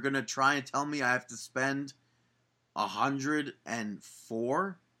Joel. You're gonna try and tell me I have to spend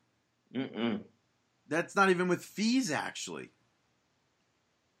 $104? That's not even with fees, actually.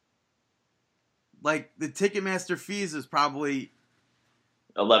 Like, the Ticketmaster fees is probably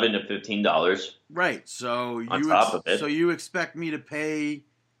 $11 to $15. Right. So on top of it. So you expect me to pay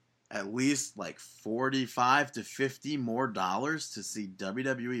at least like $45 to $50 more to see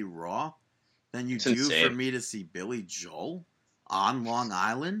WWE Raw than you do insane. for me to see Billy Joel on Long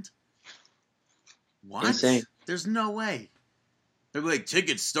Island? What? Insane. There's no way. They're like,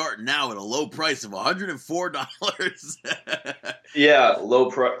 tickets start now at a low price of $104. Yeah,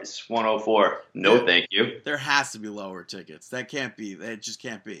 low price, $104. No, Yeah. thank you. There has to be lower tickets. That can't be. It just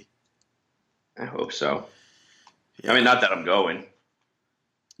can't be. I hope so. Yeah. I mean, not that I'm going.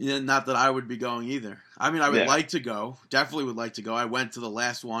 Yeah, not that I would be going either. I mean, I would Yeah. like to go. Definitely would like to go. I went to the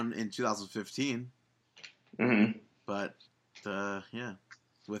last one in 2015. Mm-hmm. But, yeah.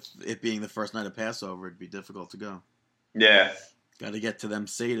 With it being the first night of Passover, it'd be difficult to go. Yeah. Got to get to them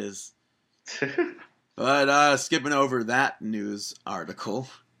Sedas. But skipping over that news article,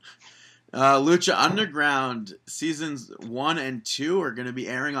 Lucha Underground seasons 1 and 2 are going to be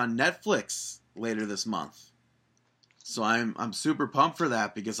airing on Netflix later this month. So I'm super pumped for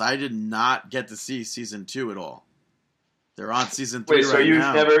that because I did not get to see season 2 at all. They're on season 3 right now. Wait, so you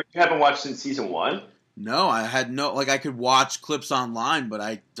haven't watched since season 1? No, I had no, like, I could watch clips online, but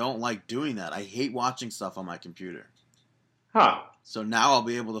I don't like doing that. I hate watching stuff on my computer. Huh. So now I'll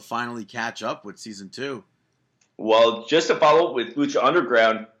be able to finally catch up with season 2. Well, just to follow up with Lucha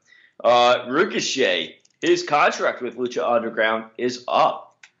Underground, Ricochet, his contract with Lucha Underground is up.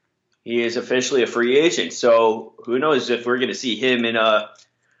 He is officially a free agent. So who knows if we're going to see him on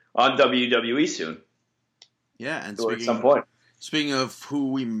WWE soon. Yeah, and Or at some point. Speaking of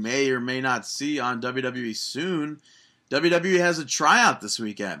who we may or may not see on WWE soon, WWE has a tryout this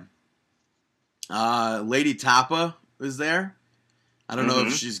weekend. Lady Tapa is there. I don't know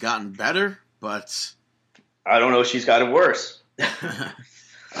if she's gotten better, but I don't know if she's gotten worse.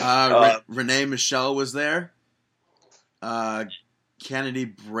 Renee Michelle was there. Kennedy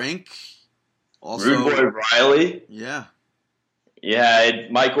Brink. Also, Rude Boy Riley. Yeah. You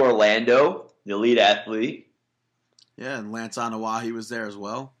had Mike Orlando, the lead athlete. Yeah, and Lance Anawahi was there as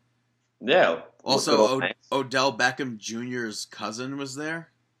well. Yeah. Also, Odell Beckham Jr.'s cousin was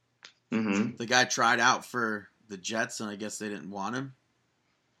there. Mm-hmm. The guy tried out for the Jets, and I guess they didn't want him.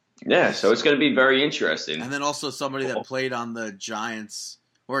 Yeah, so it's going to be very interesting. And then also somebody that played on the Giants,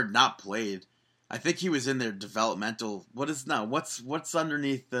 or not played. I think he was in their developmental. What's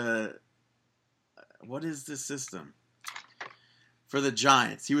underneath the? What is the system for the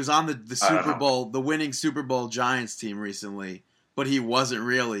Giants? He was on the Super Bowl, the winning Super Bowl Giants team recently, but he wasn't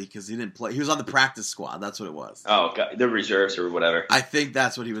really because he didn't play. He was on the practice squad. That's what it was. Oh, God, the reserves or whatever. I think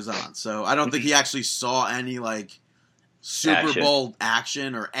that's what he was on. So I don't think he actually saw any like Super Bowl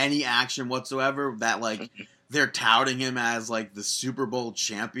action or any action whatsoever. That like they're touting him as like the Super Bowl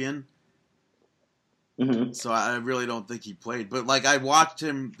champion. Mm-hmm. So I really don't think he played. But like I watched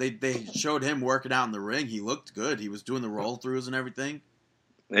him, they showed him working out in the ring. He looked good. He was doing the roll throughs and everything.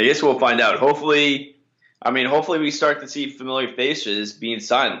 I guess we'll find out. Hopefully we start to see familiar faces being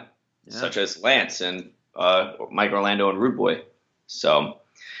signed, such as Lance and Mike Orlando and Rude Boy. So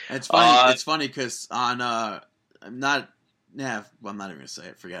it's funny. It's funny because on I'm not even gonna say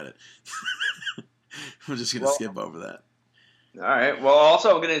it. Forget it. I'm just gonna skip over that. All right. Well,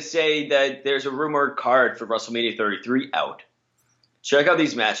 also I'm gonna say that there's a rumored card for WrestleMania 33 out. Check out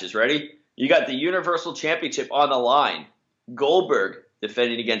these matches. Ready? You got the Universal Championship on the line. Goldberg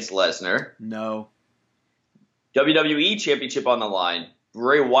defending against Lesnar. No. WWE Championship on the line.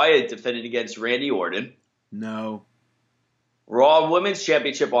 Bray Wyatt defending against Randy Orton. No. Raw Women's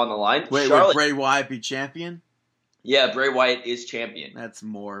Championship on the line. Wait, would Bray Wyatt be champion? Yeah, Bray Wyatt is champion. That's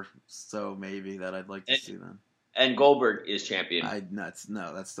more so maybe that I'd like to see then. And Goldberg is champion. That's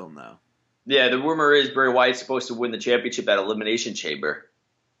still no. Yeah, the rumor is Bray Wyatt's supposed to win the championship at Elimination Chamber.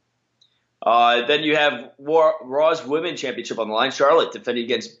 Then you have Raw's Women's Championship on the line. Charlotte defending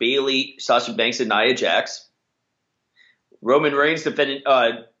against Bayley, Sasha Banks, and Nia Jax. Roman Reigns defending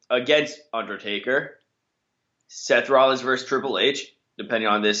against Undertaker. Seth Rollins versus Triple H, depending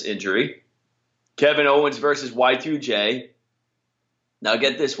on this injury. Kevin Owens versus Y2J. Now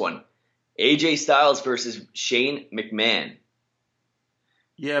get this one. AJ Styles versus Shane McMahon.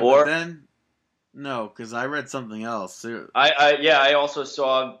 Yeah, but then no, because I read something else. I also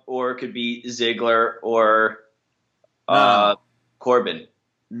saw, or it could be Ziggler or Corbin.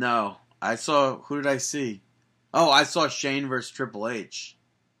 No, I saw. Who did I see? Oh, I saw Shane versus Triple H.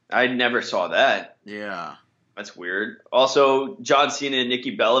 I never saw that. Yeah. That's weird. Also, John Cena and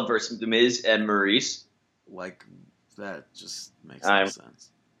Nikki Bella versus The Miz and Maurice. Like, that just makes no sense.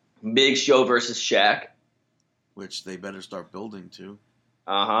 Big Show versus Shaq. Which they better start building to.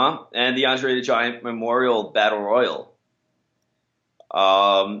 Uh-huh. And the Andre the Giant Memorial Battle Royal.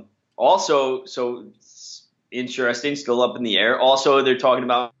 Also, so interesting, still up in the air. Also, they're talking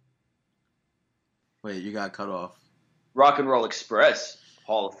about... Wait, you got cut off. Rock and Roll Express,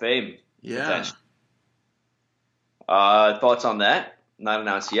 Hall of Fame. Yeah. Thoughts on that? Not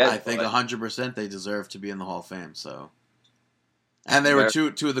announced yet. I think 100% they deserve to be in the Hall of Fame. So, and they were two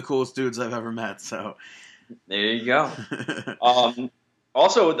of the coolest dudes I've ever met. So, there you go.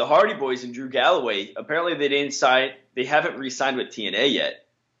 Also, the Hardy Boys and Drew Galloway. Apparently, they didn't sign. They haven't re-signed with TNA yet.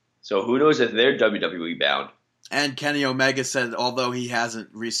 So who knows if they're WWE bound? And Kenny Omega said, although he hasn't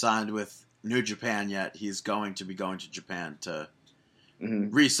re-signed with New Japan yet, he's going to be going to Japan to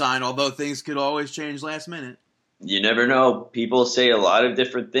re-sign. Although things could always change last minute. You never know. People say a lot of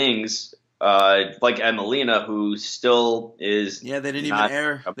different things. Like Emelina, who still is. Yeah, they didn't even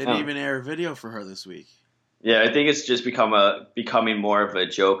air a video for her this week. Yeah, I think it's just becoming more of a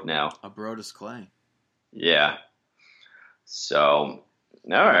joke now. A Brodus Clay. Yeah. So, all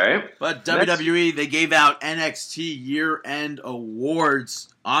right. But WWE, they gave out NXT year-end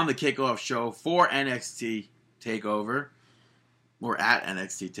awards on the kickoff show for NXT TakeOver. Or at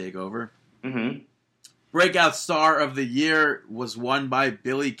NXT TakeOver. Mm-hmm. Breakout Star of the Year was won by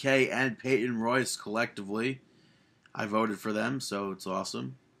Billie Kay and Peyton Royce collectively. I voted for them, so it's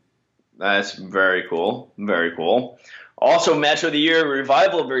awesome. That's very cool. Very cool. Also, Match of the Year,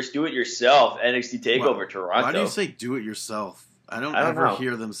 Revival versus Do It Yourself, NXT TakeOver Toronto. Why do you say do it yourself? I don't ever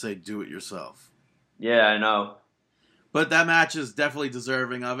hear them say do it yourself. Yeah, I know. But that match is definitely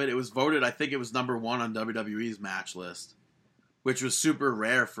deserving of it. It was voted, I think it was number 1 on WWE's match list. Which was super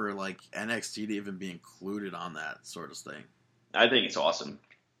rare for like NXT to even be included on that sort of thing. I think it's awesome.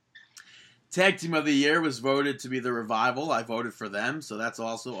 Tag Team of the Year was voted to be the Revival. I voted for them, so that's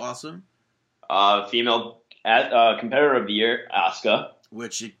also awesome. Female Competitor of the Year, Asuka.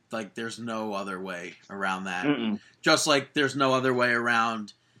 Which, there's no other way around that. Mm-mm. Just like there's no other way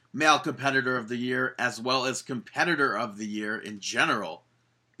around Male Competitor of the Year, as well as Competitor of the Year in general,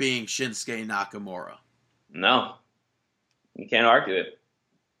 being Shinsuke Nakamura. No. You can't argue it.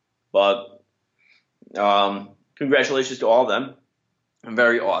 But congratulations to all of them.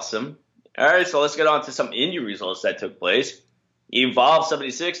 Very awesome. All right, so let's get on to some indie results that took place. Evolve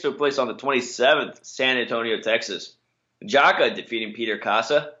 76 took place on the 27th, San Antonio, Texas. Jaka defeating Peter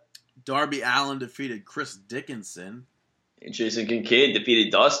Casa. Darby Allin defeated Chris Dickinson. And Jason Kincaid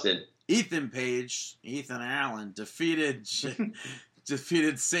defeated Dustin. Ethan Allen defeated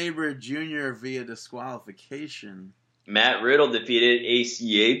Sabre Jr. via disqualification. Matt Riddle defeated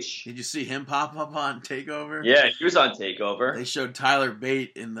ACH. Did you see him pop up on TakeOver? Yeah, he was on TakeOver. They showed Tyler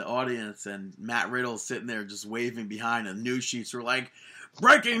Bate in the audience, and Matt Riddle sitting there just waving behind, and news sheets were like,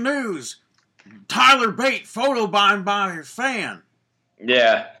 "Breaking news! Tyler Bate photobombed by a fan."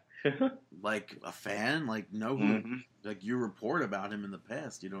 Yeah. Like a fan? Like like you report about him in the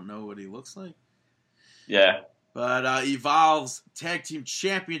past. You don't know what he looks like? Yeah. But Evolve's Tag Team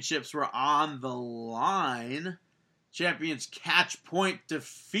Championships were on the line. Champions Catch Point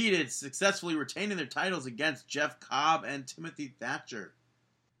defeated, successfully retaining their titles against Jeff Cobb and Timothy Thatcher.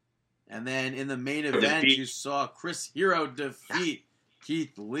 And then in the main event, you saw Chris Hero defeat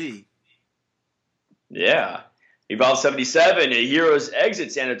Keith Lee. Yeah. Evolve 77, a Heroes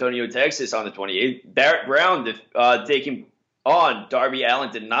exit San Antonio, Texas on the 28th. Barrett Brown taking on Darby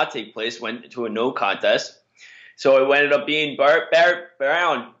Allin did not take place, went to a no contest. So it ended up being Barrett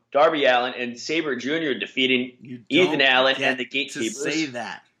Brown, Darby Allin, and Sabre Jr. defeating Ethan Allen and the Gatekeepers. To say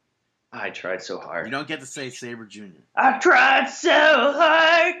that. I tried so hard. You don't get to say Sabre Jr. I tried so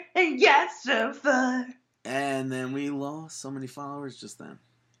hard and got so far. And then we lost so many followers just then.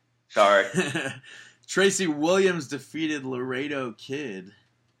 Sorry. Tracy Williams defeated Laredo Kid.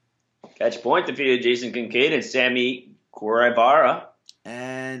 Catch Point defeated Jason Kincaid and Sammy Guevara.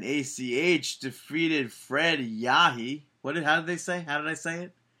 And ACH defeated Fred Yahi. How did they say? How did I say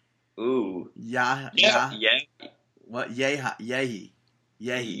it? Ooh. Yeah. What? Yahi.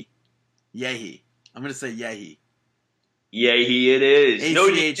 I'm going to say Yahi. Yahi it is.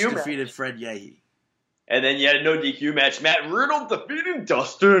 ACH defeated Fred Yahi. And then you had no DQ match. Matt Riddle defeating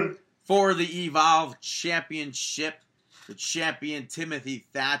Dustin. For the Evolve Championship, the champion Timothy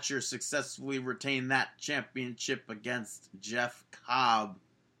Thatcher successfully retained that championship against Jeff Cobb.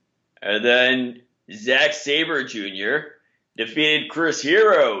 And then Zack Sabre Jr. defeated Chris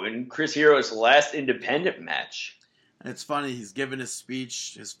Hero in Chris Hero's last independent match. And it's funny, he's giving his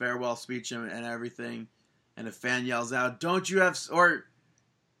speech, his farewell speech and everything, and a fan yells out, "Don't you have..." Or,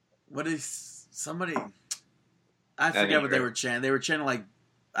 what is... Somebody... I forget what they were chanting. They were chanting like...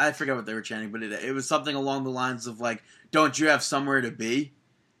 I forget what they were chanting, but it was something along the lines of like, "Don't you have somewhere to be?"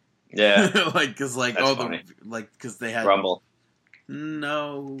 Yeah, because because they had Rumble.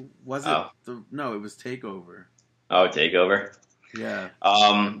 No, was it? No, it was Takeover. Oh, Takeover. Yeah.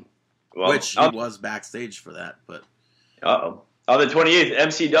 Which he was backstage for that, but. On the 28th,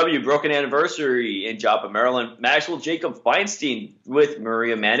 MCW Broken Anniversary in Joppa, Maryland. Maxwell Jacob Feinstein with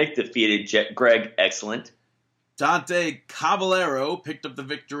Maria Manic defeated Greg Excellent. Dante Caballero picked up the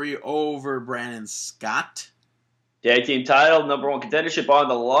victory over Brandon Scott. Tag team title, number one contendership on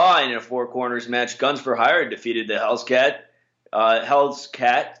the line in a four corners match. Guns for Hire defeated the Hellcats,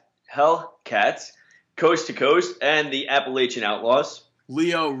 Coast to Coast, and the Appalachian Outlaws.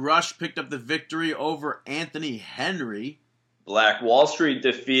 Leo Rush picked up the victory over Anthony Henry. Black Wall Street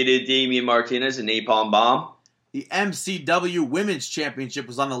defeated Damian Martinez and Napalm Bomb. The MCW Women's Championship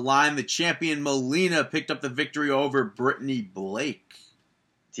was on the line. The champion Melina picked up the victory over Brittany Blake.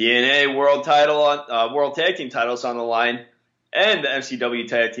 TNA World Tag Team titles on the line, and the MCW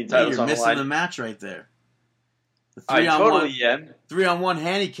Tag Team titles on the line. You're missing the match right there. The I totally am. 3-on-1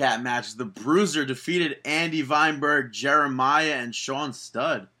 handicap match. The Bruiser defeated Andy Weinberg, Jeremiah, and Sean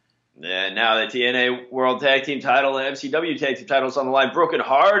Studd. And now the TNA World Tag Team title and MCW Tag Team titles on the line. Broken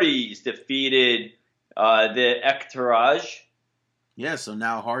Hardys defeated the Entourage. Yeah, so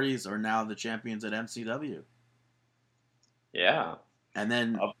now Hardys are now the champions at MCW. Yeah. And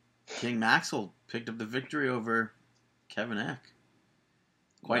then King Maxwell picked up the victory over Kevin Eck.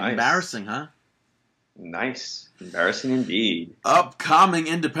 Quite embarrassing, huh? Nice. Embarrassing indeed. Upcoming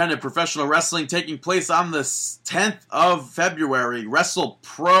independent professional wrestling taking place on the 10th of February. Wrestle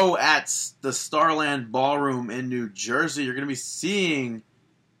Pro at the Starland Ballroom in New Jersey. You're going to be seeing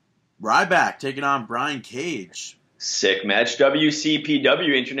Ryback taking on Brian Cage. Sick match.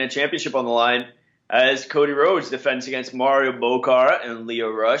 WCPW Internet Championship on the line as Cody Rhodes defends against Mario Bokara and Leo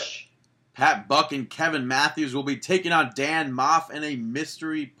Rush. Pat Buck and Kevin Matthews will be taking on Dan Moff and a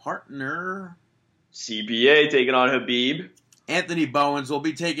mystery partner. CPA taking on Habib. Anthony Bowens will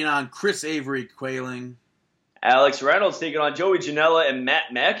be taking on Chris Avery Quayling. Alex Reynolds taking on Joey Janela and Matt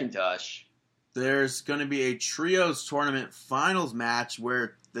McIntosh. There's going to be a Trios Tournament Finals match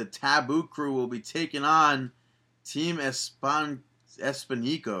where the Taboo Crew will be taking on Team Espanicos.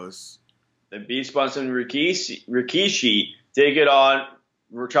 The Beef Sponsor Rikishi taking on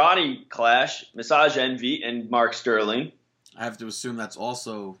Rotani Clash, Massage Envy, and Mark Sterling. I have to assume that's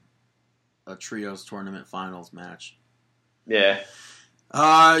also a trios tournament finals match. Yeah.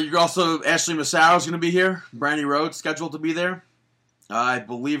 You're also Ashley Massaro's going to be here. Brandy Rhodes scheduled to be there. I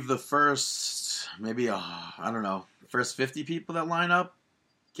believe the first, first 50 people that line up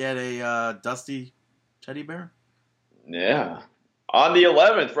get a Dusty teddy bear. Yeah. On the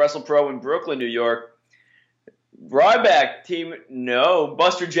 11th, WrestlePro in Brooklyn, New York. Ryback Team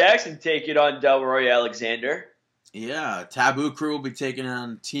Buster Jackson taking on Delroy Alexander. Yeah. Taboo Crew will be taking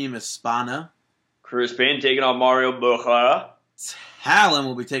on Team Hispana. Chris Payne taking on Mario Bujara. Talon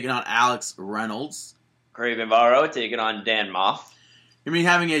will be taking on Alex Reynolds. Craven Varro taking on Dan Moff. You're going to be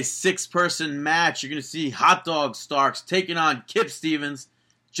having a 6-person match. You're going to see Hot Dog Starks taking on Kip Stevens,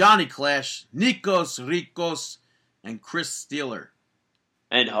 Johnny Clash, Nikos Ricos, and Chris Steeler.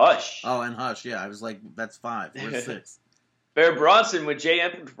 And Hush. Oh, and Hush. Yeah, I was like, that's 5. Where's 6? Bear Bronson with J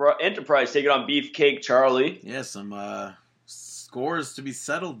Enterprise taking on Beefcake Charlie. Yeah, some scores to be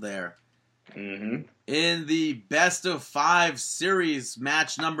settled there. Mm-hmm. In the best of 5 series,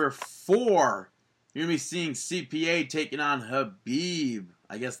 match number 4, you're going to be seeing CPA taking on Habib.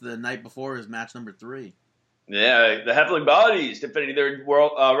 I guess the night before is match number 3. Yeah, the Heflin Bodies defending their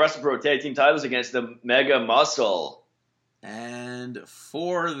World WrestlePro Tag Team titles against the Mega Muscle. And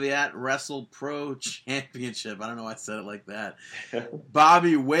for that WrestlePro Championship, I don't know why I said it like that,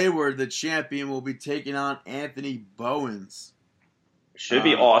 Bobby Wayward, the champion, will be taking on Anthony Bowens. Should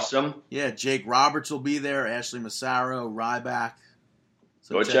be awesome. Yeah, Jake Roberts will be there, Ashley Massaro, Ryback.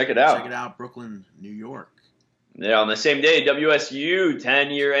 So Go check it out. Check it out, Brooklyn, New York. Yeah, on the same day, WSU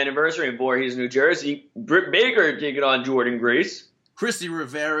 10-year anniversary in Voorhees, New Jersey. Britt Baker taking on Jordan Grace. Chrissy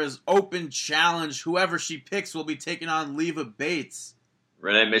Rivera's open challenge. Whoever she picks will be taking on Leva Bates.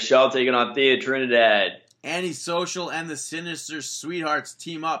 Renee Michelle taking on Thea Trinidad. Annie Social and the Sinister Sweethearts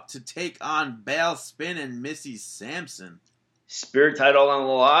team up to take on Bale Spin and Missy Sampson. Spirit title on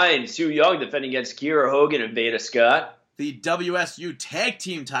the line. Sue Young defending against Kiera Hogan and Veda Scott. The WSU tag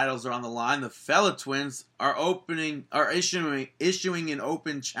team titles are on the line. The Fella Twins are issuing an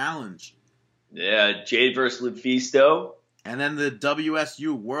open challenge. Yeah, Jade versus Lufisto. And then the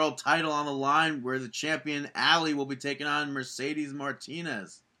WSU world title on the line, where the champion Allie will be taking on Mercedes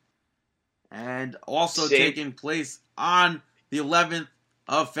Martinez. And also taking place on the 11th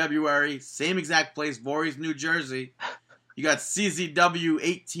of February, same exact place, Voorhees, New Jersey. You got CZW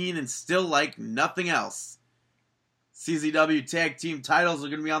 18 and Still Like Nothing Else. CZW tag team titles are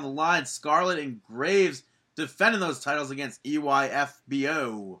going to be on the line. Scarlett and Graves defending those titles against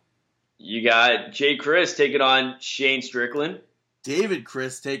EYFBO. You got Jay Chris taking on Shane Strickland. David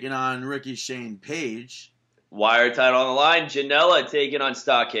Chris taking on Ricky Shane Page. Wire title on the line. Janela taking on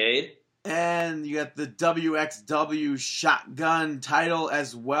Stockade. And you got the WXW Shotgun title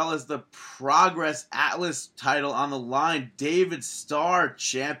as well as the Progress Atlas title on the line. David Starr,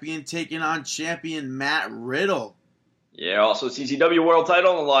 champion, taking on champion Matt Riddle. Yeah, also CCW world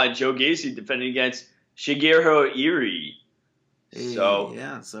title on the line. Joe Gacy defending against Shigeru Iri. So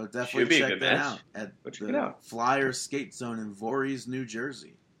definitely check that out at the Flyer Skate Zone in Voorhees, New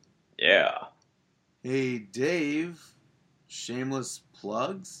Jersey. Yeah. Hey, Dave, shameless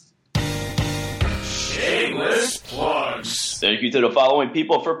plugs? Shameless plugs. Thank you to the following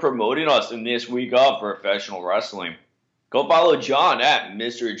people for promoting us in this week of professional wrestling. Go follow John at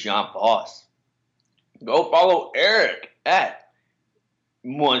Mr. John Boss. Go follow Eric at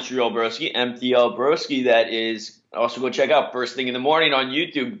Montreal Broski, MTL Broski. That is. Also, go check out First Thing in the Morning on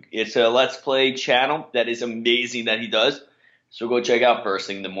YouTube. It's a Let's Play channel that is amazing that he does. So go check out First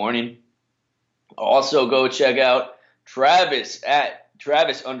Thing in the Morning. Also, go check out Travis at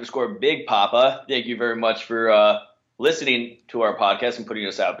Travis_Big Papa. Thank you very much for listening to our podcast and putting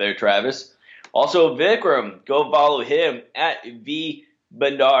us out there, Travis. Also, Vikram. Go follow him at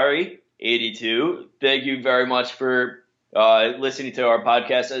VBandari82. Thank you very much for listening to our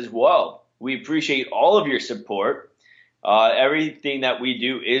podcast as well. We appreciate all of your support. Everything that we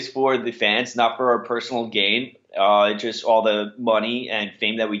do is for the fans, not for our personal gain. Just all the money and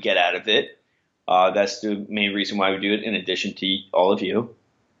fame that we get out of it. That's the main reason why we do it, in addition to all of you.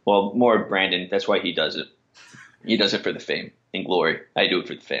 Well, more Brandon. That's why he does it. He does it for the fame and glory. I do it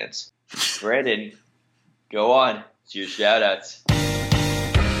for the fans. Brandon, go on. It's your shout-outs.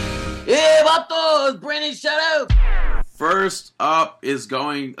 Hey, vatos! Brandon, shout out! First up is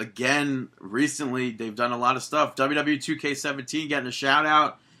going again recently. They've done a lot of stuff. WWE 2K17 getting a shout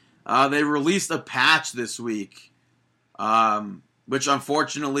out. They released a patch this week, which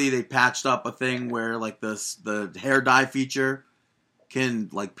unfortunately they patched up a thing where like the hair dye feature can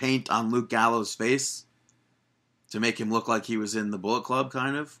like paint on Luke Gallows' face. to make him look like he was in the Bullet Club,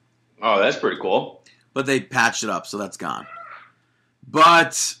 kind of. Oh, that's pretty cool. But they patched it up, so that's gone.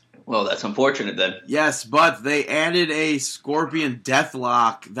 But... Well, that's unfortunate then. Yes, but they added a Scorpion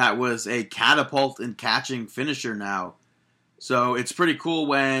Deathlock that was a catapult and catching finisher now. So it's pretty cool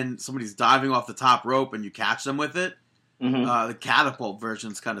when somebody's diving off the top rope and you catch them with it. Mm-hmm. The catapult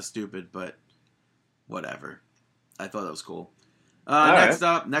version's kind of stupid, but whatever. I thought that was cool. Next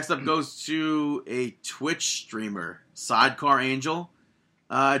up goes to a Twitch streamer, Sidecar Angel.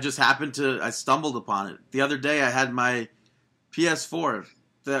 I stumbled upon it. The other day I had my PS4.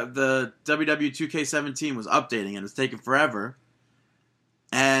 The WW 2K17 was updating and it was taking forever.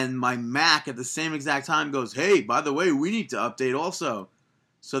 And my Mac at the same exact time goes, hey, by the way, we need to update also.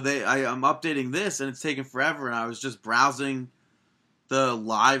 So I'm updating this and it's taking forever. And I was just browsing the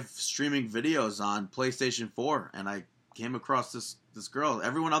live streaming videos on PlayStation 4 and I came across this girl.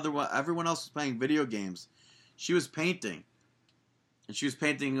 Everyone else was playing video games. She was painting. And she was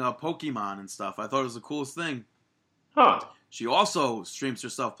painting Pokemon and stuff. I thought it was the coolest thing. Huh. She also streams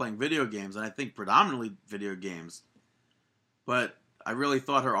herself playing video games, and I think predominantly video games. But I really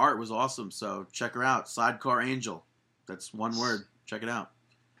thought her art was awesome, so check her out. Sidecar Angel. That's one word. Check it out.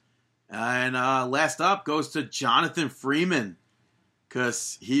 And last up goes to Jonathan Freeman,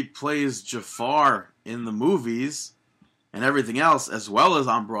 because he plays Jafar in the movies and everything else, as well as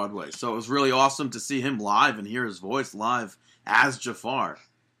on Broadway. So it was really awesome to see him live and hear his voice live as Jafar.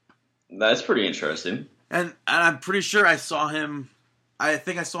 That's pretty interesting. And I'm pretty sure I saw him. I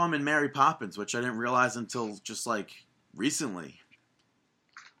think I saw him in Mary Poppins, which I didn't realize until just like recently.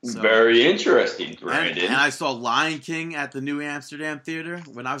 So, very interesting, Brandon. And I saw Lion King at the New Amsterdam Theater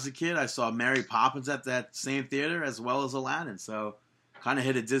when I was a kid. I saw Mary Poppins at that same theater as well as Aladdin. So kind of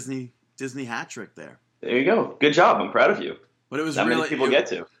hit a Disney hat trick there. There you go. Good job. I'm proud of you. But it was Not really many people get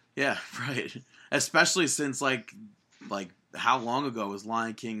to. Yeah, right. Especially since like how long ago was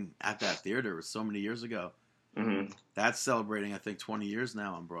Lion King at that theater? It was so many years ago. Mm-hmm. That's celebrating, I think, 20 years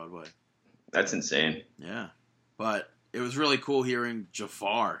now on Broadway. That's insane. Yeah. But it was really cool hearing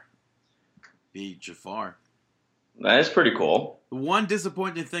Jafar be Jafar. That is pretty cool. The one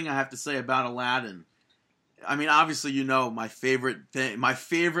disappointing thing I have to say about Aladdin, I mean, obviously, you know, my favorite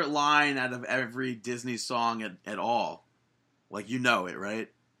line out of every Disney song at all. Like, you know it, right?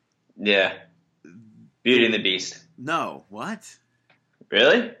 Yeah. Beauty and the Beast. No. What?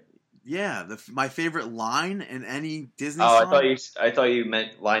 Really? Yeah, my favorite line in any Disney song. I thought you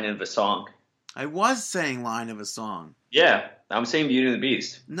meant line of a song. I was saying line of a song. Yeah, I'm saying Beauty and the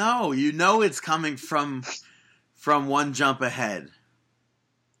Beast. No, you know it's coming from One Jump Ahead.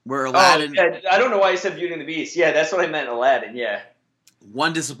 Where Aladdin... Oh, yeah, I don't know why you said Beauty and the Beast. Yeah, that's what I meant, Aladdin, yeah.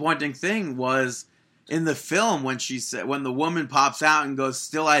 One disappointing thing was in the film when the woman pops out and goes,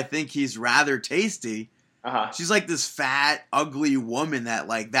 still I think he's rather tasty. Uh-huh. She's like this fat, ugly woman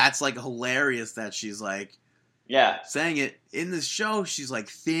that's like hilarious that she's like saying it. In this show, she's like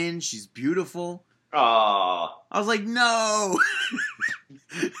thin, she's beautiful. Aww. I was like, no.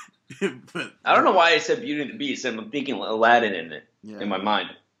 But I don't know why I said Beauty and the Beast. I'm thinking Aladdin in my mind.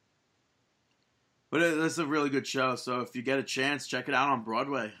 But it's a really good show, so if you get a chance, check it out on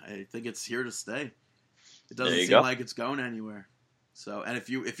Broadway. I think it's here to stay. It doesn't seem like it's going anywhere. So, and if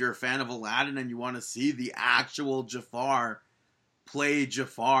you're a fan of Aladdin and you want to see the actual Jafar play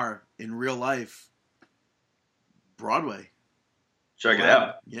Jafar in real life, Broadway. Check it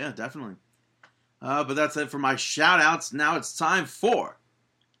out. Yeah, definitely. But that's it for my shout-outs. Now it's time for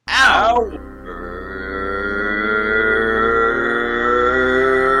Ow!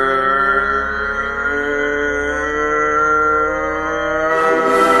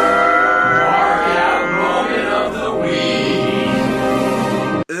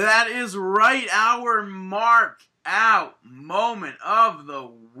 Right, our Mark Out moment of the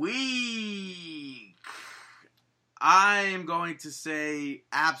week. I am going to say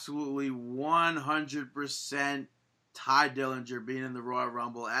absolutely 100% Tye Dillinger being in the Royal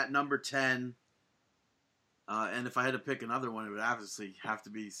Rumble at number 10. And if I had to pick another one, it would obviously have to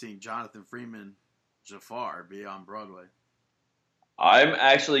be seeing Jonathan Freeman, Jafar, be on Broadway. I'm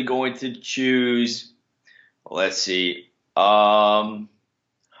actually going to choose, let's see,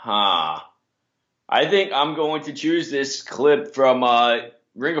 I think I'm going to choose this clip from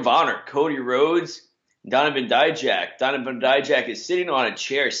Ring of Honor. Cody Rhodes, Donovan Dijak. Donovan Dijak is sitting on a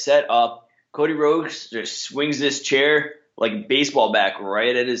chair set up. Cody Rhodes just swings this chair like a baseball bat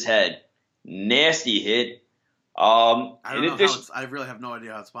right at his head. Nasty hit. I don't know I really have no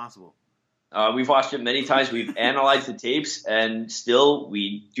idea how it's possible. We've watched it many times. We've analyzed the tapes, and still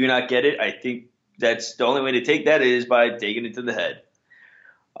we do not get it. I think that's the only way to take that is by taking it to the head.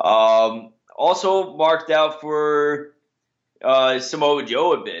 Also marked out for Samoa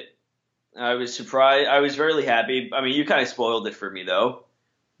Joe a bit. I was surprised. I was really happy. I mean, you kind of spoiled it for me, though.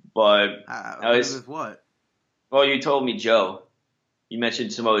 But I was with what? Well, you told me Joe. You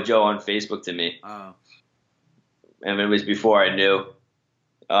mentioned Samoa Joe on Facebook to me. Oh. And it was before I knew.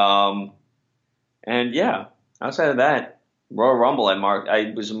 And yeah, outside of that, Royal Rumble,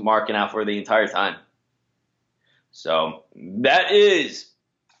 I was marking out for the entire time. So that is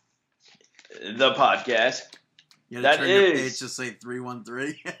the podcast. You had to turn your page to say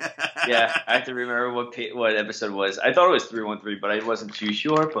 313. Yeah, I have to remember what episode it was. I thought it was 313, but I wasn't too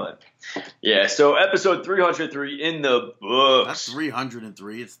sure. But yeah, so episode 303 in the books. That's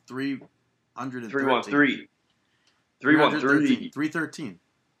 303. It's 313. 313. 313. 313.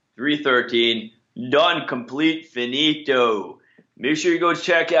 313. Done. Complete. Finito. Make sure you go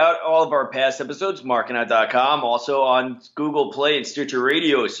check out all of our past episodes, markinout.com. Also on Google Play and Stitcher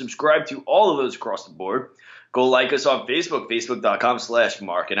Radio. Subscribe to all of those across the board. Go like us on Facebook,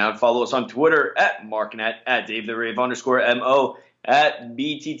 facebook.com/markinout. Follow us on Twitter at markinout, at DaveTheRave_MO, at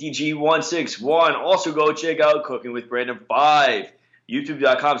BTTG161. Also go check out Cooking with Brandon 5,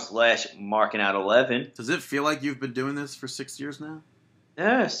 youtube.com/markinout11. Does it feel like you've been doing this for 6 years now?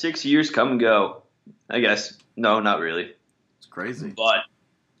 Yeah, 6 years come and go. I guess. No, not really. It's crazy. But,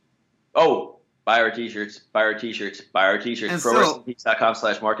 buy our t-shirts, buy our t-shirts, buy our t-shirts. And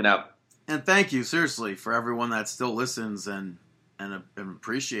ProWrestlingPeace.com/markinout. And thank you, seriously, for everyone that still listens and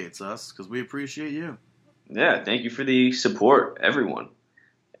appreciates us, because we appreciate you. Yeah, thank you for the support, everyone.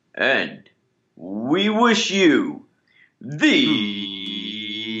 And we wish you the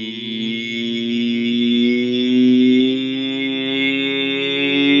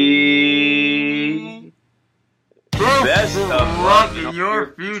best of luck in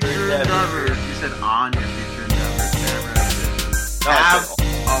your future endeavors. You said on your future endeavors. Have a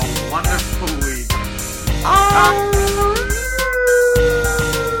wonderful week.